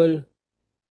example,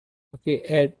 okay,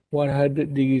 at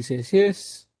 100 degrees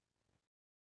Celsius,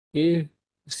 okay,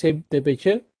 same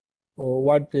temperature or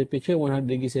one temperature, 100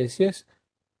 degrees Celsius,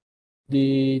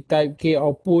 the type K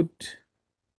output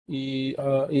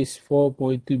is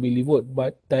 4.2 millivolt,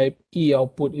 but type E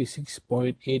output is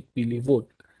 6.8 millivolt.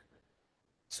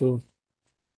 So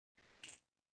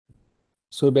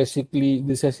basically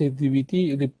the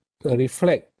sensitivity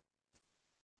reflect,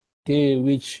 okay,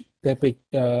 which type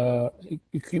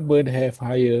equipment have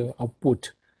higher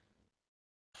output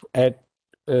at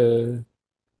a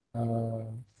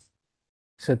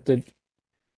certain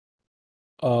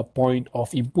point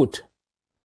of input.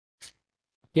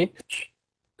 Okay,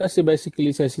 that's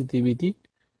basically sensitivity.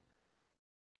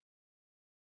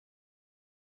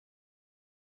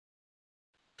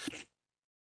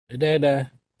 And then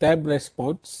time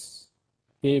response.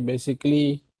 Okay,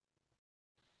 basically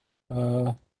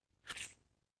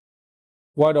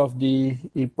one of the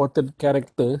important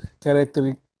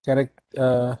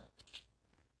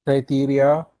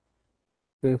criteria,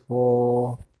 okay,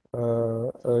 for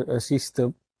a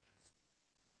system.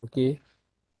 Okay,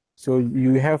 so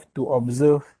you have to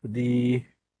observe the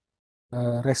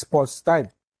response time.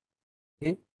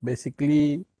 Okay,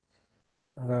 basically,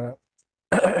 uh,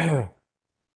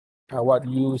 what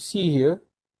you see here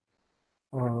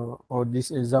on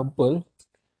this example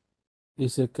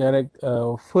is a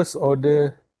first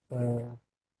order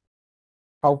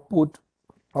output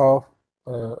of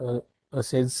a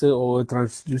sensor or a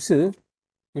transducer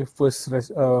in first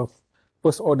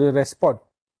order response.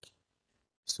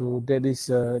 So that is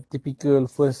a typical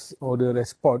first order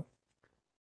response.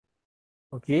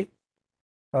 Okay.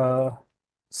 Uh,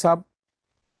 some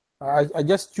I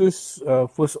just choose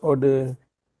first order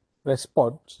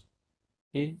response.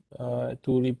 Okay.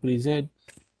 To represent,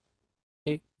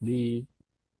 okay, the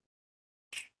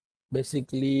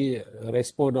basically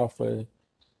response of a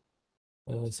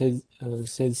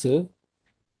sensor.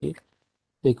 Okay.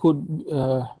 They could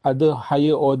other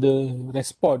higher order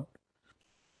response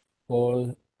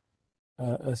for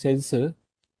a sensor.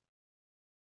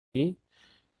 Okay.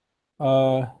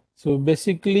 So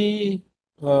basically,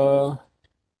 okay,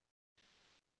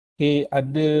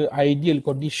 under ideal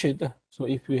condition, so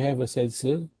if you have a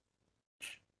sensor,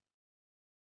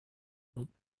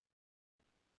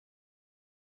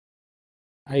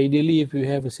 ideally if you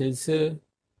have a sensor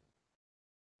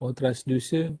or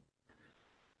transducer,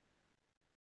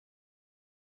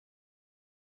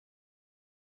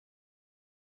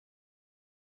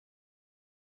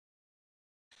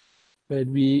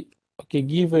 when we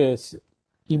give us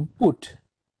input,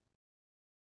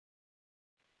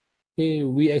 okay,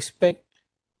 we expect,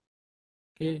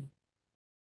 okay,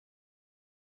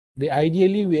 the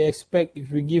ideally we expect if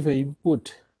we give an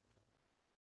input,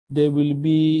 there will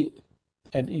be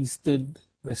an instant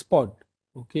response.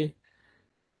 Okay,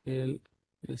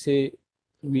 let's say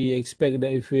we expect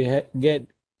that if we get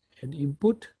an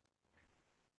input,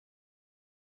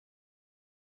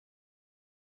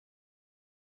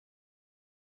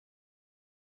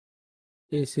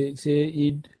 say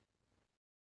in,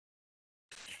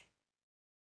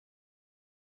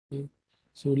 okay,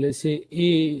 so let's say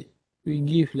A, we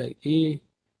give like A,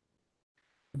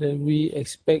 then we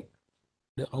expect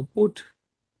the output,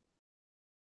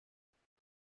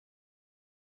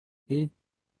 okay,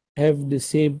 have the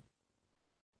same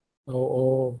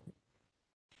or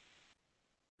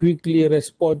quickly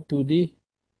respond to the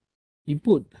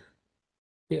input.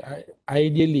 Okay,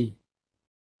 ideally,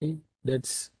 okay,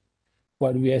 that's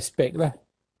what we expect lah,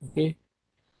 okay,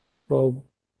 from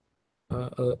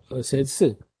a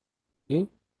sensor. Okay,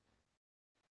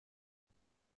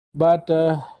 but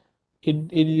in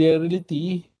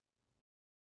reality,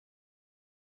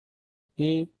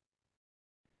 okay,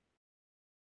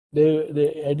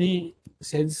 any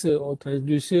sensor or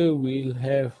transducer will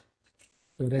have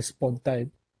a response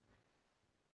time.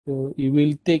 So it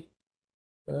will take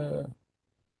uh,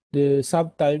 the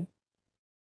some time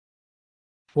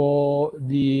for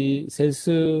the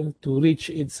sensor to reach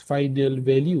its final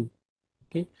value.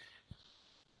 Okay,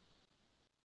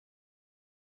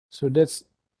 so that's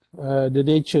the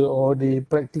nature or the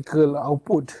practical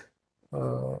output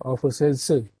of a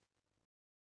sensor.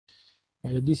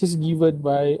 This is given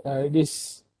by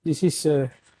this is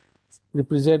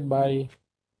represented by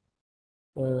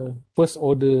first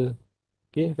order,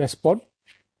 okay, response.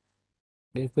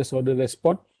 Okay, first order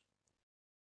response.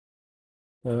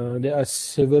 There are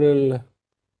several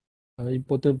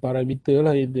important parameter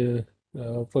lah in the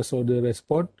first order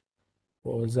response.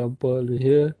 For example,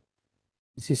 here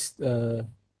this is the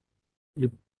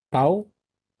tau.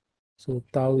 So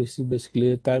tau is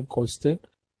basically a time constant.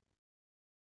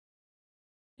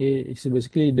 It's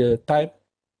basically the time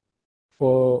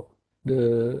for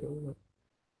the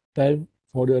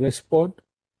response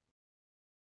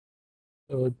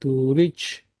to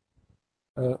reach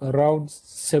around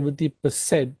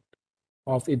 70%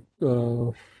 of it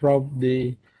from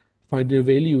the final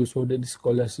value. So that is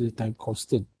called as the time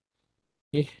constant.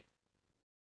 Okay.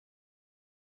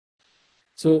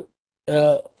 So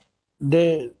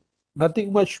there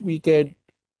nothing much we can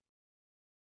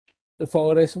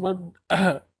for response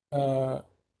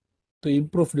to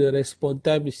improve the response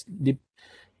time is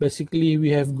basically we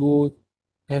have to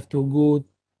go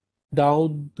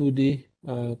down to the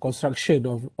construction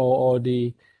of or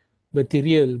the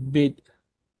material made,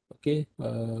 okay,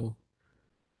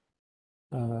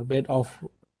 made of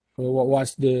what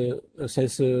was the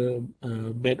sensor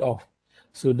made of.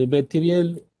 So the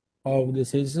material of the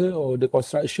sensor or the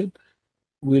construction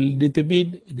will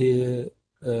determine the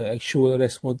actual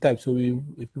response time. So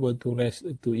if we want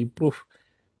to improve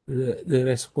the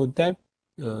response time,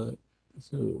 uh,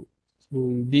 so we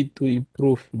need to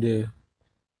improve the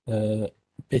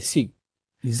basic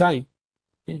design.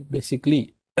 Okay,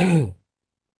 basically,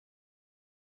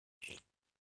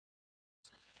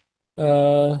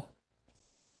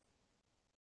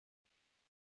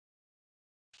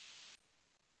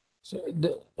 so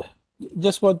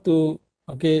just want to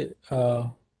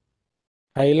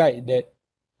highlight that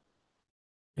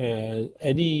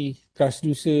any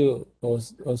transducer or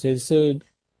sensor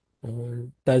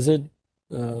doesn't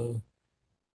uh,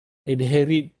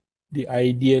 inherit the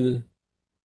ideal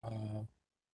uh,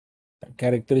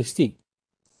 characteristic,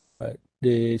 but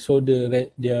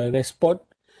their response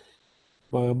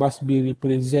must be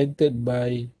represented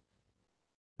by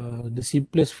the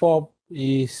simplest form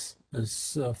is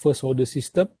a first order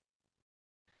system,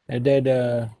 and then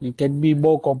it can be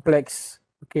more complex.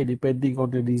 Okay, depending on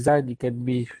the design, it can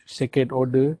be second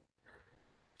order.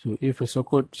 So if a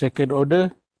second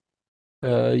order,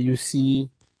 you see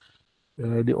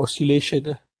the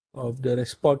oscillation of the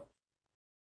response,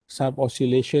 some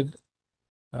oscillation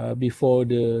before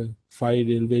the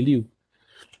final value.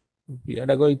 We are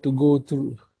not going to go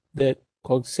through that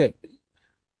concept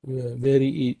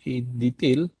very in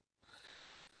detail.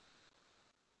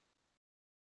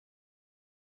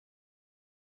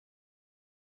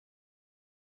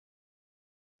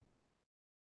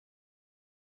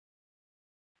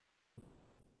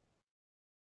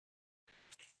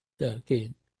 Yeah, okay.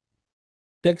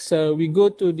 Next, we go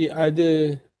to the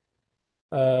other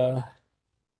uh,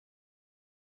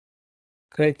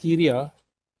 criteria.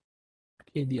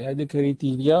 Okay, the other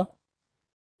criteria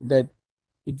that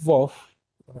involve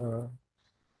uh,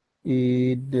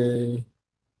 in the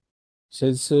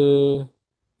sensor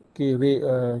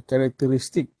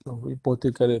characteristic,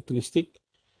 important characteristic.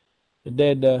 And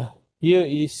then here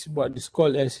is what is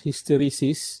called as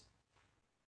hysteresis.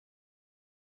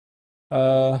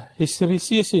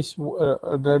 Hysteresis is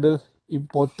another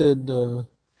important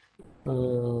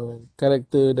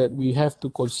character that we have to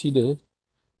consider,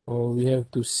 or we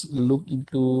have to look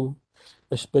into,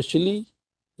 especially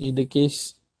in the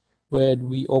case when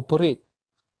we operate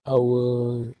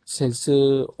our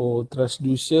sensor or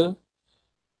transducer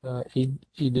in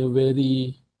a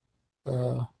very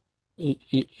i-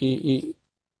 i- i-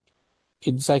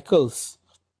 in cycles.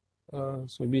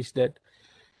 So means that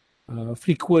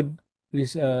frequent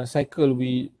this cycle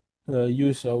we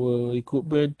use our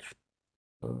equipment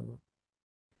uh,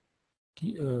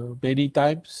 many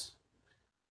times,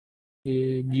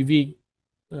 giving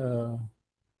uh,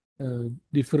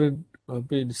 different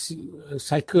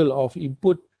cycle of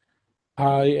input,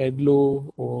 high and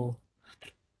low, or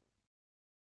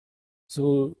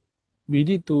so we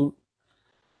need to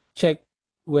check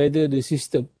whether the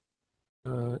system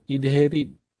inherit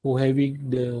or having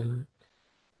the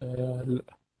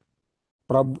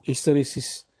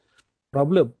hysteresis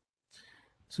problem.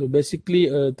 So basically,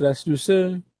 a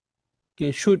transducer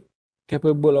should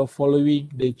capable of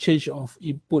following the change of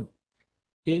input,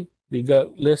 okay,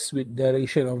 regardless with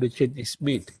direction of the change is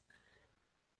made.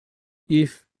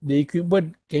 If the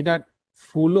equipment cannot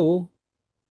follow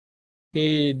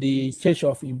the change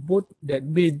of input, that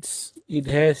means it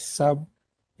has some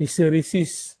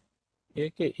hysteresis,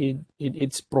 okay, in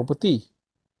its property.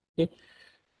 Okay.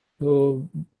 So,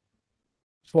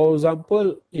 for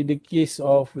example, in the case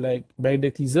of like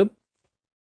magnetism,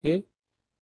 okay,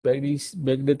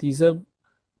 magnetism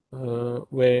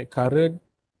where current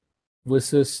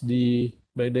versus the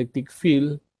magnetic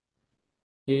field,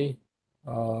 okay,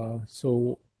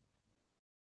 so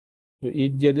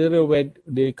in general, when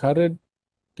the current,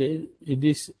 okay, in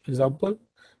this example,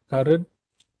 current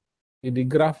in the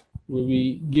graph will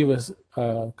be give us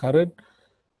current.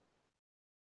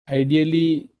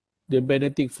 Ideally, the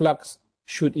magnetic flux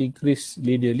should increase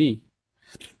linearly.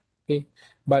 Okay,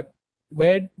 but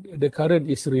when the current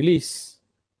is released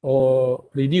or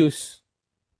reduced,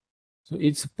 so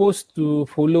it's supposed to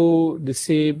follow the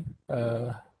same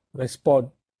response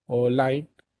or line,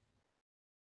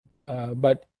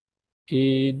 but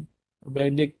in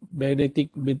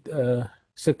magnetic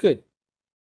circuit.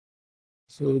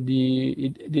 So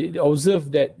they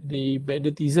observe that the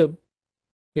magnetism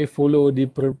may follow a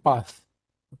different path.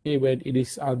 Okay, when it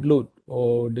is unload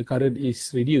or the current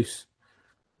is reduced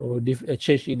or a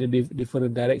change in a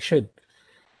different direction.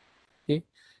 Okay,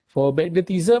 for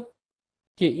magnetism,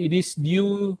 okay, it is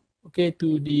due, okay,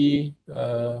 to the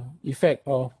effect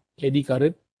of eddy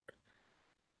current.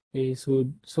 Okay, so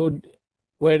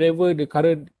whenever the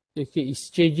current, okay, is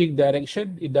changing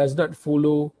direction, it does not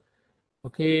follow,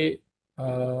 okay,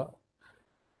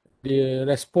 the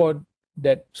response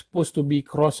that's supposed to be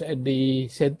crossed at the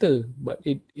center, but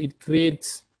it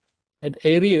creates an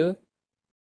area,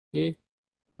 okay,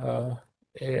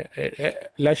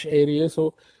 large area.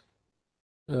 So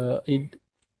in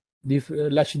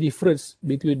large difference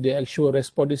between the actual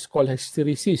response is called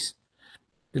hysteresis.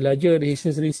 The larger the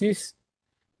hysteresis,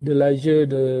 the larger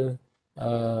the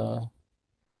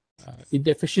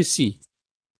inefficiency.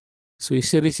 So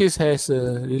hysteresis has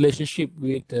a relationship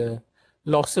with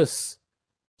losses.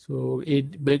 So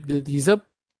in magnetism,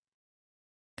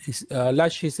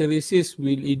 large hysteresis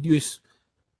will induce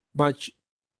much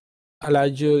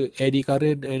larger eddy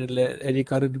current, and eddy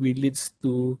current will leads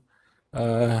to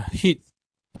heat,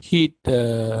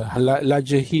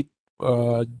 larger heat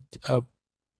uh,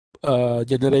 uh,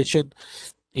 generation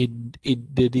in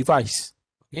the device.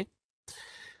 Okay,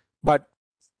 but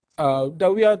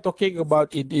now we are talking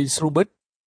about in instrument.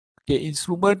 Okay,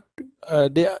 instrument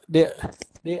they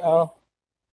are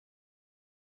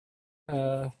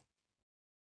uh,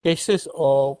 cases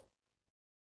of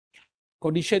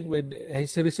condition when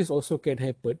hysteresis also can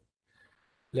happen.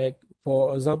 Like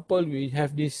for example, we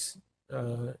have this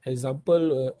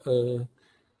example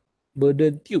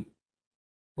burden tube.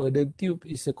 Burden tube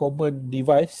is a common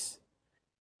device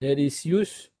that is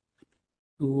used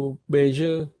to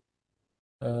measure,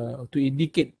 to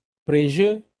indicate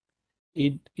pressure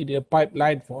in a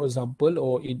pipeline, for example,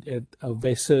 or in a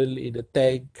vessel, in a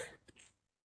tank.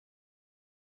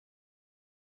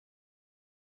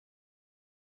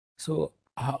 So,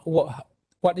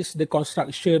 what is the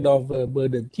construction of a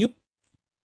burden tube?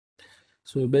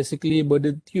 So basically,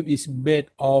 burden tube is made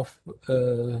of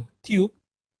a tube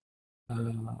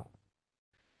uh,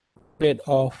 made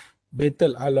of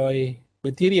metal alloy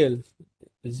material.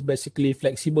 It's basically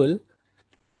flexible,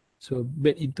 so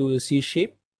made into a C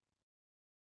shape.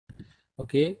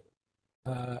 Okay,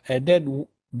 and then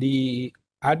the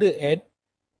other end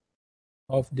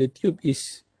of the tube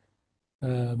is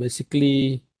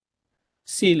basically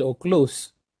sealed or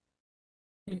closed.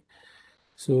 Okay.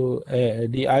 So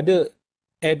the other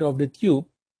end of the tube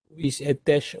is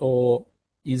attached or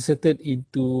inserted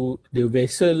into the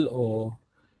vessel or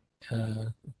uh,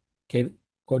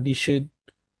 condition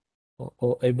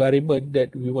or environment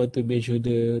that we want to measure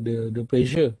the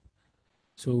pressure.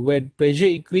 So when pressure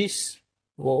increase,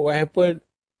 what happen?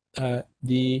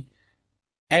 The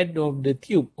end of the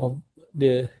tube of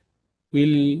the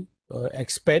will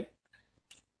expand,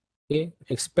 okay,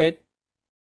 expand,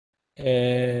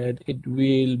 and it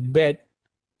will bend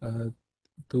uh,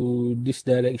 to this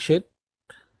direction.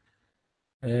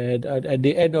 And at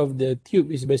the end of the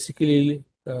tube is basically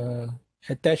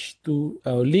attached to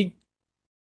link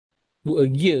to a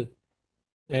gear,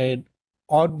 and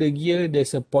on the gear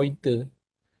there's a pointer.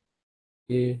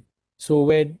 Okay, so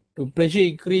when the pressure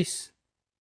increase,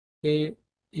 okay,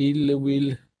 it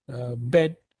will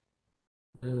bend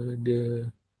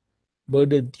the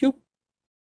burden tube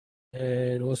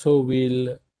and also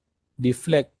will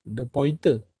deflect the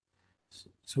pointer.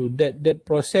 So that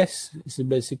process is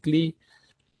basically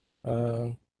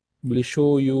will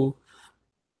show you,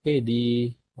 okay,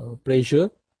 the pressure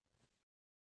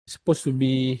is supposed to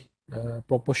be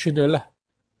proportional lah.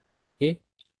 Okay,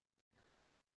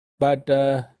 but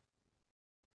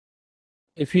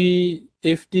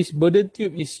if this burden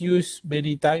tube is used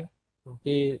many times,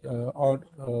 okay, on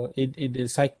in the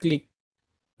cyclic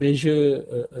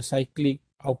measure, a cyclic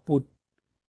output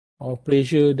or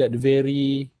pressure that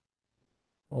vary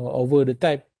over the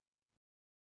time.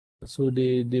 So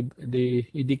the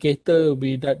indicator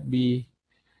may not be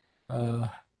uh,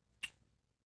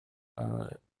 I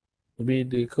mean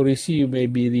the accuracy may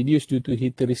be reduced due to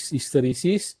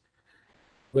hysteresis,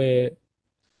 where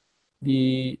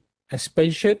the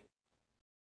expansion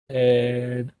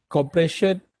and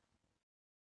compression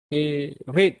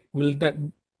rate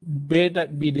may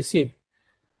not be the same.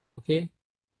 Okay,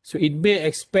 so it may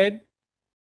expand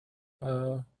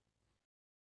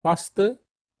faster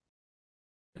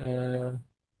uh,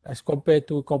 as compared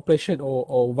to compression,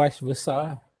 or vice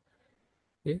versa.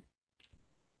 Okay,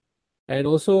 and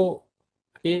also,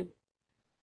 okay,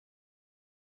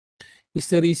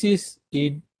 hysteresis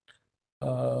in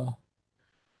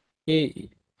okay,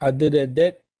 other than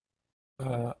that,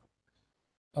 uh,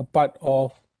 a part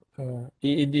of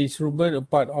in the instrument, a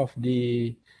part of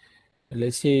the,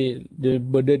 let's say, the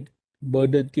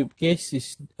burden tube case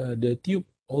is the tube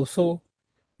also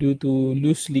due to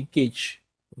loose linkage.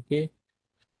 Okay,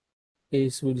 okay,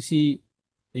 so you see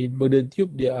in burden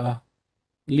tube there are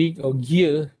link or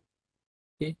gear.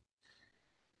 Okay,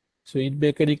 so in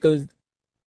mechanical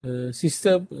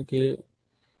system, okay,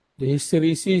 the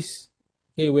hysteresis,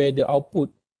 okay, where the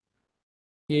output,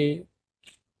 okay,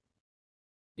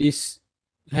 is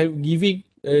giving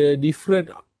a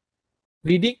different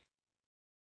reading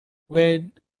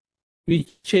when we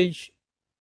change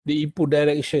the input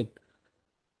direction.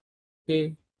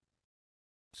 Okay,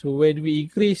 so when we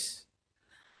increase,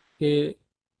 okay,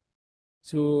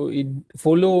 so it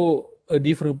follow a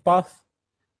different path,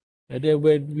 and then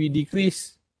when we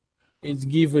decrease, it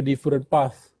give a different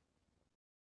path.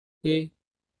 Okay,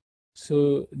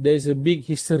 so there's a big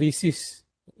hysteresis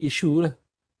issue lah.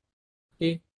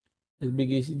 Okay,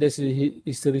 there's a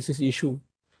hysteresis issue.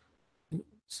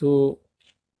 So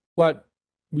what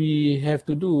we have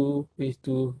to do is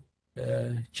to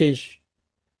change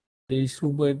the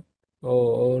instrument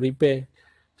or repair.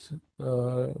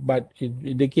 But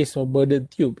in the case of burden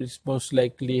tube, it's most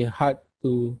likely hard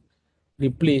to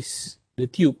replace the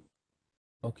tube,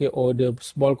 okay, or the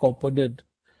small component.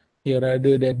 Okay,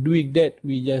 rather than doing that,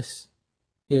 we just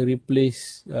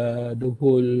replace the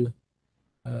whole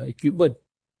equipment,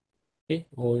 okay,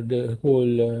 or the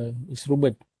whole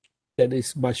instrument. That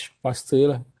is much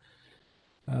faster lah.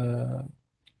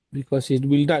 Because it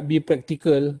will not be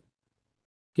practical,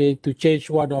 okay, to change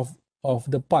one of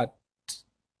the part.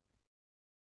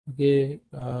 Okay,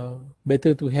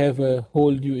 better to have a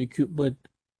whole new equipment.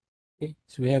 Okay,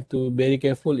 so we have to be very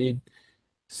careful in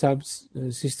some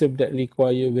system that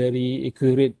require very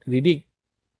accurate reading.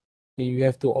 Okay, you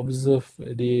have to observe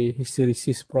the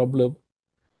hysteresis problem.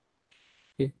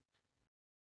 Okay.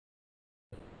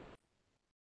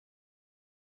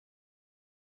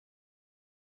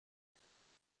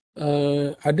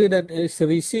 Other than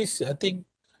hysteresis, I think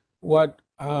what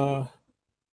other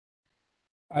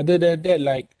than that,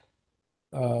 like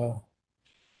uh,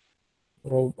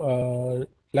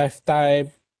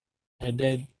 lifetime, and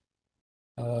then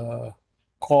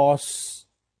cost.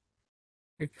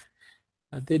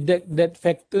 I think that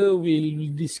factor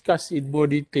we'll discuss in more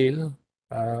detail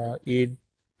in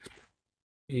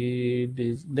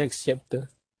the next chapter.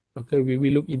 Okay, we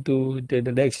will look into the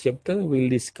next chapter. We'll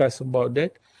discuss about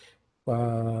that.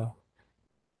 So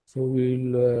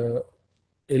we'll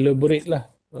elaborate lah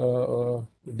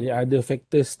the other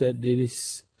factors that there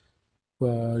is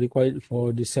required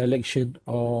for the selection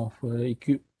of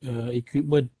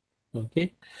equipment.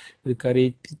 Okay, the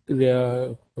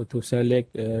criteria to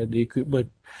select the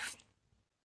equipment.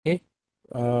 Okay,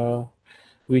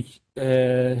 which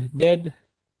then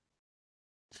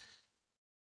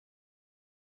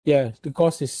yeah, the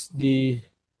cost is the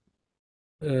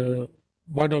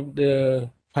one of the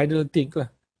final thing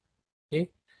lah. Okay,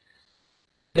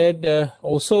 then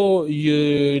also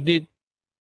you need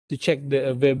to check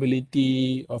the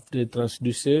availability of the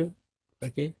transducer,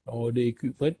 okay, or the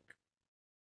equipment.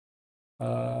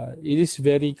 It is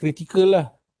very critical lah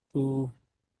to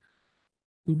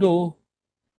know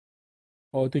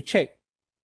or to check,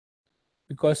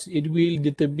 because it will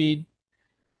determine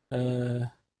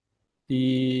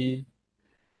the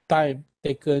time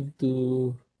taken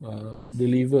to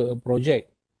deliver a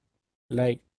project.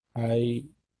 Like I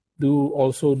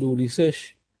also do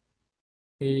research.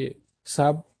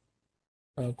 Some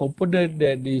component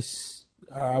that is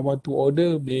I want to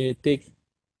order may take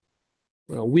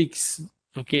weeks.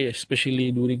 Okay,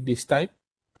 especially during this time.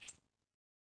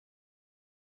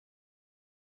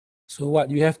 So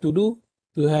what you have to do,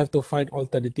 you have to find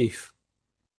alternative.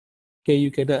 Okay,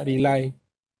 you cannot rely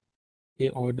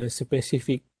on a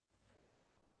specific,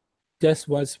 just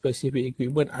one specific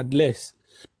equipment unless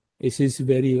it is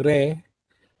very rare.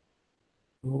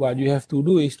 What you have to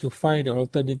do is to find an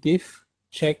alternative,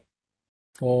 check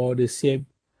for the same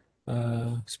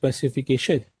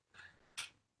specification.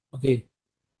 Okay,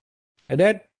 and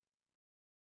then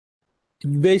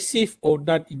invasive or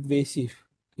non-invasive.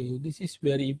 Okay, this is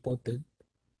very important.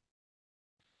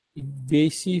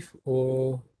 Invasive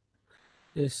or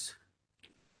there's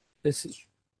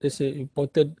there's an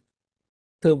important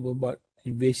term about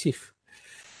invasive.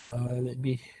 Let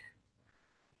me.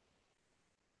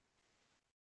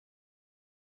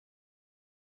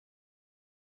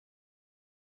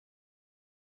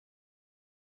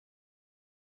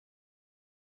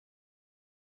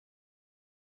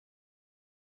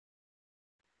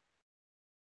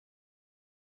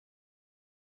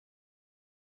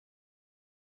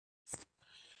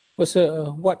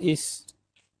 What is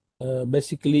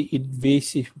basically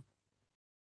invasive?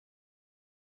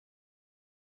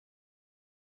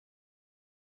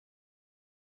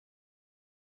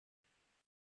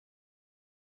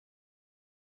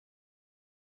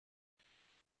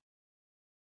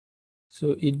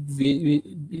 So we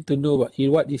need to know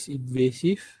what is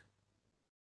invasive.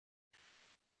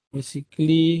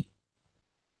 Basically,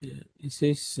 it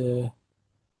says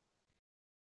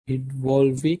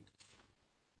involving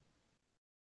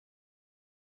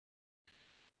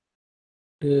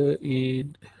the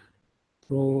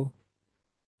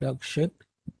introduction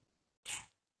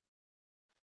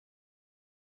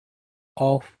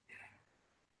of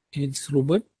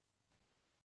instrument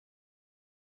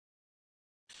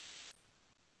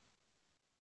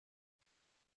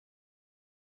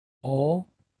or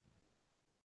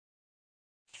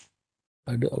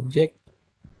other object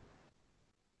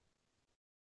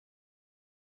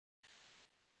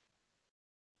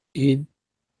in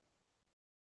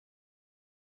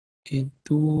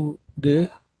into the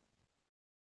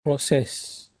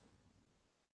process.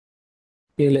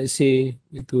 Okay, let's say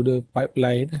into the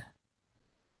pipeline.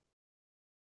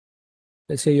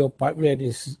 Let's say your pipeline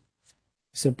is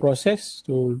a process,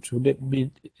 so that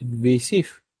means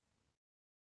invasive.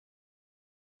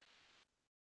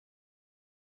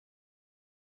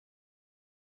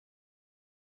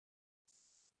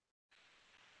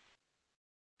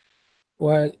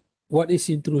 While what is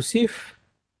intrusive?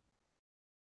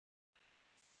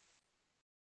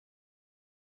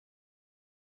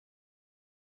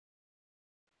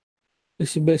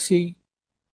 It's basically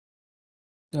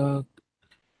uh,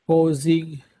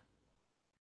 causing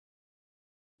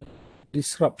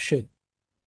disruption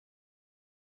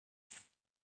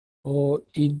or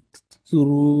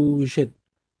intrusion.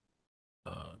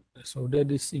 So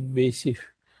that is invasive.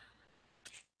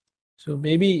 So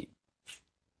maybe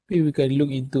we can look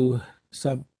into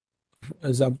some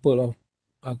example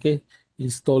of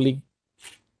installing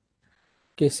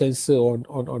sensor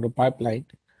on the pipeline.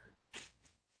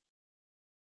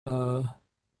 Uh,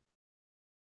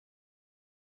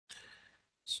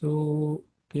 so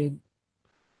okay,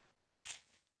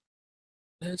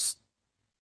 let's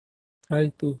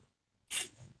try to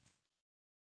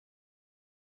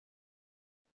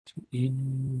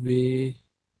invasive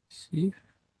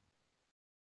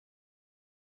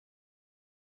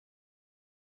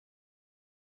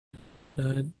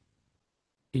and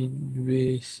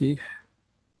invasive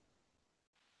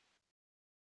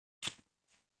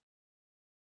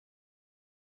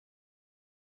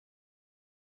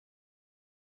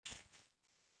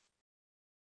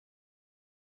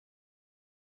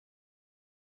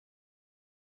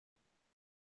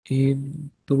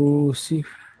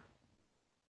intrusive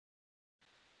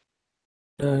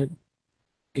and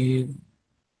intrusive.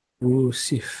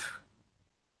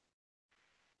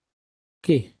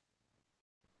 Okay.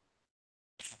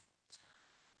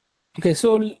 Okay,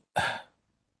 so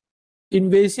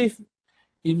invasive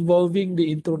involving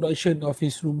the introduction of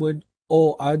instrument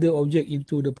or other object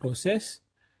into the process,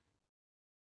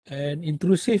 and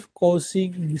intrusive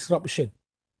causing disruption.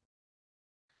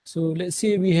 So let's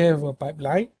say we have a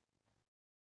pipeline.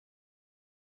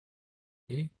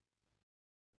 Okay.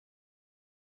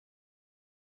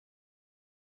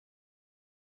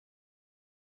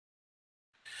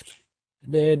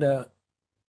 Then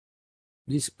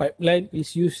this pipeline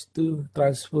is used to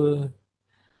transfer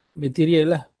material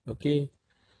lah. Okay.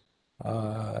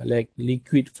 Like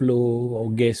liquid flow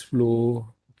or gas flow.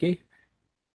 Okay.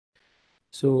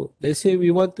 So let's say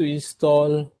we want to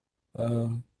install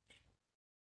an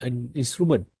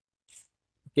instrument.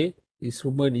 Okay.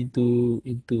 Instrument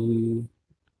into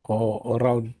or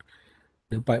around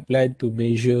the pipeline to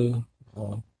measure,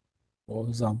 for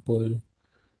example,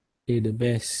 okay, the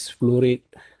mass flow rate.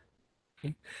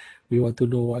 Okay. We want to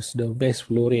know what's the mass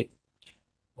flow rate.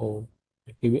 Or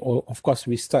of course,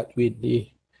 we start with the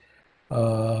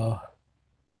uh,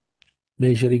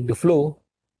 measuring the flow.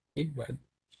 Okay, but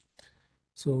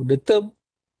so the term,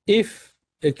 if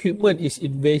equipment is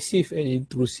invasive and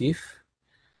intrusive,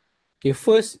 okay,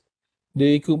 first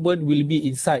the equipment will be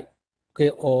inside, okay,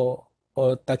 or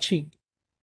touching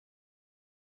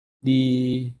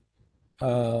the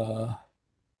uh,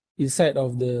 inside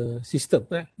of the system,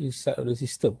 inside of the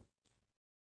system.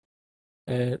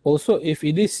 And also, if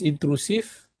it is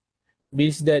intrusive,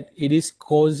 means that it is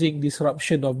causing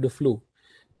disruption of the flow.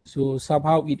 So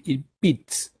somehow it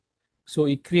impedes. So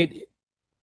it creates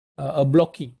a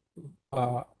blocking.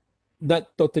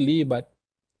 Not totally, but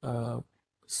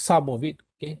some of it,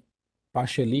 okay,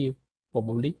 partially,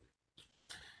 probably.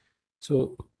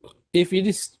 So if it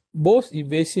is both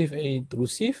invasive and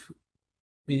intrusive,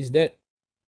 means that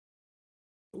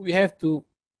we have to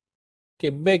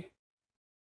make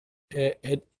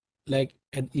like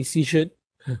an incision,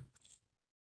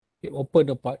 open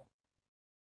a part,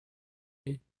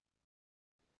 okay,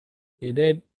 and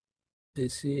then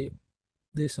let's say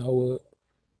this our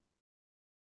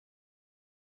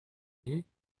okay.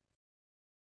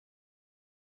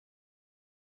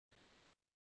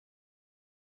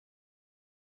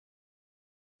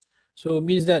 So it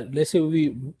means that let's say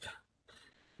we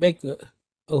make a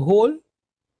hole,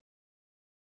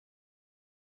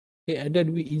 okay, and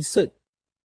then we insert,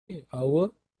 okay,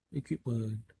 our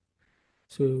equipment.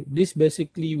 So this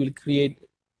basically will create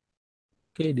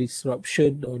okay,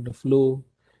 disruption on the flow,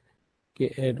 okay,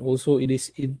 and also it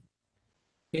is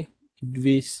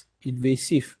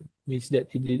invasive, means that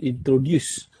it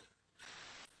introduce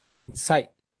inside,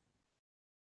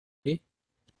 okay.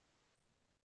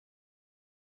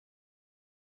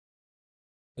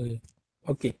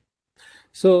 Okay,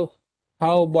 so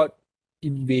how about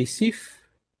invasive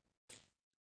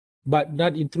but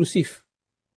not intrusive?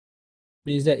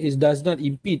 Means that it does not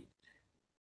impede.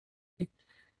 Okay?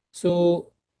 So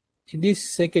in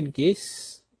this second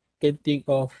case, can think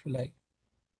of like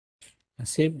the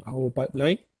same our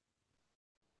pipeline.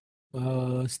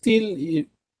 Still,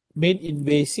 main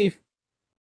invasive,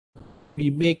 we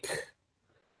make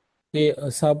a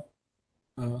sub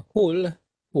hole,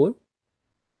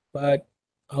 but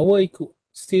our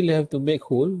still have to make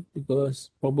hole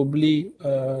because probably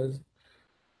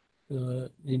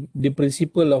the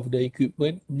principle of the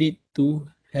equipment need to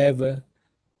have a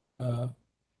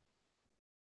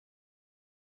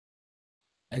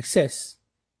access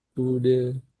to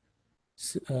the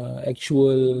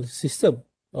actual system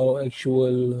or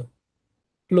actual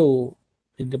flow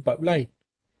in the pipeline.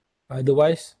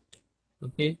 Otherwise,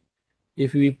 okay,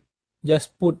 if we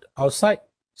just put outside,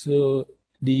 so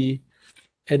the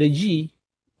energy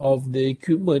of the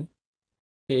equipment,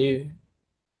 okay,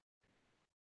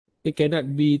 it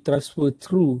cannot be transferred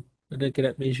through and I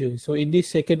cannot measure. So in this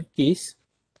second case,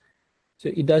 so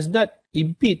it does not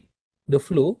impede the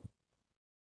flow,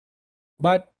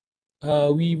 but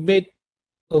we made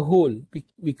a hole.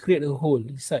 We create a hole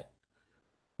inside,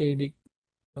 okay,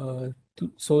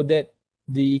 so that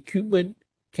the equipment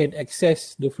can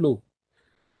access the flow.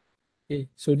 Okay,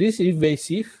 so this is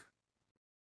invasive,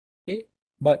 okay,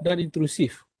 but not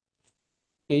intrusive.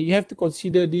 Okay, you have to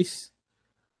consider this.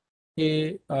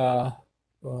 Okay,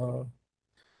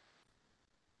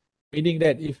 meaning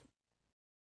that if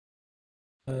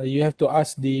you have to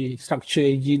ask the structure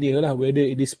engineer lah, whether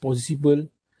it is possible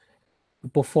to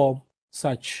perform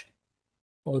such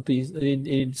or to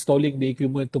installing the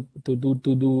equipment to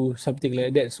do something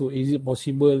like that. So is it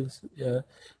possible?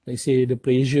 Like say the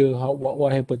pressure,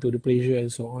 what happened to the pressure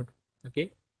and so on.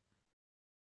 Okay.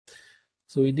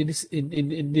 So in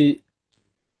the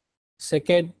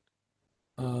second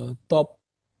top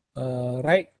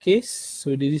right case,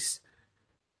 so this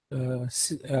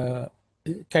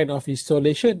kind of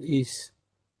installation is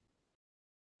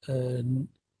uh,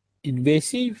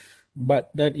 invasive but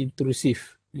not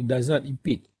intrusive. It does not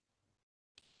impede.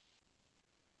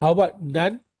 How about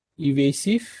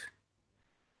non-invasive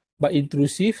but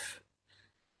intrusive?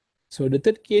 So the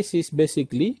third case is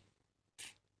basically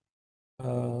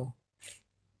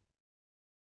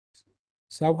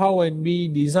somehow when we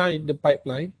design the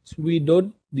pipeline, we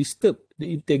don't disturb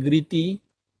the integrity.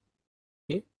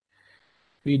 Okay,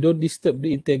 we don't disturb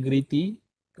the integrity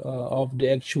of the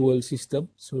actual system.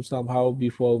 So somehow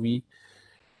before we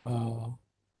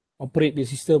operate the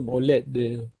system or let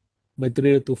the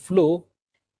material to flow,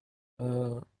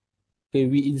 okay,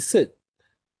 we insert,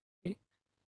 okay,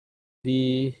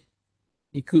 the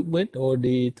equipment or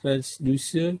the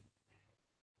transducer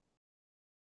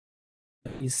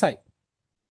inside.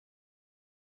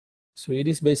 So it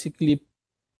is basically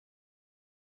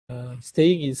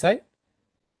staying inside.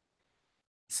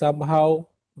 Somehow,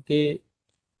 okay,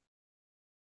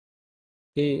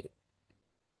 okay,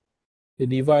 the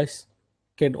device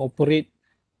can operate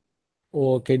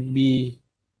or can be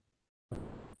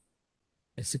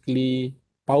basically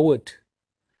powered,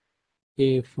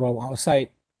 okay, from outside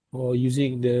or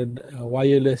using the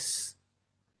wireless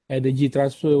energy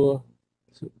transfer.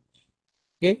 So,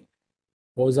 okay,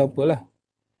 for example lah.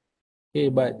 Okay,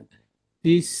 but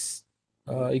this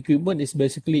equipment is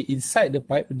basically inside the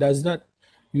pipe. Does not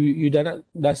you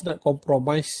does not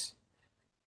compromise,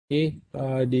 okay,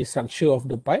 the structure of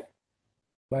the pipe,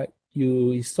 but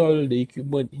you install the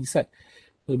equipment inside.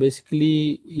 So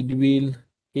basically, it will,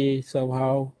 okay,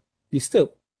 somehow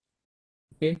disturb,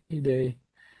 okay, the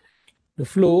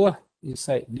flow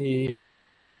inside the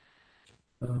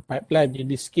pipeline in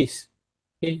this case.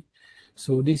 Okay,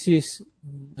 so this is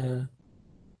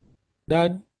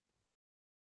non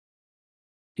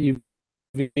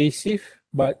invasive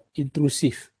but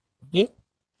intrusive. Okay,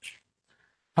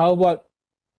 how about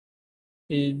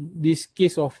in this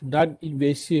case of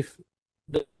non-invasive,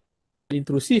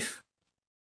 intrusive?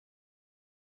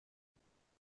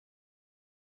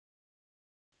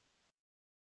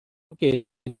 Okay,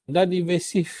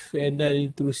 non-invasive and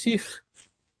non-intrusive,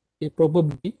 okay,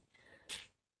 probably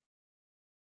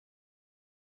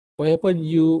what happen,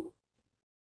 you,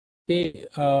 okay,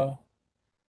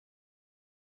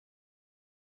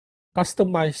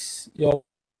 customize your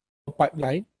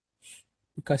pipeline,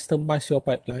 you customize your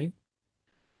pipeline.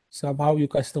 Somehow you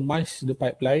customize the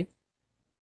pipeline.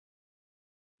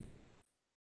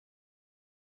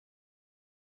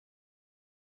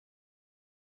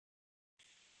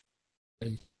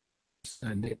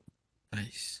 And that,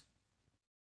 nice.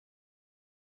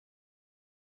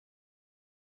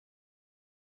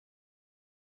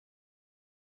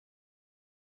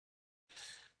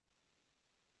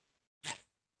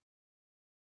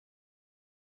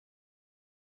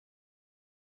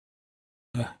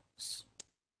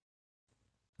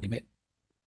 Limit.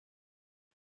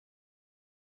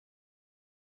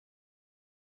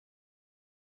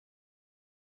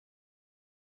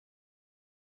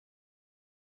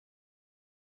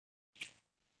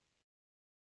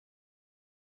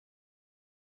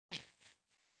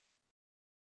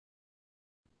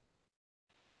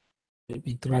 Let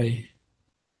me try.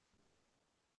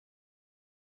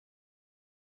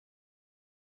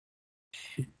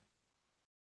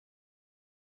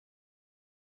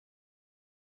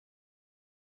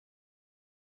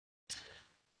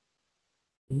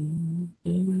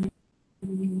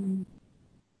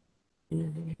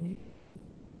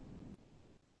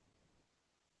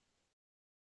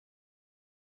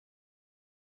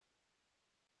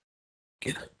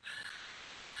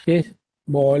 Okay,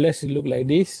 more or less it look like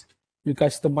this. You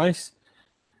customize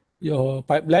your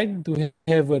pipeline to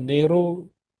have a narrow,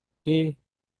 okay,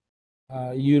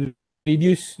 you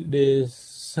reduce the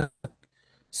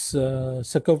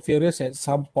circumference at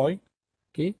some point,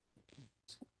 okay,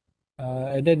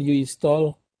 and then you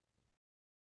install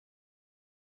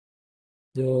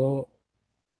the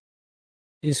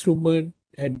instrument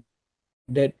at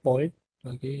that point,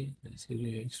 okay, let's say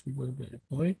the instrument at that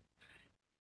point.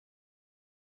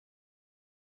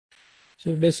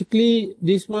 So basically,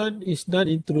 this one is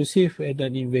non-intrusive and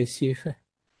non-invasive.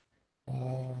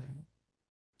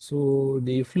 So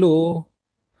the flow,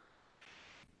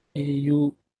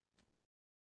 you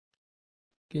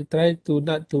try to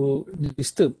not to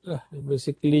disturb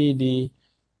basically the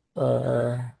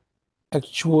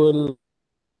actual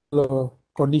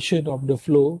condition of the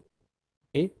flow,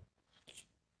 okay,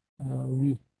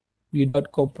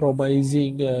 without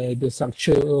compromising the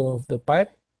structure of the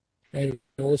pipe, and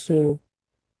also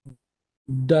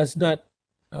does not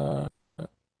uh,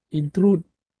 intrude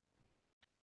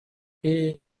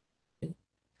a,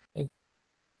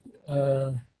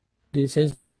 uh, the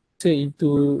sensor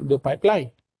into the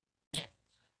pipeline.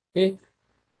 Okay,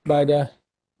 but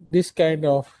this kind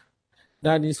of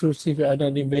non-intrusive and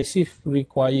non-invasive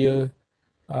require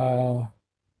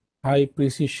high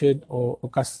precision or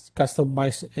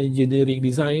customized engineering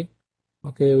design.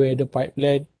 Okay, where the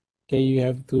pipeline, okay, you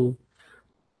have to,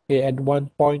 okay, at one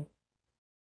point,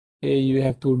 okay, you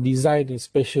have to design a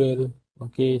special,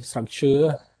 okay,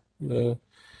 structure.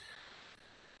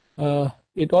 Uh,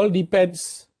 it all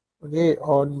depends, okay,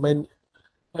 on when.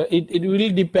 It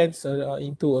really depends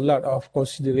into a lot of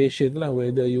consideration lah,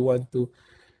 whether you want to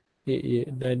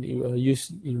then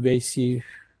use invasive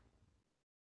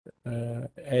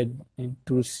and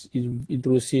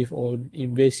intrusive or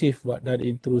invasive but not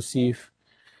intrusive,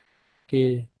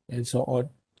 okay, and so on.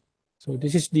 So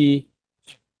this is the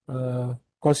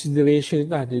consideration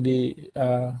lah, the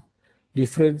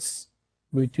difference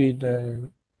between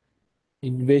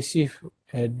invasive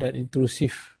and non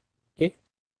intrusive. Okay.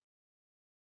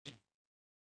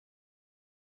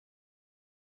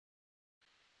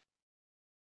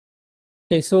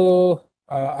 Okay, so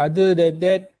other than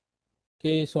that,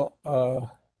 okay, so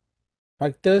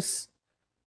factors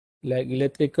like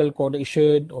electrical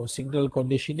connection or signal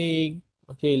conditioning,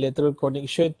 okay, lateral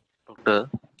connection. Doctor,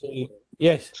 Okay.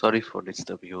 Yes. sorry for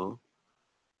disturb you.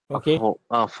 Okay.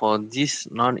 For this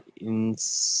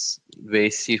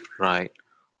non-invasive, right,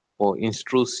 or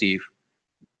intrusive,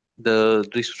 the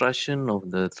destruction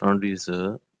of the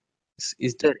transducer,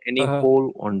 is there any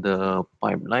hole on the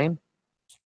pipeline?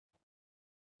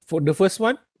 For the first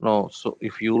one, No. So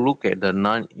if you look at the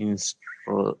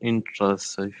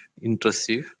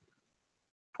non-intrusive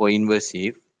for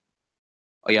invasive,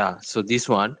 yeah. So this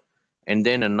one, and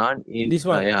then a this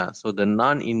one. yeah. So the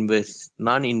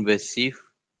non-invasive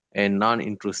and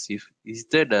non-intrusive. Is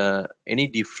there any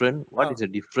different? What is the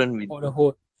difference with? Or the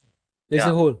hole. There's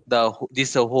Yeah, a hole. this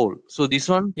is a hole. So this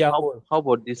one, Yeah, hole. how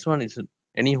about this one? Is it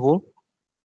any hole?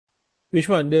 Which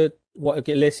one? The what?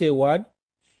 Okay, let's say 1,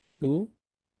 2,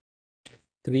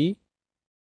 3,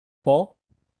 4.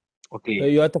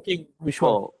 Okay. You are talking which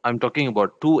one? Oh, I'm talking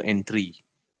about 2 and 3.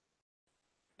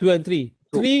 2 and 3.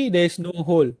 So, 3, there's no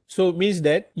hole. So it means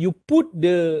that you put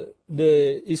the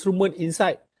instrument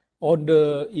inside on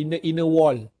the inner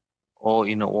wall.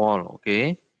 in a wall.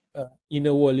 Okay.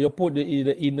 Inner wall. You put the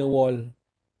inner wall.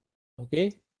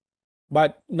 Okay,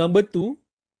 but number 2,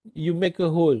 you make a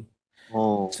hole.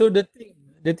 Oh, So the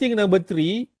thing number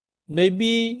 3,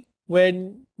 maybe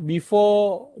when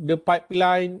before the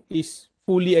pipeline is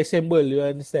fully assembled, you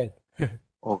understand?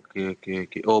 okay.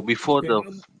 Oh, before Okay. the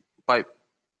pipe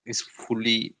is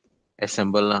fully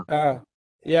assembled lah.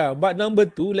 Yeah, but number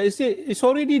 2, let's say it's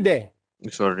already there.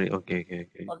 Sorry, okay.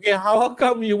 Okay, how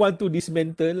come you want to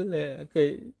dismantle?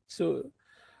 Okay, so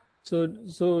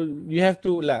you have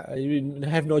to lah. You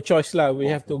have no choice lah. We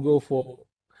have to Oh, go for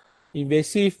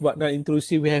invasive but not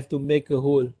intrusive. We have to make a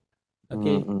hole.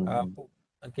 Okay, mm.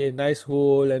 okay, nice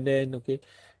hole, and then okay,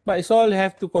 but it's all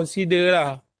have to consider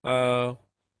lah.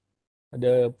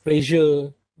 The pressure,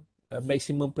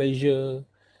 maximum pressure.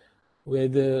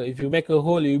 Whether if you make a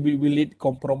hole, will it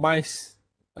compromise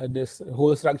the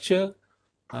whole structure?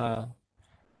 Uh,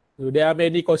 so there are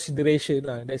many consideration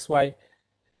lah. Uh,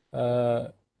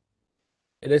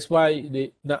 that's why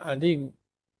I think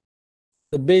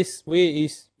the best way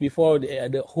is before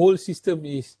the whole system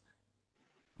is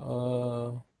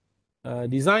uh,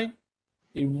 designed,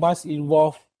 it must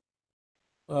involve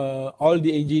all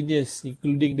the engineers,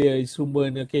 including the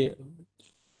instrument. Okay,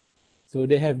 so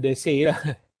they have their say lah.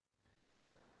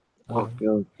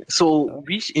 Okay. So,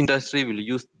 which industry will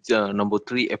use number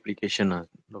 3 application,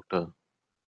 doctor?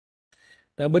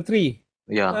 Number 3,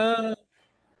 Yeah.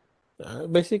 uh,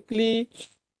 basically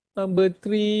number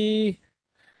 3,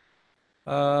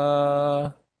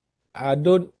 I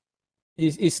don't.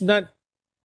 It's not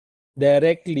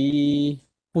directly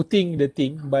putting the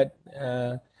thing, but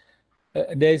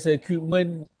there's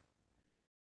equipment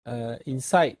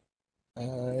inside.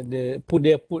 The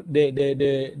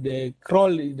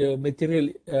crawl the material,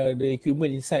 the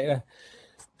equipment inside lah.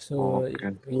 So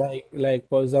Okay. like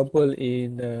for example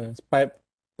in pipe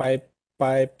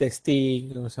pipe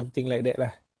testing or something like that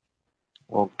lah.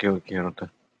 Okay,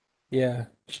 doctor. Yeah,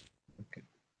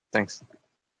 Thanks.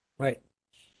 right.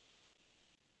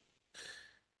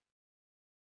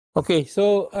 Okay,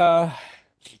 so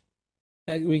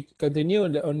as we continue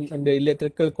on the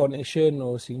electrical connection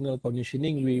or signal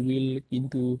conditioning, we will look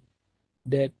into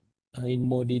that in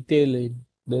more detail in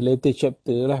the later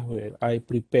chapter lah, where I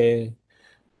prepare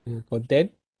the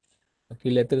content.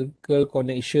 Okay, electrical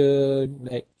connection,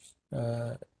 like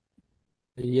uh,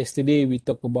 yesterday we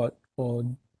talked about, or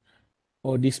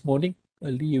this morning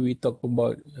early we talked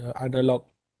about analog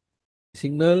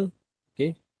signal.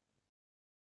 Okay,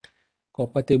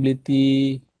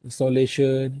 compatibility,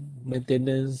 installation,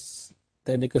 maintenance,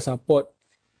 technical support,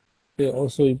 they're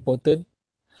also important.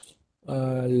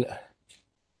 uh,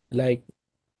 like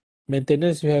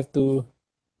maintenance, you have to,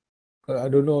 I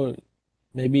don't know,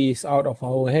 maybe it's out of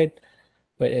our head,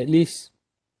 but at least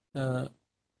uh,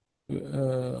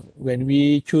 when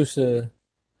we choose a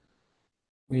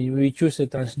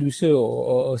transducer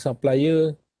or a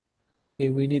supplier, okay,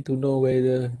 we need to know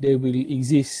whether they will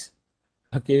exist,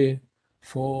 okay,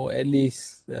 for at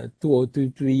least 2 or 3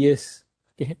 years.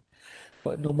 Okay,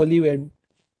 but normally when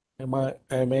my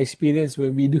experience,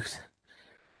 when we do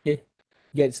okay,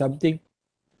 get something,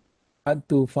 hard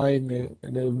to find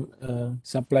the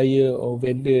supplier or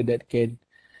vendor that can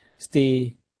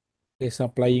stay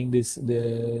supplying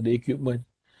the equipment.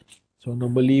 So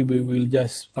normally we will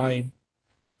just find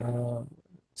uh,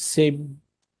 same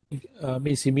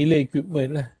similar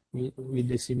equipment lah, with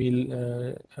the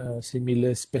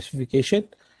similar specification.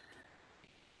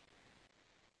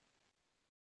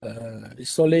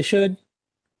 Installation,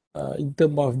 in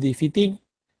terms of the fitting,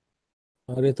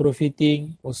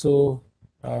 retrofitting also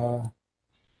uh,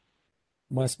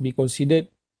 must be considered.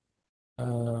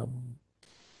 Um,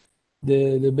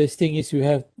 the best thing is you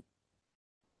have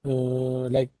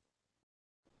like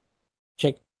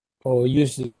check or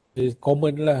use the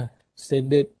common lah,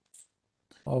 standard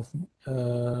of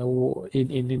in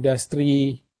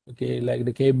industry. Okay, like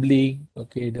the cabling,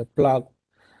 okay, the plug.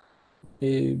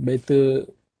 Okay, better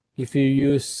if you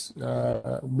use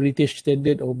British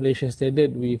standard or Malaysian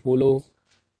standard, we follow.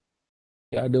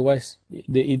 Otherwise,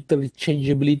 the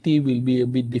interchangeability will be a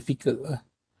bit difficult lah.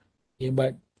 Okay,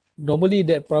 but normally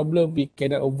that problem we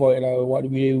cannot avoid lah. What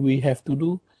we have to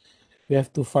do, we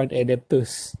have to find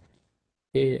adapters.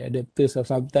 Okay, adapters, or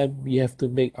sometimes we have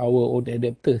to make our own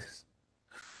adapters.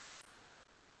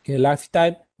 Okay,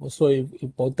 lifetime also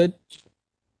important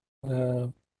uh,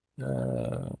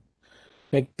 uh,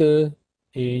 factor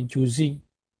in choosing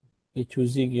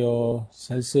your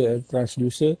sensor and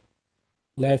transducer.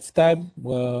 Lifetime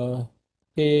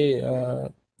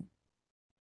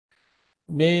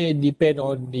may depend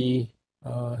on the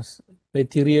uh,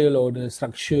 material or the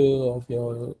structure of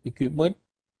your equipment.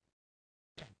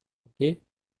 Okay,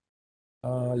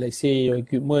 let's say your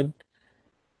equipment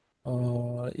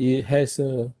it has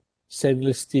a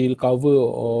stainless steel cover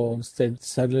or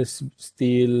stainless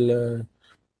steel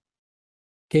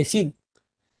casing.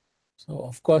 So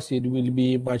of course it will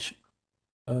be much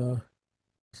uh,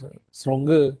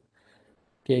 stronger.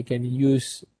 Okay, can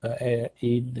use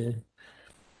in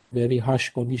very harsh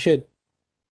condition.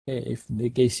 Okay, if the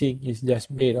casing is just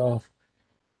made of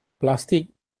plastic,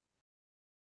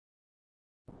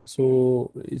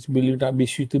 so it will not be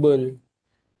suitable.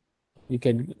 You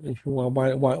can, if you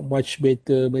want much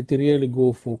better material,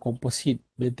 go for composite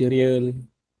material.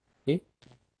 Okay,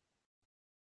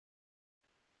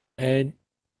 and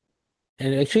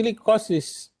actually cost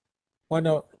is one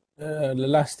of the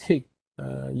last thing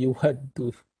you want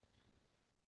to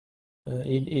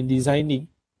in designing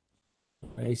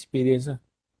my experience.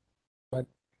 But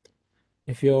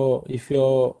if your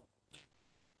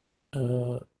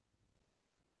uh,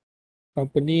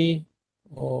 company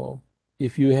or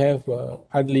if you have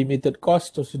unlimited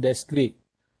cost, also that's great.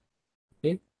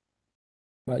 Okay,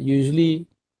 but usually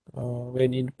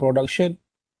when in production,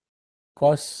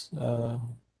 cost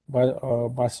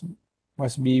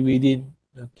must be within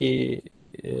okay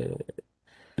uh,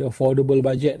 the affordable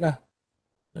budget lah.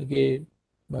 Okay,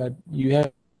 but you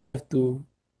have to,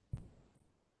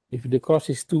 if the cost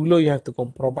is too low, you have to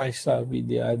compromise with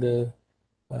the other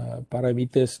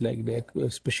parameters like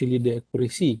especially the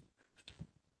accuracy.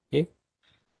 Okay,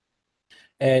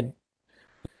 and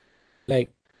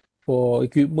like for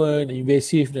equipment,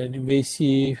 invasive,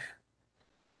 non-invasive,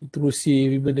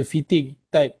 intrusive, even the fitting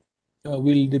type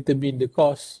will determine the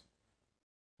cost.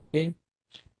 Okay,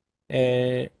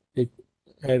 and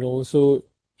and also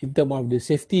in terms of the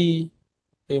safety,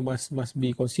 it must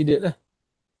be considered lah.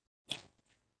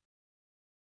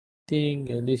 Think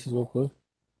this is okay.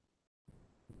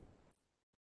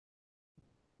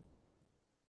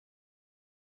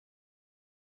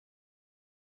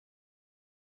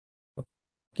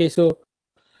 Okay, so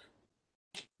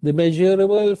the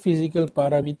measurable physical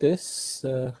parameters.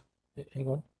 Hang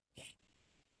on,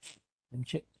 let me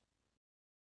check.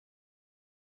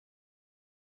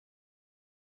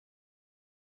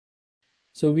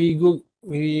 So I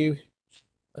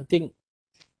think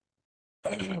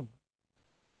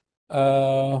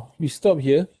we stop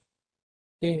here.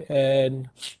 Okay, and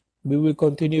we will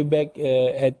continue back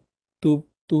at 2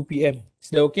 p.m. Is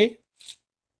that okay?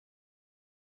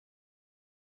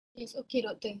 Yes, okay,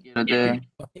 doctor. Okay, Doctor.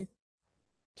 Okay.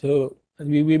 So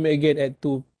we may get at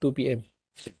 2 p.m.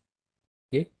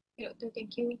 Okay. Okay, doctor,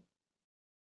 thank you.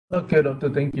 Okay, doctor,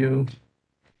 thank you.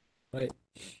 Right.